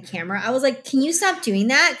controlling the camera, I was like, "Can you stop doing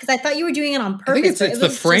that?" Because I thought you were doing it on purpose. I think it's the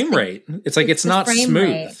frame rate. It's like it's not smooth.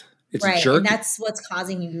 Rate. It's right, jerky. and that's what's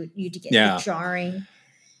causing you to get jarring.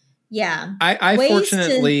 Yeah, I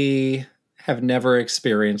fortunately have never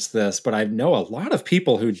experienced this, but I know a lot of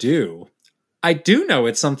people who do. I do know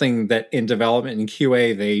it's something that in development and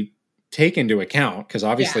QA they take into account, because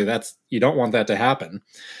obviously you don't want that to happen.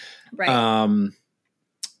 Right.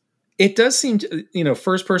 It does seem to,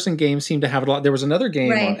 first person games seem to have it a lot. There was another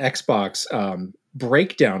game on Xbox,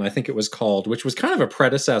 Breakdown, I think it was called, which was kind of a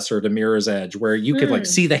predecessor to Mirror's Edge, where you could like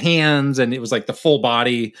see the hands and it was like the full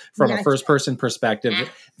body from a first person perspective.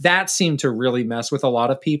 That seemed to really mess with a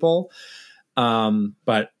lot of people.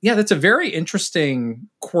 But yeah, that's a very interesting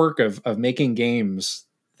quirk of making games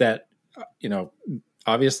that,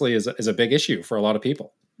 obviously is a big issue for a lot of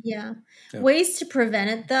people. Yeah. Ways to prevent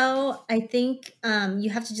it though, I think you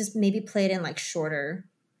have to just maybe play it in like shorter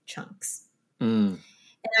chunks. And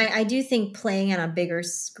I do think playing on a bigger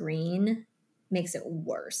screen makes it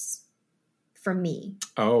worse for me.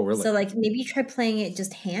 Oh, really? So like maybe try playing it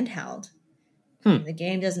just handheld. The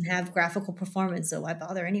game doesn't have graphical performance, so why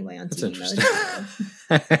bother anyway on TV mode?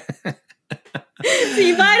 So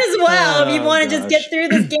you might as well, if you want to just get through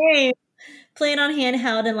this game, play it on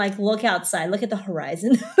handheld and like look outside, look at the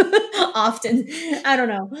horizon often. I don't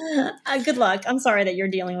know. Good luck. I'm sorry that you're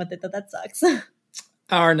dealing with it, that sucks.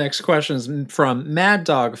 Our next question is from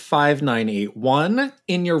MadDog5981.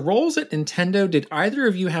 In your roles at Nintendo, did either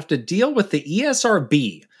of you have to deal with the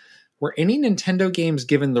ESRB? Were any Nintendo games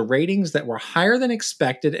given the ratings that were higher than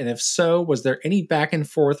expected? And if so, was there any back and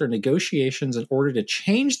forth or negotiations in order to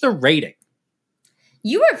change the rating?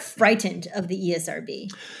 You were frightened of the ESRB.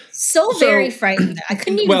 So very frightened. I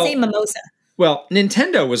couldn't even say mimosa. Well,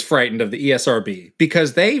 Nintendo was frightened of the ESRB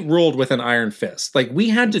because they ruled with an iron fist. Like, we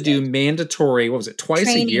had to do mandatory, what was it, twice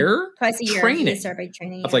a year? Twice a year. Training. ESRB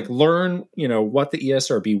training. Of like, learn, what the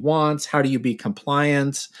ESRB wants. How do you be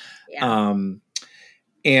compliant? Yeah.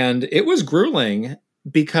 And it was grueling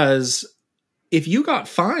because if you got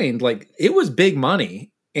fined, like, it was big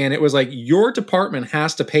money. And it was like, your department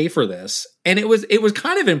has to pay for this. And it was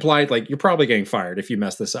kind of implied, like, you're probably getting fired if you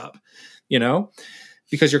mess this up,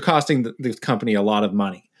 because you're costing the company a lot of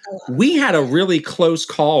money. We had a really close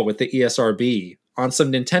call with the ESRB on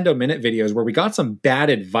some Nintendo Minute videos where we got some bad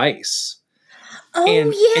advice. Oh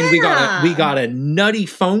and yeah. we got a nutty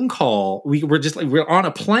phone call. We were on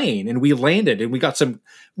a plane and we landed and we got some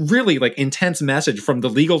really like intense message from the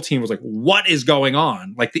legal team. Was like, what is going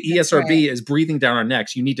on? Like the That's ESRB right. is breathing down our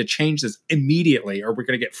necks. You need to change this immediately or we're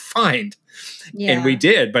going to get fined. And we Yeah.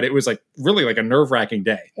 did, but it was like really like a nerve-wracking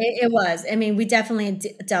day. It was. I mean, we definitely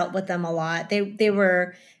dealt with them a lot. They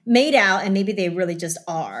were made out, and maybe they really just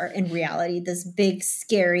are in reality this big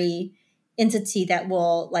scary entity that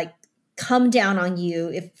will like come down on you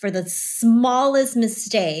if for the smallest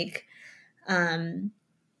mistake.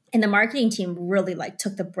 And the marketing team really like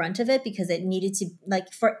took the brunt of it because it needed to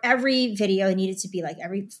like for every video it needed to be like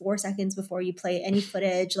every 4 seconds before you play any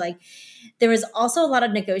footage. Like there was also a lot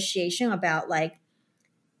of negotiation about like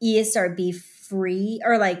ESRB free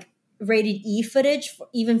or like rated E footage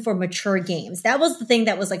even for mature games. That was the thing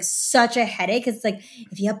that was like such a headache. It's like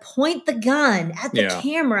if you point the gun at the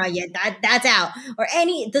camera, that's out. Or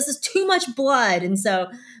this is too much blood. And so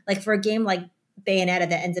like for a game like Bayonetta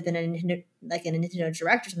that ends up in a Nintendo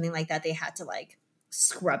Direct or something like that, they had to like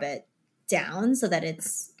scrub it down so that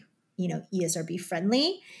it's, ESRB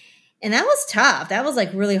friendly. And that was tough. That was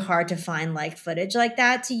like really hard to find like footage like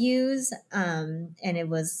that to use. And it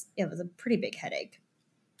was a pretty big headache.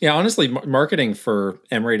 Yeah, honestly, marketing for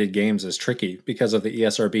M-rated games is tricky because of the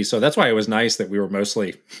ESRB. So that's why it was nice that we were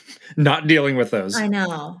mostly not dealing with those. I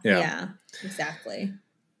know. Yeah, exactly.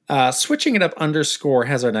 Switching it up _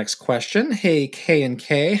 has our next question. Hey, K and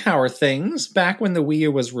K, how are things? Back when the Wii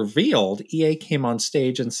U was revealed, EA came on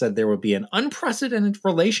stage and said there would be an unprecedented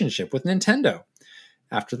relationship with Nintendo.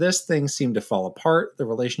 After this, things seemed to fall apart. The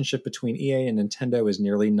relationship between EA and Nintendo is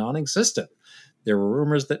nearly non-existent. There were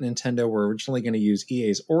rumors that Nintendo were originally going to use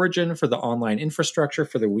EA's Origin for the online infrastructure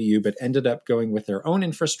for the Wii U, but ended up going with their own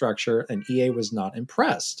infrastructure, and EA was not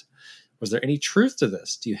impressed. Was there any truth to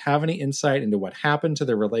this? Do you have any insight into what happened to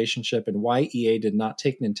their relationship and why EA did not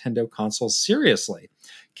take Nintendo consoles seriously?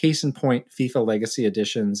 Case in point, FIFA Legacy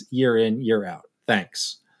Editions, year in, year out.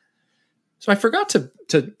 Thanks. So I forgot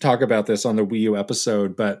to talk about this on the Wii U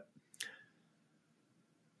episode, but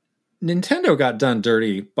Nintendo got done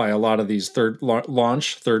dirty by a lot of these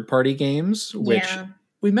third-party games, which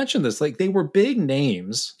we mentioned this, like they were big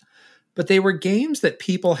names, but they were games that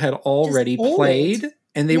people had already played,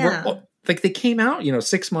 and they were like they came out,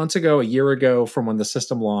 6 months ago, a year ago from when the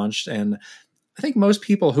system launched, and I think most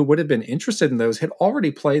people who would have been interested in those had already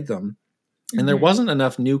played them, and there wasn't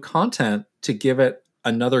enough new content to give it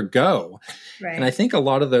another go. Right. And I think a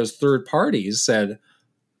lot of those third parties said,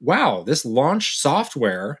 wow, this launch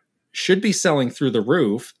software should be selling through the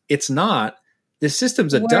roof. It's not. This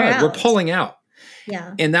system's a dud. We're pulling out.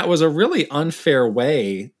 Yeah. And that was a really unfair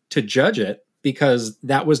way to judge it because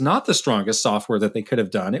that was not the strongest software that they could have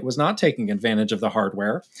done. It was not taking advantage of the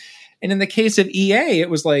hardware. And in the case of EA, it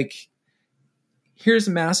was like, here's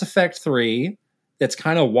Mass Effect 3 that's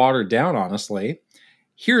kind of watered down, honestly.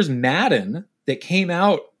 Here's Madden that came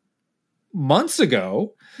out months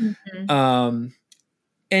ago. And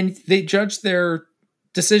they judged their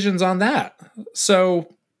decisions on that.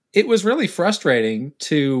 So it was really frustrating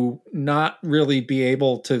to not really be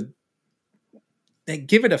able to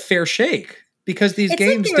give it a fair shake because these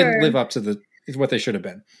games didn't live up to what they should have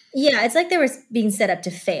been. Yeah, it's like they were being set up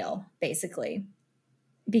to fail, basically,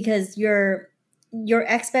 because your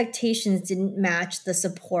expectations didn't match the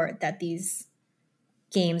support that these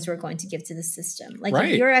games were going to give to the system. Like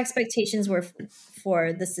if your expectations were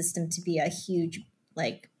for the system to be a huge,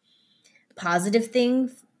 like, positive thing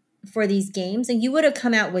for these games, and you would have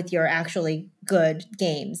come out with your actually good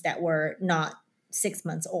games that were not 6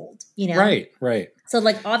 months old, Right. So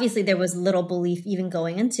like obviously there was little belief even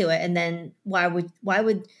going into it, and then why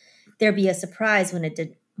would there be a surprise when it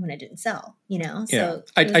didn't sell, So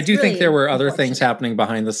I do think there were other things happening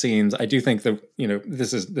behind the scenes. I do think that,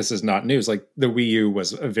 this is not news. Like the Wii U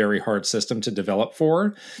was a very hard system to develop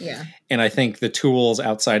for. Yeah. And I think the tools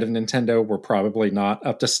outside of Nintendo were probably not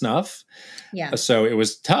up to snuff. Yeah. So it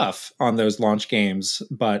was tough on those launch games,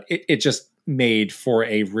 but it just made for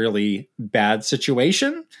a really bad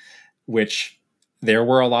situation, which there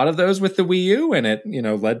were a lot of those with the Wii U, and it,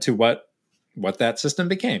 led to what that system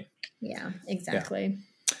became. Yeah, exactly.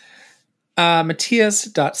 Yeah.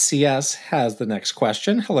 Matthias.cs has the next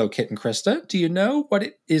question. Hello, Kit and Krista. Do you know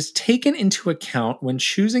what is taken into account when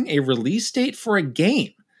choosing a release date for a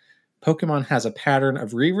game? Pokemon has a pattern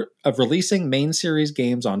of releasing main series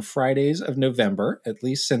games on Fridays of November, at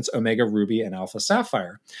least since Omega Ruby and Alpha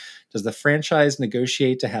Sapphire. Does the franchise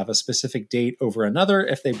negotiate to have a specific date over another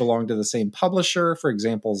if they belong to the same publisher? For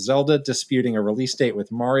example, Zelda disputing a release date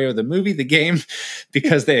with Mario the movie, the game,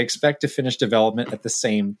 because they expect to finish development at the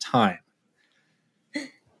same time.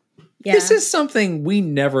 Yeah. This is something we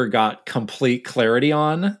never got complete clarity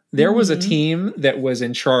on. There was a Mhm. team that was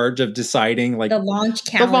in charge of deciding like the launch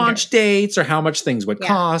the calendar. launch dates or how much things would Yeah.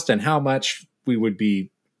 cost and how much we would be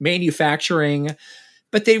manufacturing.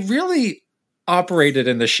 But they really operated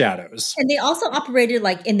in the shadows. And they also operated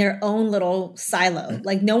like in their own little silo.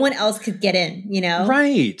 Like no one else could get in, you know?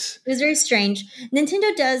 Right. It was very strange.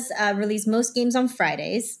 Nintendo does release most games on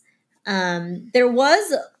Fridays.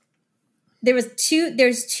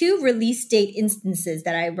 There's two release date instances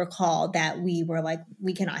that I recall that we were like,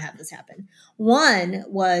 we cannot have this happen. One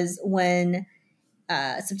was when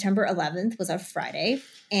September 11th was a Friday,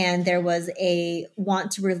 and there was a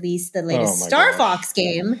want to release the latest Oh my Star gosh. Fox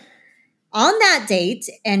game on that date,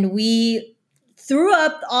 and we threw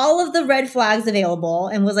up all of the red flags available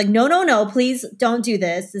and was like, no, please don't do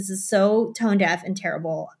this. This is so tone deaf and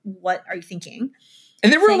terrible. What are you thinking?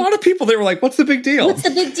 And there were a lot of people that were like, what's the big deal? What's the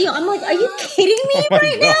big deal? I'm like, are you kidding me Oh my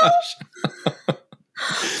right now? gosh.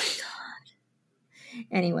 Oh my God.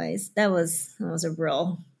 Anyways, that was a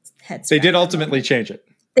real head They did scratcher ultimately moment. change it.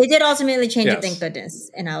 They did ultimately change Yes. it, thank goodness.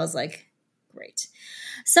 And I was like, great.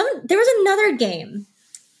 There was another game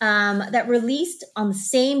that released on the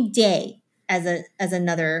same day as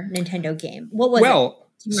another Nintendo game. What was it?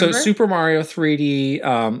 Do you So remember? Super Mario 3D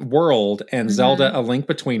World and Mhm. Zelda A Link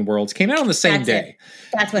Between Worlds came out on the same That's day.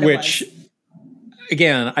 That's what Which, it was.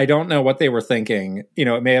 again, I don't know what they were thinking. You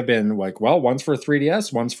know, it may have been like, well, one's for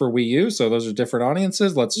 3DS, one's for Wii U, so those are different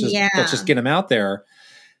audiences. Let's just get them out there.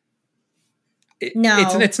 No.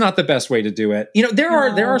 It's not the best way to do it. You know, there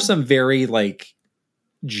are some very like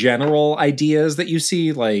general ideas that you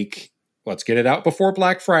see, like, let's get it out before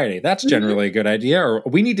Black Friday. That's generally a good idea. Or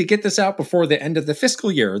we need to get this out before the end of the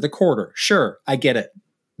fiscal year or the quarter. Sure, I get it.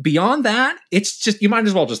 Beyond that, it's just, you might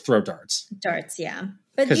as well just throw darts. Darts, yeah.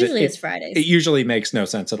 But 'Cause usually it- it's Fridays. It usually makes no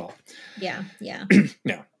sense at all. Yeah.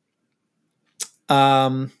 No.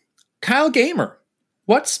 Kyle Gamer,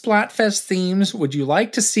 what Splatfest themes would you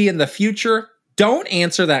like to see in the future? Don't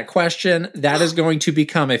answer that question. That is going to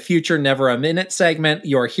become a future Never a Minute segment.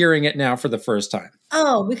 You're hearing it now for the first time.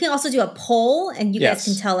 Oh, we can also do a poll, and you Yes.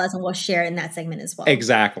 guys can tell us, and we'll share in that segment as well.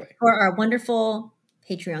 Exactly. For our wonderful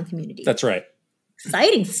Patreon community. That's right.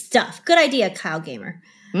 Exciting stuff. Good idea, Kyle Gamer.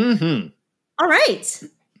 Mm-hmm. All right. Is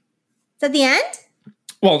that the end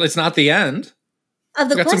Well, it's not the end. of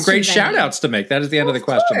the We've got some great questions, shout then? outs to make. That is the end of the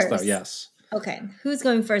questions, course. though. Yes. Okay. Who's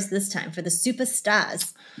going first this time for the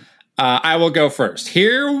superstars? I will go first.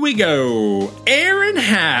 Here we go. Aaron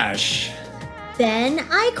Hash, Ben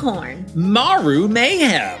Icorn, Maru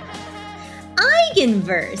Mayhem,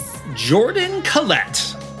 Eigenverse, Jordan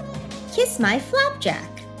Collette, Kiss My Flapjack,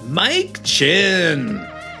 Mike Chin,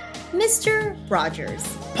 Mr. Rogers,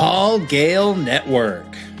 Paul Gale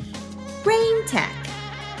Network, Rain Tech,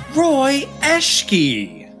 Roy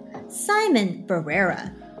Eschke. Simon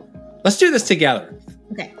Barrera. Let's do this together.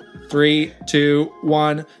 Okay. 3, 2,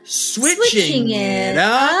 1. Switching it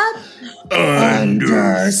up.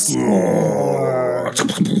 Underscore.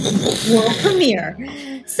 World premiere.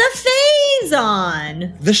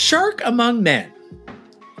 Safaison. The Shark Among Men.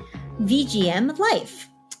 VGM Life.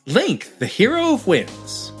 Link, the Hero of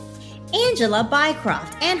Winds. Angela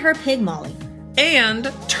Bycroft and her pig Molly. And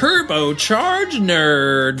Turbocharged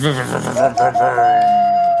Nerd.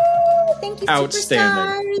 Thank you,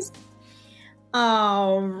 Outstanding. superstars.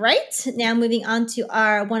 All right. Now moving on to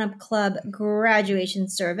our One Up Club graduation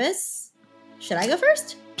service. Should I go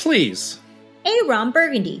first? Please. Aaron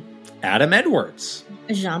Burgundy. Adam Edwards.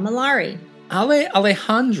 Jean Malari. Ale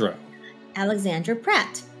Alejandro. Alexandra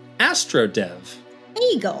Pratt. Astrodev.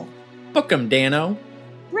 Eagle. Bookem Dano.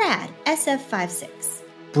 Brad SF56.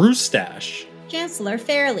 Bruce Stash. Chancellor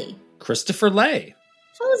Fairley. Christopher Lay.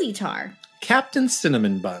 Cozy Tar. Captain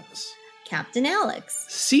Cinnamon Buns. Captain Alex.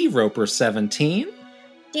 Sea Roper 17.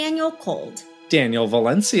 Daniel Cold. Daniel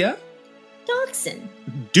Valencia. Dachshund.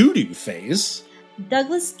 Doodoo Phase.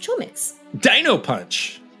 Douglas Chomix. Dino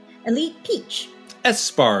Punch. Elite Peach.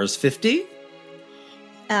 Espars 50.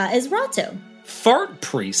 Ezrato. Fart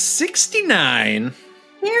Priest 69.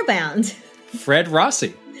 Airbound. Fred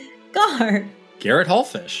Rossi. Gar. Garrett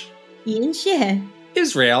Hallfish. Ian Shea.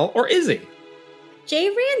 Israel or Izzy. Jay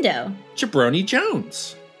Rando. Jabroni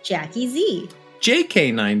Jones. Jackie Z.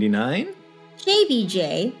 JK99.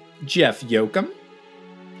 JBJ. Jeff Yoakum.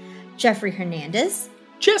 Jeffrey Hernandez.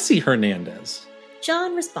 Jesse Hernandez.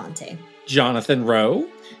 John Responte. Jonathan Rowe.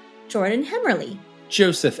 Jordan Hemmerly.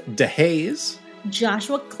 Joseph DeHaze.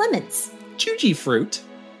 Joshua Clements. Juji Fruit.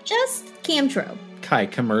 Just Camtro. Kai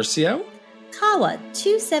Commercio. Kawa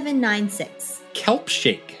 2796. Kelp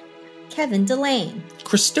Shake. Kevin Delane.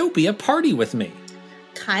 Christopia Party With Me.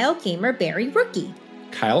 Kyle Gamer Barry Rookie.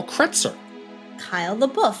 Kyle Kretzer, Kyle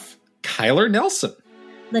LaBeouf, Kyler Nelson,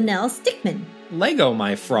 Linnell Stickman, Lego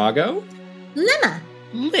My Froggo, Lemma,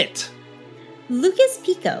 Lit, Lucas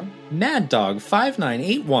Pico, Mad Dog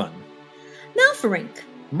 5981, Malfarink,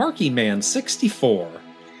 Marky Man 64,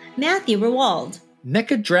 Matthew Rewald,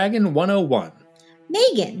 Mecha Dragon 101,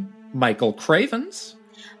 Megan, Michael Cravens,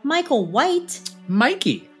 Michael White,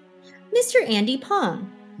 Mikey, Mr. Andy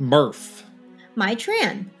Pong, Murph, My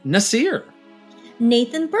Tran, Nasir,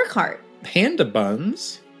 Nathan Burkhart, Panda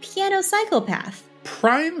Buns, Piano Psychopath,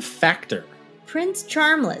 Prime Factor, Prince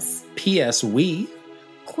Charmless, PS Wii,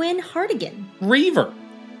 Quinn Hartigan, Reaver,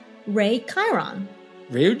 Ray Chiron,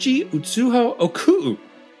 Ryuji Utsuho Okuu,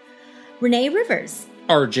 Renee Rivers,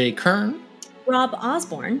 RJ Kern, Rob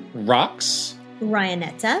Osborne, Rox,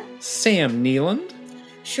 Ryanetta, Sam Neeland,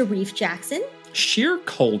 Sharif Jackson, Sheer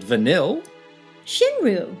Cold Vanille,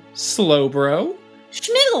 Shinru, Slowbro,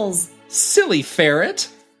 Schmiggles, Silly Ferret,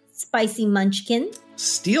 Spicy Munchkin,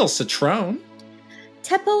 Steel Citron,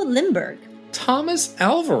 Teppo Limburg, Thomas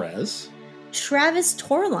Alvarez, Travis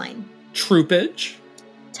Torline, Troopage,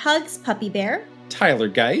 Tugs Puppy Bear, Tyler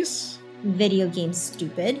Geis, Video Game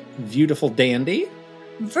Stupid, Beautiful Dandy,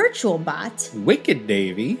 Virtual Bot, Wicked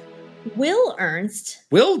Davy, Will Ernst,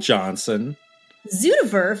 Will Johnson,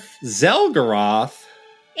 Zudaverf, Zelgaroth.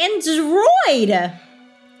 and Droid.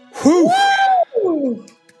 Whew! Woo!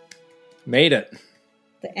 Made it.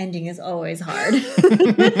 The ending is always hard.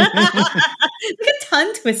 Like a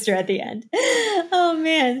tongue twister at the end. Oh,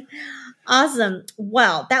 man. Awesome.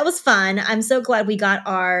 Well, that was fun. I'm so glad we got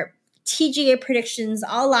our TGA predictions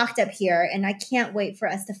all locked up here, and I can't wait for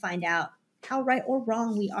us to find out how right or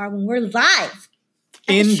wrong we are when we're live.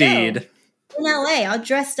 Indeed. In LA, all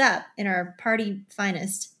dressed up in our party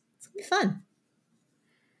finest. It's going to be fun.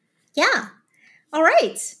 Yeah. All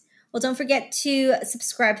right. Well, don't forget to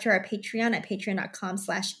subscribe to our Patreon at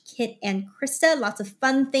patreon.com/Kit and Krista. Lots of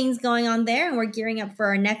fun things going on there, and we're gearing up for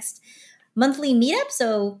our next monthly meetup.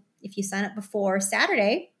 So if you sign up before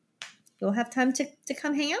Saturday, you'll have time to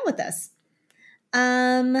come hang out with us.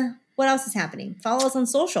 What else is happening? Follow us on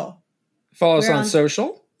social. Follow us on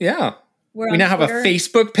social. Yeah. We now Twitter. Have a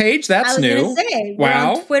Facebook page. That's new. I was going to say, we're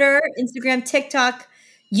wow. on Twitter, Instagram, TikTok,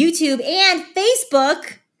 YouTube, and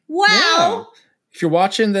Facebook. Wow. Yeah. If you're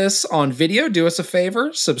watching this on video, do us a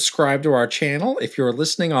favor, subscribe to our channel. If you're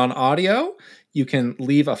listening on audio, you can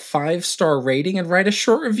leave a 5-star rating and write a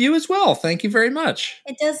short review as well. Thank you very much.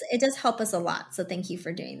 It does help us a lot, so thank you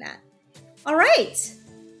for doing that. All right.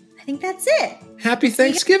 I think that's it. Happy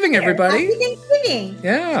Thanksgiving, everybody. Happy Thanksgiving.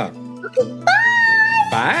 Yeah. Okay, bye.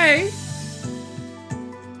 Bye.